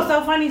 And you know what's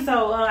so funny?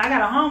 So I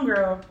got a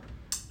homegirl,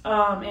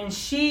 and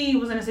she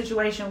was in a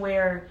situation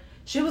where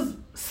she was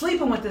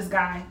sleeping with this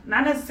guy,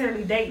 not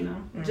necessarily dating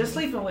him, just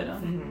sleeping with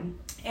him.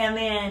 And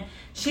then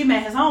she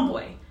met his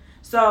homeboy.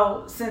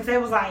 So since they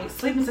was like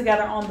sleeping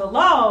together on the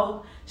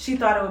low, she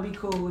thought it would be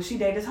cool if she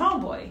dated his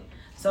homeboy.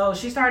 So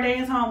she started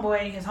dating his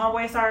homeboy. His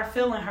homeboy started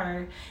feeling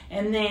her,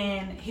 and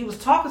then he was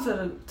talking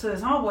to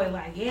his homeboy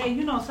like, yeah,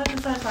 you know, such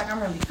and such. Like, I'm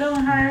really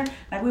feeling her.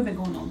 Like, we've been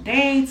going on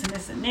dates and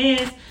this and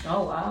this.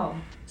 Oh wow.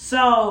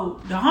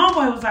 So the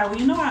homeboy was like, well,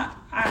 you know,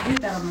 I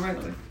hit that on the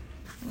regular.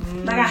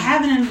 Like, I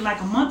haven't in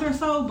like a month or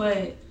so,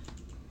 but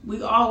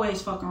we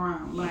always fuck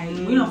around. Like,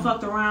 we done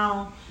fucked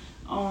around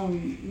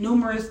on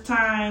numerous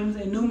times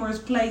in numerous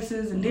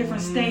places in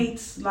different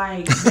states.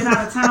 Like, been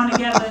out of town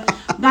together.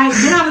 Like,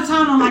 been out of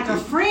town on like a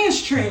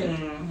friend's trip.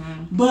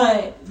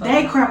 But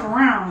they crap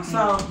around.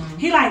 So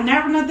he like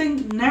never no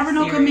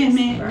Serious,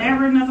 commitment, right.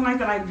 never nothing like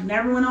that. Like,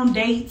 never went on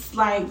dates,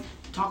 like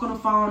talk on the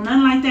phone,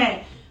 nothing like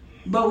that.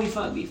 But we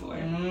fucked before.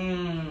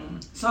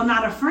 So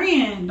now the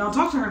friend don't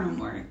talk to her no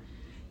more.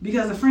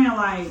 Because the friend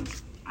like,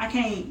 I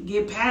can't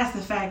get past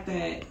the fact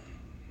that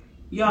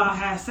y'all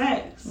had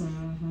sex.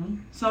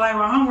 So like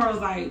my homegirl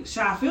was like,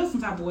 should I feel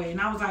some type of way?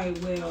 And I was like,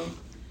 well,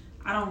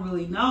 I don't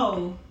really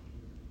know.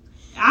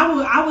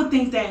 I would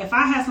think that if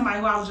I had somebody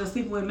who I was just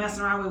sleeping with,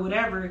 messing around with,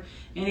 whatever,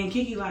 and then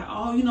Kiki like,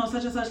 oh, you know,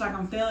 such and such, like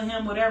I'm feeling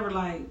him, whatever,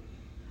 like,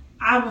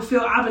 I would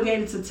feel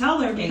obligated to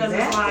tell her because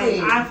Exactly.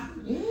 it's like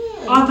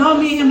Yeah, although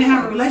me and him didn't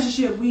have a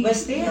relationship, we but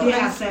still, did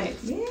have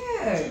sex.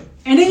 Yeah.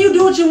 And then you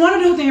do what you want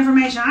to do with the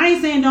information. I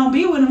ain't saying don't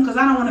be with him because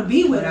I don't want to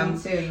be with But I'm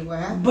him. tell you what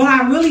happened. But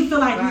I really feel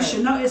like you Right.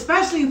 should know,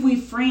 especially if we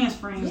friends.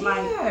 Yeah,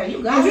 Like,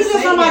 you gotta if you just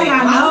say somebody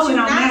that. I Why know, would it you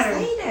don't not matter.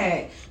 say that?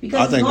 I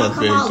Because think it's gonna that's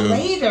come big, out too.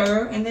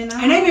 later, and then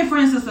And they've been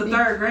friends since the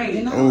third grade.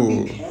 Then I'll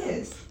Ooh. be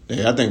pissed.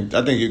 Yeah, I think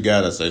you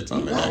gotta say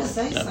something. You gotta at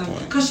say that something.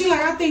 point. Cause she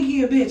like, I think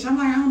he a bitch. I'm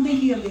like, I don't think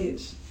he a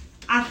bitch.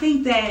 I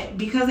think that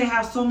because they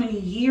have so many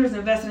years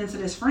invested into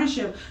this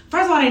friendship,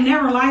 first of all, they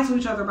never lied to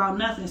each other about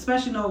nothing,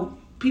 especially no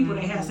people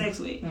they had sex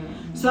with.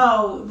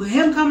 So with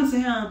him coming to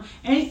him,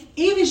 and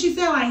even she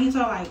said like he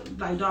told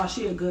like dog,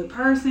 she a good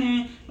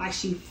person, like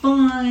she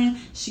fun,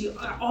 she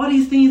all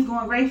these things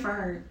going great for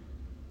her,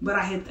 but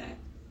I hit that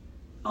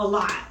a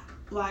lot,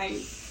 like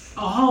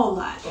a whole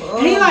lot.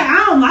 And he like,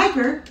 I don't like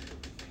her,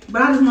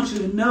 but I just want you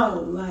to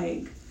know,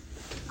 like,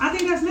 I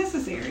think that's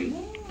necessary.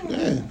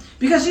 Yeah.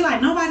 Because she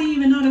like, nobody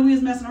even know that we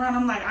was messing around.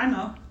 I'm like, I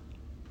know.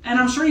 And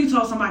I'm sure you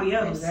told somebody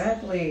else.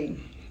 Exactly.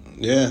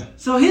 Yeah.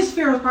 So his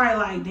fear was probably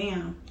like,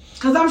 damn.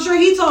 Because I'm sure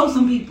he told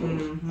some people.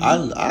 I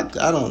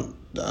don't.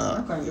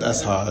 can't do That's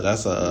that. hard.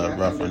 That's a I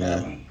rough can't do one. that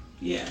Yeah. one.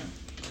 Yeah.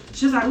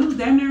 She's like, we was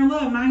damn near in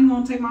love. Now he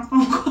won't take my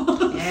phone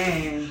call.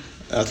 Dang.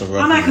 That's a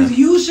rough I'm like, one. because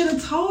you should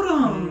have told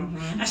him.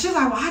 And she's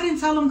like, well, I didn't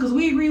tell him because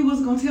we agreed we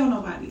wasn't going to tell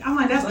nobody. I'm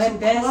like, that's too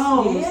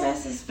close. Yeah,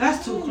 that's his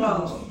That's too friend,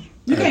 close. though.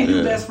 You can't do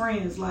Yeah. best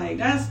friends. Like,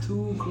 that's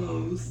too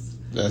close.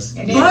 That's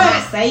And then But-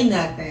 not say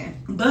nothing.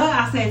 But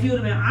I say if you would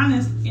have been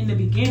honest in the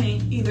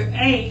beginning, either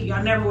A,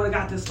 y'all never would have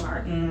got this far,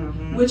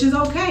 which is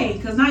okay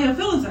because now your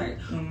feelings hurt,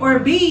 or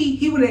B,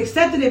 he would have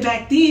accepted it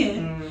back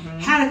then,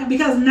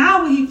 because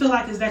now what he feel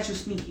like is that you're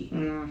sneaky.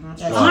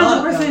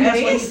 100%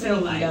 that's what he feel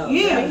like.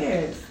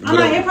 Yeah. I'm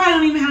like, it probably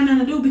don't even have nothing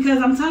to do because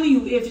I'm telling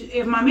you,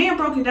 if my man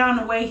broke it down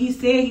the way he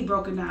said he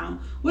broke it down,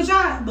 which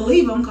I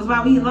believe him because why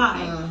would he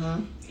lie?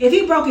 If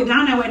he broke it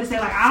down that way to say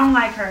like, I don't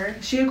like her,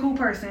 she a cool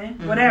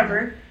person,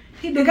 whatever,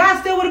 the guy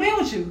still would have been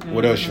with you.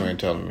 what else you ain't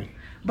telling me?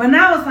 But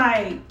now it's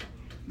like,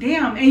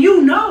 damn, and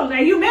you know,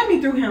 like you met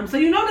me through him, so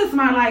you know this is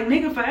my like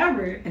nigga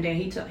forever. And then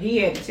he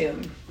had to tell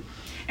me.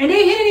 And then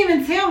he didn't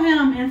even tell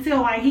him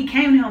until like he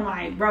came to him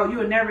like, bro, you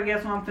would never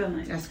guess what I'm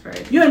feeling. That's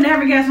crazy. You would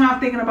never guess what I'm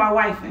thinking about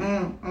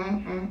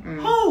wifing.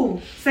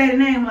 Who? Say the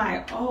name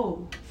like, oh,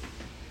 all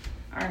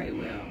right,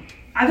 well,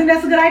 I think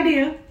that's a good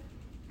idea.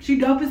 She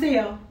dope as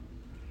hell.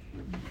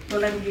 But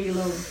let me give you a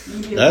little.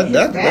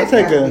 That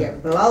take a.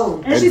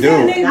 blow. And she That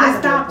said dude. nigga That's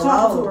would stop a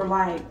talking blow. to her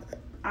like,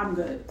 I'm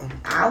good.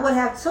 I would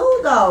have too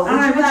though. Would All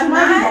right, you but have you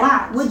might be not?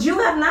 blocked. Would you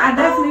have not? I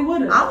definitely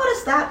would've. I would have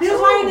stopped Bitch, too.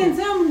 why you didn't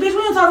tell me? Bitch,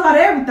 we didn't talk about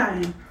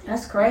everything.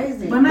 That's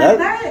crazy. But not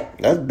that.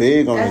 That's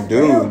big on That's the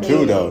dude real too,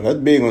 big. though. That's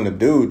big on the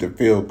dude to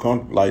feel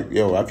comfortable. Like,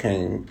 yo, I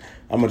can't.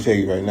 I'm gonna tell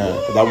you right now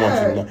because I want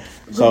you to know.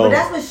 So but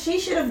that's what she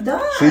should have done.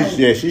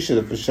 she should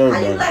have for sure How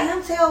you done. let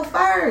him tell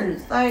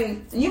first? Like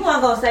you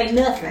weren't gonna say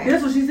nothing.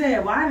 That's what she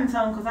said. Well, I didn't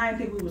tell him because I didn't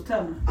think we was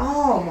telling him.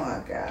 Oh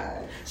my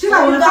god. She So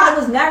like, you well, if thought I, it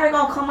was never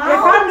gonna come if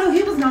out. I knew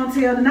he was gonna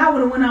tell, then I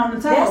would have went on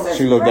and told. That's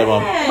She looked at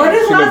my. But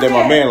this She what I looked at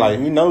my said. man like,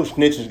 you know,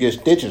 snitches get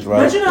stitches,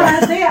 right? But you know what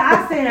I said?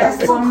 I That's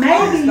said, too well, maybe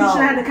close, you though.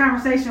 should have the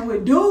conversation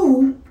with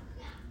dude.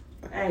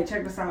 Hey,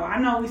 check this out. I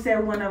know we said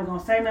we weren't ever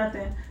gonna say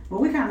nothing, but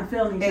we kind of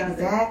feeling each other.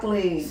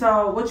 Exactly.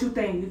 So what you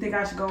think? You think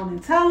I should go in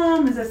and tell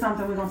him? Is it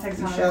something we're gonna take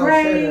to the Sure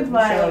grave? should've.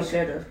 Like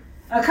Should have.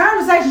 a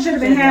conversation should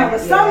have been had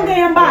with some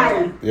damn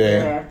body.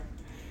 Yeah.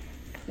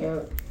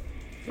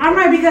 I'm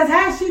right because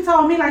had she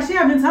told me like she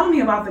had been telling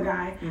me about the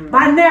guy,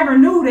 but I never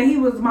knew that he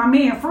was my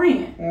man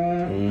friend.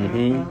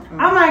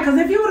 I'm like, because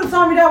if you would have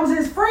told me that was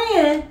his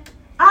friend,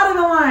 I'd have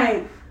been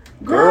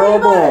like, girl,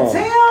 you better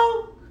tell.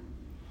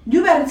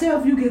 You better tell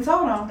if you get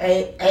told on.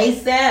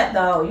 ASAP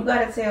though, you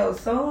gotta tell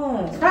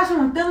soon. Especially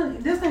when feeling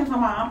this thing from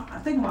my,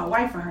 I'm thinking about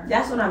wife for her.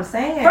 That's what I'm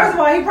saying. First of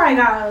all, he probably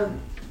got a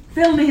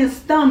feeling in his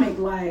stomach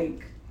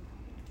like,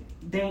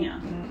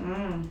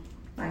 damn.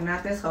 Like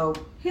not this hoe.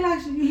 He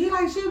like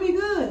she'll be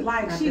good.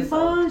 Like Not she this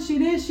fun, she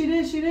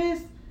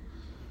this.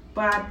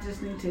 But I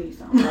just need to tell you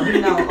something.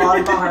 You know all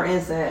about her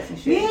insides and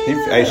shit.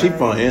 Yeah. She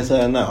fun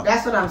inside and out.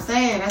 That's what I'm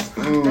saying. That's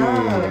fucked You know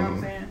what up.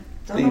 I'm saying?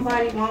 Don't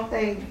nobody want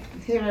they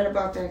hear it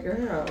about that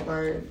girl.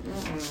 Like,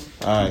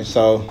 All right,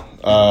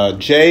 so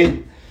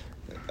Jay,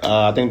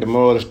 I think the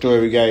moral of the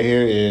story we got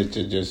here is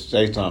to just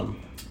say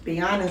something. be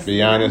honest.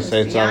 Be honest,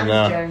 say something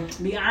now. Jay.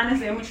 Be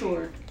honest and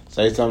mature.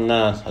 Say something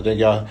nice. I think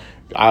y'all.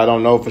 I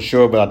don't know for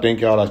sure, but I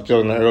think y'all are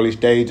still in the early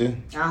stages.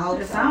 I hope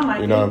It so. sound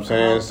like You know what I'm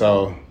saying?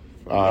 So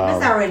If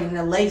it's already in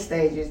the late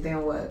stages,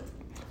 then what?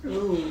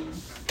 Ooh. you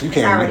It's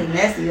can't. already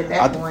messy at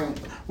that point.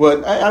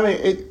 Well, I mean,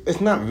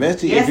 it's not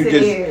messy Yes, if you it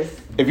just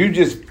is. if you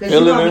just Because you're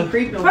feeling gonna be it.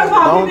 creeping. First of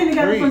all, Don't we've been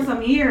together creep. for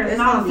some years, It's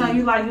and all of a gonna sudden be-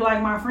 you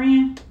like my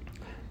friend.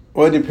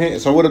 Well, it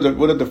depends. So what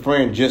if the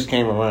friend just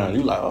came around?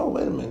 You like, oh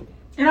wait a minute.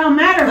 It don't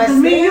matter But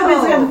because me and you been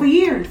still. together for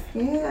years.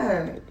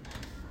 Yeah.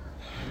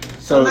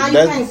 So now you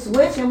that's can't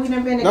switch, and we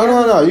done been no.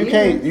 together for You years.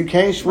 can't. You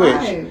can't switch.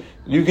 Right.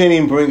 You can't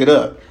even bring it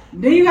up.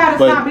 Then you gotta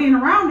But- stop being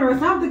around her or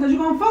something because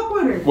you're gonna fuck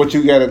with her. What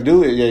you gotta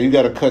do is, you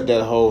gotta cut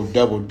that whole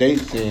double date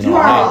scene You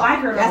off. already out. like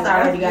her. That's though.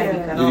 already gotta be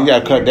cut You off.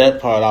 gotta cut that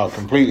part out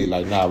completely.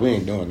 Like, nah, we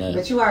ain't doing that.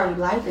 But you already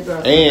like the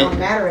girl. So And- it don't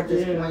matter at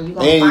this point. You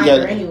gonna and you find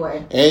gotta- her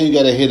anyway. And you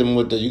gotta hit him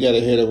with the. You gotta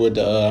hit her with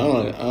the.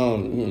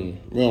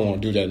 We don't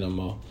want to do that no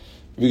more.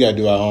 We gotta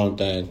do our own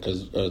thing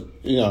because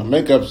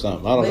make up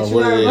something. I don't But know you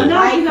what it already But is no,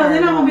 like because her,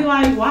 they're not gonna be though.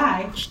 like,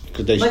 why?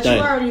 because they But you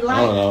stink. already like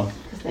I don't know.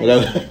 They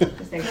Whatever,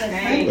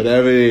 stink.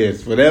 whatever it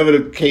is, whatever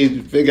the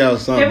case, figure out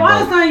something. If all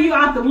of a but- sudden you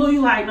out the blue,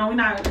 you like, no, we're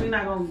not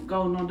gonna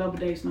go no double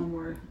dates no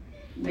more.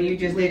 But you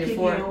just We did it kick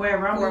for in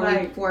wherever. I'm 4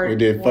 like, weeks. 4 we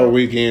did 4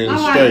 weekends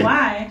I'm like, straight.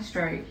 why?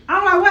 straight.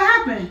 I'm like, what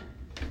happened?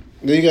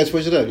 Then you gotta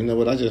switch it up. You know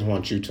what? I just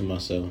want you to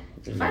myself.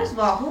 You know? First of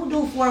all, who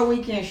do 4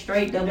 weekends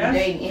straight double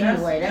dating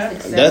anyway? That's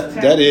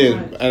excessive. that is,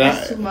 and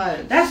That's too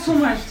much. That's too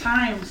much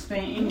time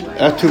spent anyway.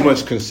 that's too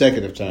much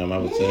consecutive time. I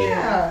would say.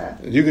 Yeah.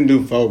 You can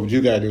do 4, but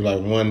you gotta do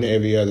like one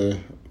every other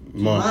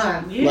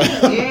month.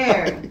 Yeah.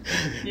 Yeah.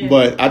 Yeah.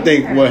 But I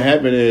think Yeah. what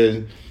happened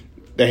is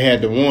they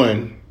had the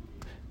one,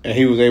 and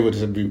he was able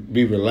to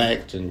be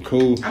relaxed and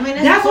cool. I mean,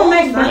 That's what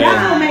makes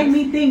sometimes.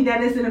 me think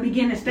that it's in the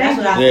beginning stage. That's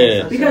what I Yeah.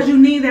 think. So Because you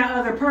need that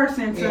other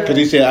person to. Because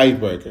he said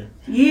icebreaker.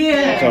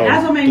 Yeah, So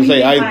that's what made to me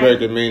say think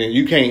icebreaker like, meaning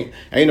you can't.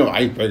 Ain't no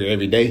icebreaker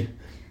every day.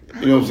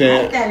 You know what I'm I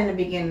saying? like that in the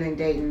beginning of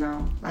dating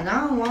though. Like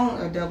I don't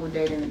want a double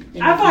date in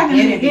I feel like in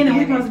the beginning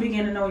we're supposed to be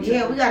getting to know each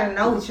Yeah, other. we gotta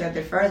know each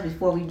other first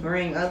before we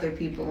bring other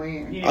people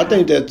in. Yeah. I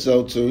think that's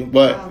so too. I don't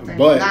But think-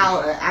 but now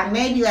I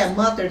maybe like a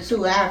month or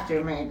two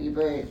after maybe,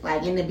 but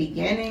like in the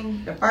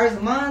beginning, the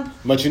first month,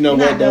 but you know you're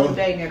what not double though?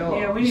 dating at all.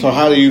 Yeah, we need So to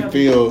how do get you each other.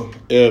 feel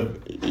if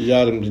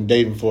y'all done been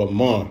dating for a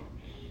month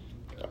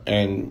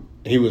and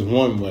he was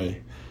one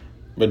way,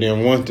 but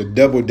then once the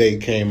double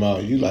date came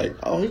out, you like,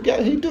 oh, he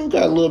do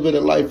got a little bit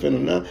of life in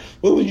him now.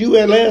 Where was you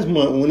at last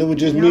month when it was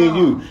just me and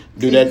you?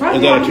 Do that? First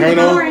Is of all, that a if you're turn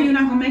on? boring, you're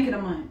not gonna make it a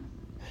month.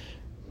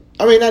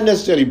 I mean, not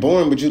necessarily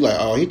boring, but you like,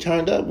 oh, he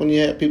turned up when you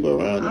had people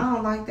around I him.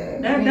 don't like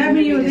that. That means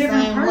mean you you're be a the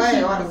different same way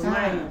person, all the though,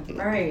 time.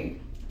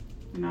 Right.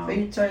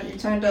 No. So you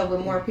turned up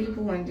with more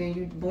people and then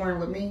you boring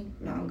with me?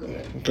 No, I'm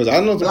good. Because I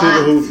know some Blocks.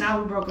 people who,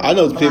 Now we broke up. I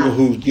know some people Blocks.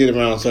 who get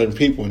around certain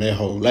people and their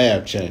whole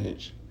laugh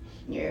change.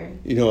 Yeah.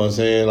 You know what I'm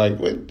saying? Like,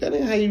 wait, that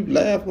ain't how you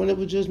laugh when it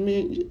was just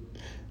me and you.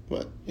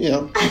 But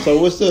so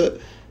what's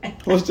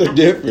the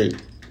difference?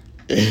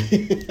 Don't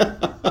be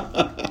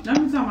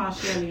talking about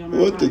Shelly on my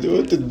What's the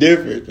podcast.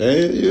 difference,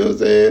 man? You know what I'm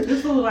saying?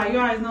 This fool like you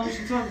always know who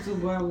she's talking to,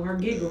 boy, with her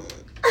giggle.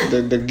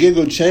 The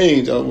giggle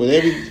change with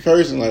every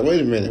person. Like,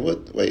 wait a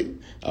minute, wait.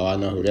 Oh, I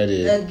know who that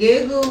is. The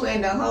giggle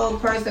and the whole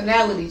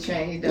personality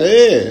change. Though.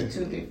 Yeah.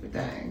 Two different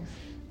things.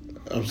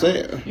 I'm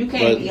saying You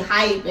can't be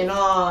hype and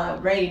all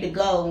ready to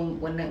go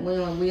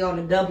when we on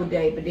a double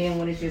date, but then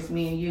when it's just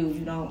me and you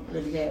don't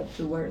really have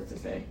 2 words to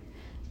say.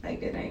 Like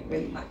that ain't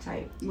really my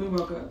type. We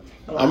broke up.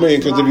 I mean,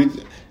 because if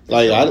you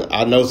like,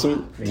 I know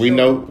some. We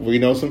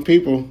know some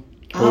people.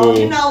 Oh,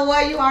 who- you know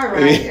what? You are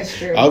right. That's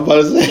true. I was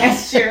about to say.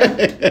 That's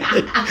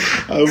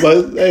true. I was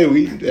about to say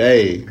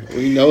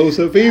we know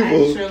some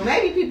people. That's true.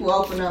 Maybe people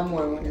open up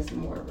more when it's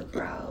more of a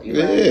crowd.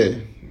 You're right. Yeah,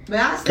 But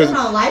I still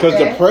don't like because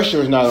that. the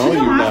pressure is not on you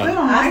I still now. don't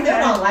I like still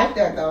that. don't like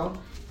that though.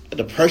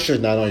 The pressure is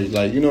not on you.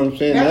 Like, you know what I'm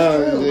saying? That's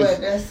Now true, it's-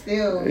 but that's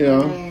still. you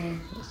know. I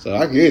mean, so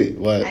I get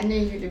it. But I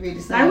need you to be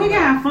the same. Like we can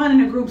way. have fun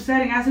in a group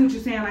setting. I see what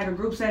you're saying. Like a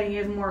group setting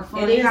is more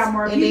fun. It You is- got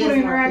more it people is to more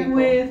interact people.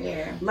 with.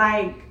 Yeah.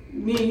 Like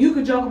me and you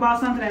could joke about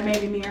something that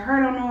maybe me and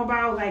her don't know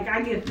about. Like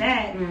I get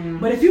that. Mhm.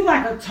 But if you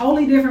like a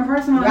totally different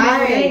person on a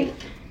Right. date,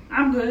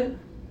 I'm good.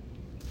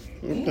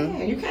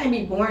 Yeah, you can't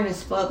be boring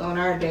as fuck on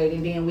our date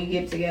and then we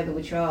get together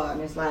with y'all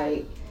and it's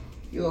like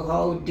you're a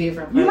whole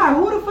different person. You like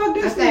who the fuck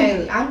I this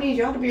say, nigga? I need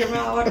y'all to be around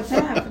all the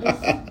time for this.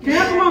 Can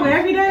I come over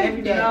every day?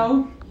 Every day.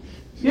 No.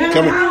 Yeah.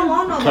 Come I don't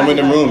want nobody come in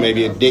the like room, that,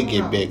 maybe a though. dick Come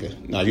get on. bigger.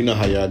 No, you know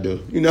how y'all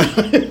do. You know,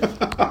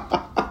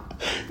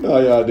 know how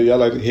y'all do. Y'all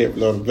like to hit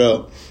below the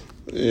belt.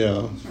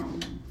 Yeah.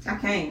 I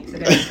can't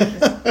today.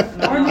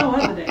 Or no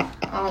other day.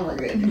 I don't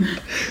look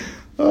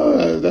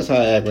it. That's how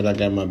I act when I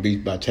got my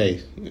Beats by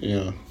Tay. You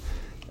know.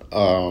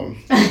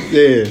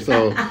 Yeah.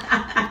 So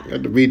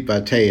got the Beats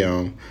by Tay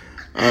on.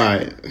 All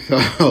right.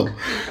 So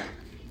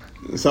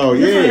Just so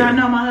y'all yeah.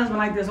 know, my husband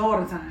like this all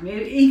the time.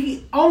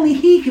 Only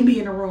he can be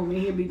in the room and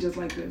he'll be just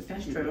like this.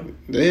 That's true.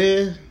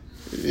 Yeah.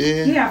 He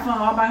Yeah. have fun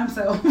all by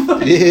himself.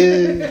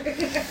 Yeah.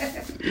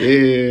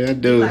 Yeah. I I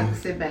do. like to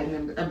sit back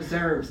and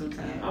observe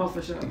sometimes. Oh,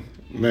 for sure.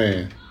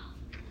 Man.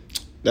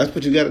 That's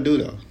what you got to do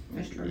though.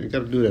 That's You true. got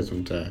to do that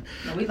sometime.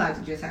 No, we like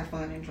to just have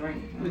fun and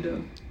drink. We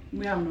do.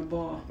 We having a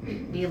ball.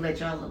 We let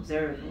y'all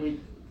observe and we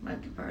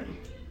like to party.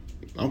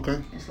 Okay.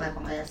 And slap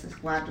on asses.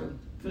 Well, I do.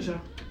 For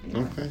sure. You know,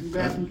 Okay.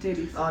 Grab some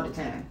titties. all the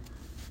time.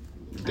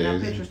 I got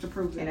There's- pictures to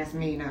prove And it. that's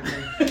me, not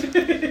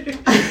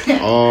her.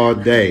 all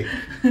day.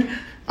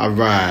 All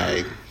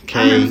right.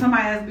 I remember Okay.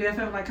 somebody asked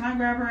BFF, like, can I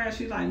grab her ass?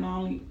 She's like,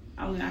 no,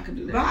 Only I could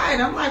do that. Right,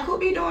 I'm like, who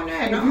be doing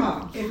that?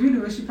 No. If you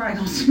do it, she probably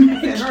gonna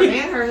smack Her you.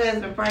 and her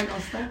husband probably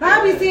gonna stop. But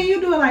I be seeing you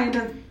do it like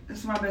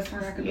that's my best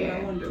friend. I can do what I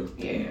Yeah. want to do.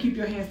 Yeah. Keep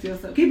your hands to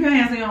yourself. Keep your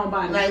hands to your own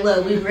body. Like,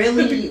 look, we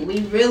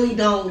really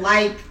don't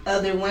like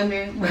other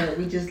women, but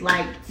we just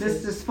like This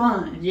is just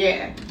fun.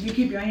 yeah. You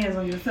keep your hands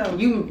on yourself.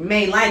 You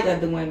may like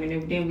other women,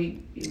 and then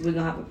we're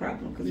gonna have a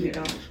problem because we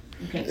can't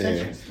touch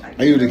Yeah. us. Like,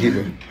 I usually keep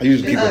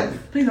a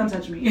Please don't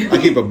touch me. I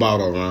keep a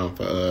bottle around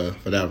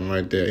for that one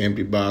right there.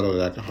 Empty bottle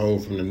that I can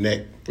hold from the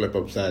neck, flip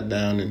upside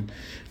down, and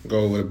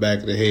go over the back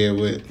of the head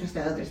with. It's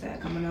the other side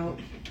coming out.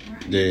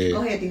 Yeah.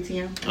 Go ahead,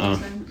 DTM.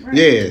 Right.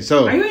 Yeah.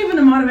 So Are you even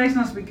a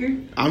motivational speaker?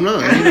 I'm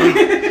not.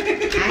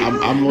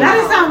 I'm That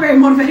doesn't sound very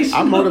motivational.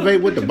 I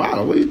motivate with the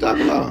bottle. What are you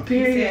talking about? He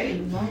Period. said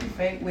you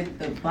motivate with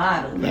the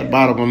bottle. That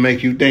bottle gonna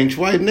make you think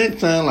twice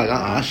next time. Like,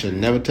 I should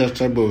never touch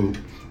her boob.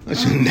 I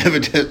should never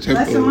touch her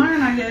Lesson boob.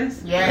 learned, I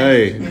guess. Yes,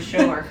 Hey. for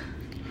sure.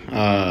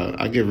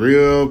 I get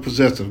real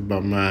possessive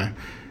about mine.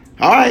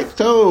 All right,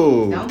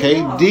 so Don't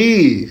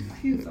KD,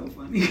 He's so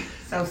funny.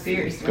 So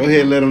serious. go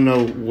ahead and let them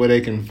know where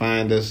they can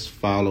find us,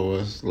 follow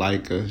us,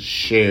 like us,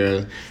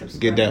 share,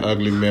 get that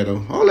ugly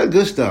metal, all that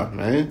good stuff,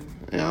 man.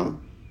 You know,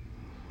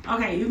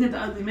 Okay, you can get the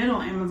ugly middle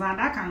on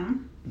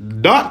Amazon.com.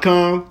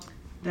 .com.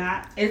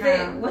 Is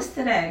it? What's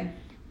today?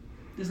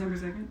 December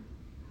 2nd.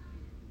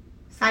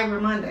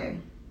 Cyber Monday.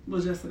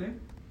 Was yesterday.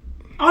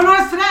 Oh no,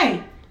 it's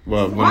today.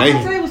 Well, when Why thought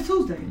they, today was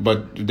Tuesday?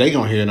 but they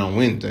gonna hear it on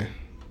Wednesday.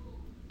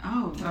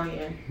 Oh, Oh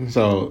yeah.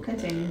 So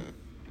Continue.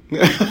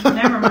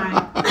 never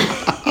mind.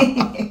 You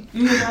can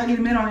get the ugly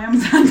middle on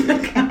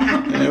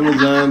Amazon.com.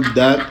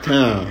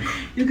 Amazon.com.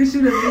 You can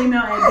shoot us an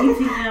email at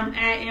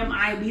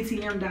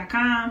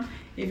btm@mibtm.com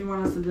if you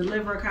want us to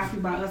deliver a copy.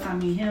 By us, I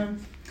mean him.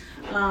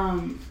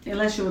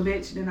 Unless you're a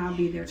bitch, then I'll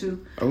be there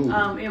too.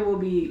 Oh. It will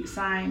be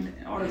signed,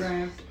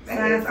 autographed.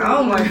 It's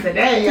almost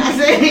today. I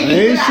said,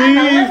 Ain't I she?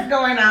 know what's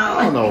going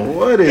I don't on. know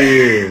what it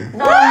is.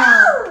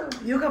 Woo!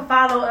 You can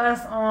follow us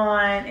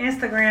on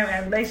Instagram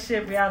at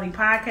Relationship Reality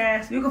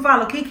Podcast. You can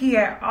follow Kiki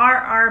at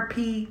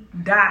rrp.kiki.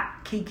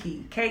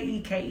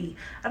 Keke.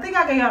 I think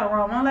I gave y'all the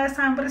wrong one last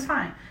time, but it's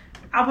fine.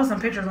 I'll put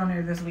some pictures on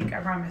there this week, I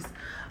promise.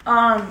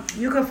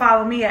 You can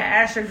follow me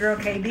at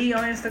AsherGirlKD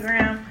on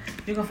Instagram.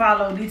 You can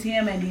follow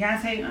DTM at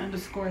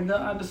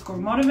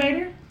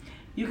Deontay_the_motivator.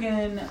 You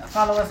can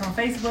follow us on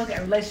Facebook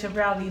at Relationship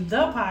Reality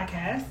the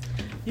Podcast.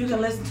 You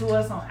can listen to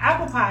us on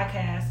Apple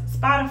Podcasts,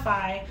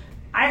 Spotify,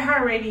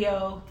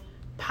 iHeartRadio,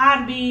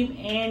 Podbeam,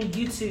 and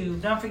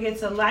YouTube. Don't forget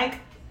to like,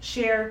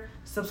 share,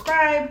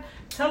 subscribe,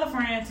 tell a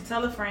friend to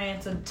tell a friend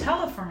to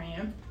tell a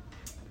friend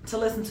to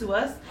listen to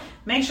us.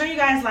 Make sure you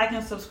guys like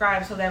and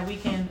subscribe so that we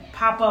can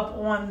pop up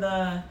on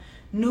the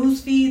news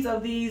feeds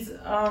of these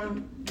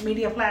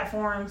media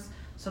platforms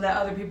so that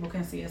other people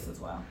can see us as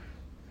well.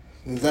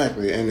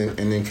 Exactly. And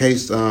in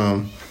case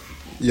y'all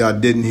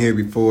didn't hear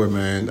before,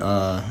 man,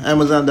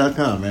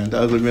 Amazon.com, man, the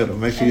ugly middle.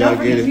 Make sure And y'all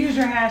don't get forget to it. use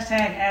your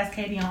hashtag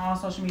AskKatie on all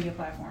social media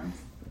platforms.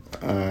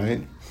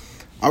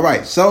 All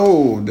right.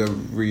 So the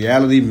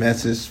reality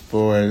message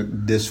for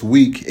this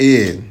week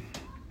is: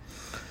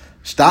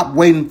 stop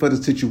waiting for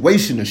the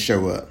situation to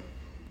show up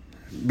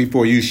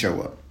before you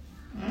show up.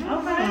 Okay.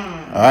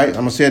 All right, I'm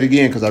gonna say it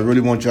again because I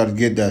really want y'all to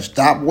get that.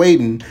 Stop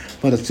waiting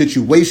for the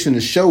situation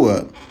to show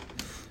up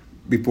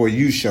before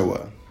you show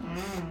up.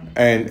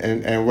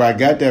 And where I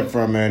got that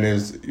from, man,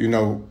 is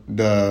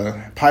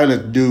the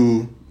pilots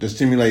do the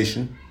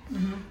simulation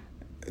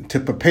to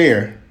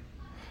prepare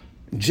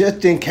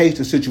just in case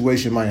the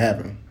situation might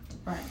happen,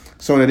 Right.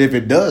 so that if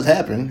it does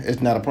happen,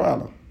 it's not a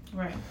problem.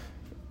 Right.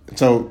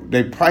 So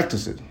they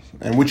practice it.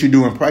 And what you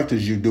do in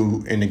practice, you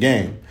do in the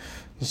game.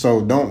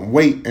 So don't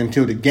wait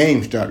until the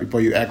game starts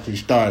before you actually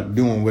start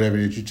doing whatever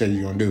it is you say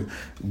you're going to do.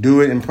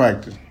 Do it in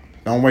practice.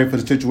 Don't wait for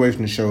the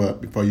situation to show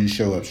up before you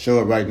show up. Show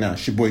up right now.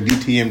 It's your boy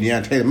DTM,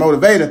 Deontay, the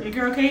motivator. Your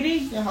girl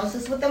KD. Your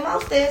hostess with the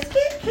mostest.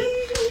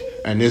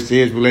 And this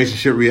is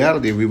Relationship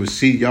Reality. We will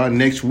see y'all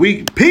next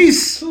week.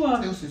 Peace. Who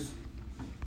else? Deuces.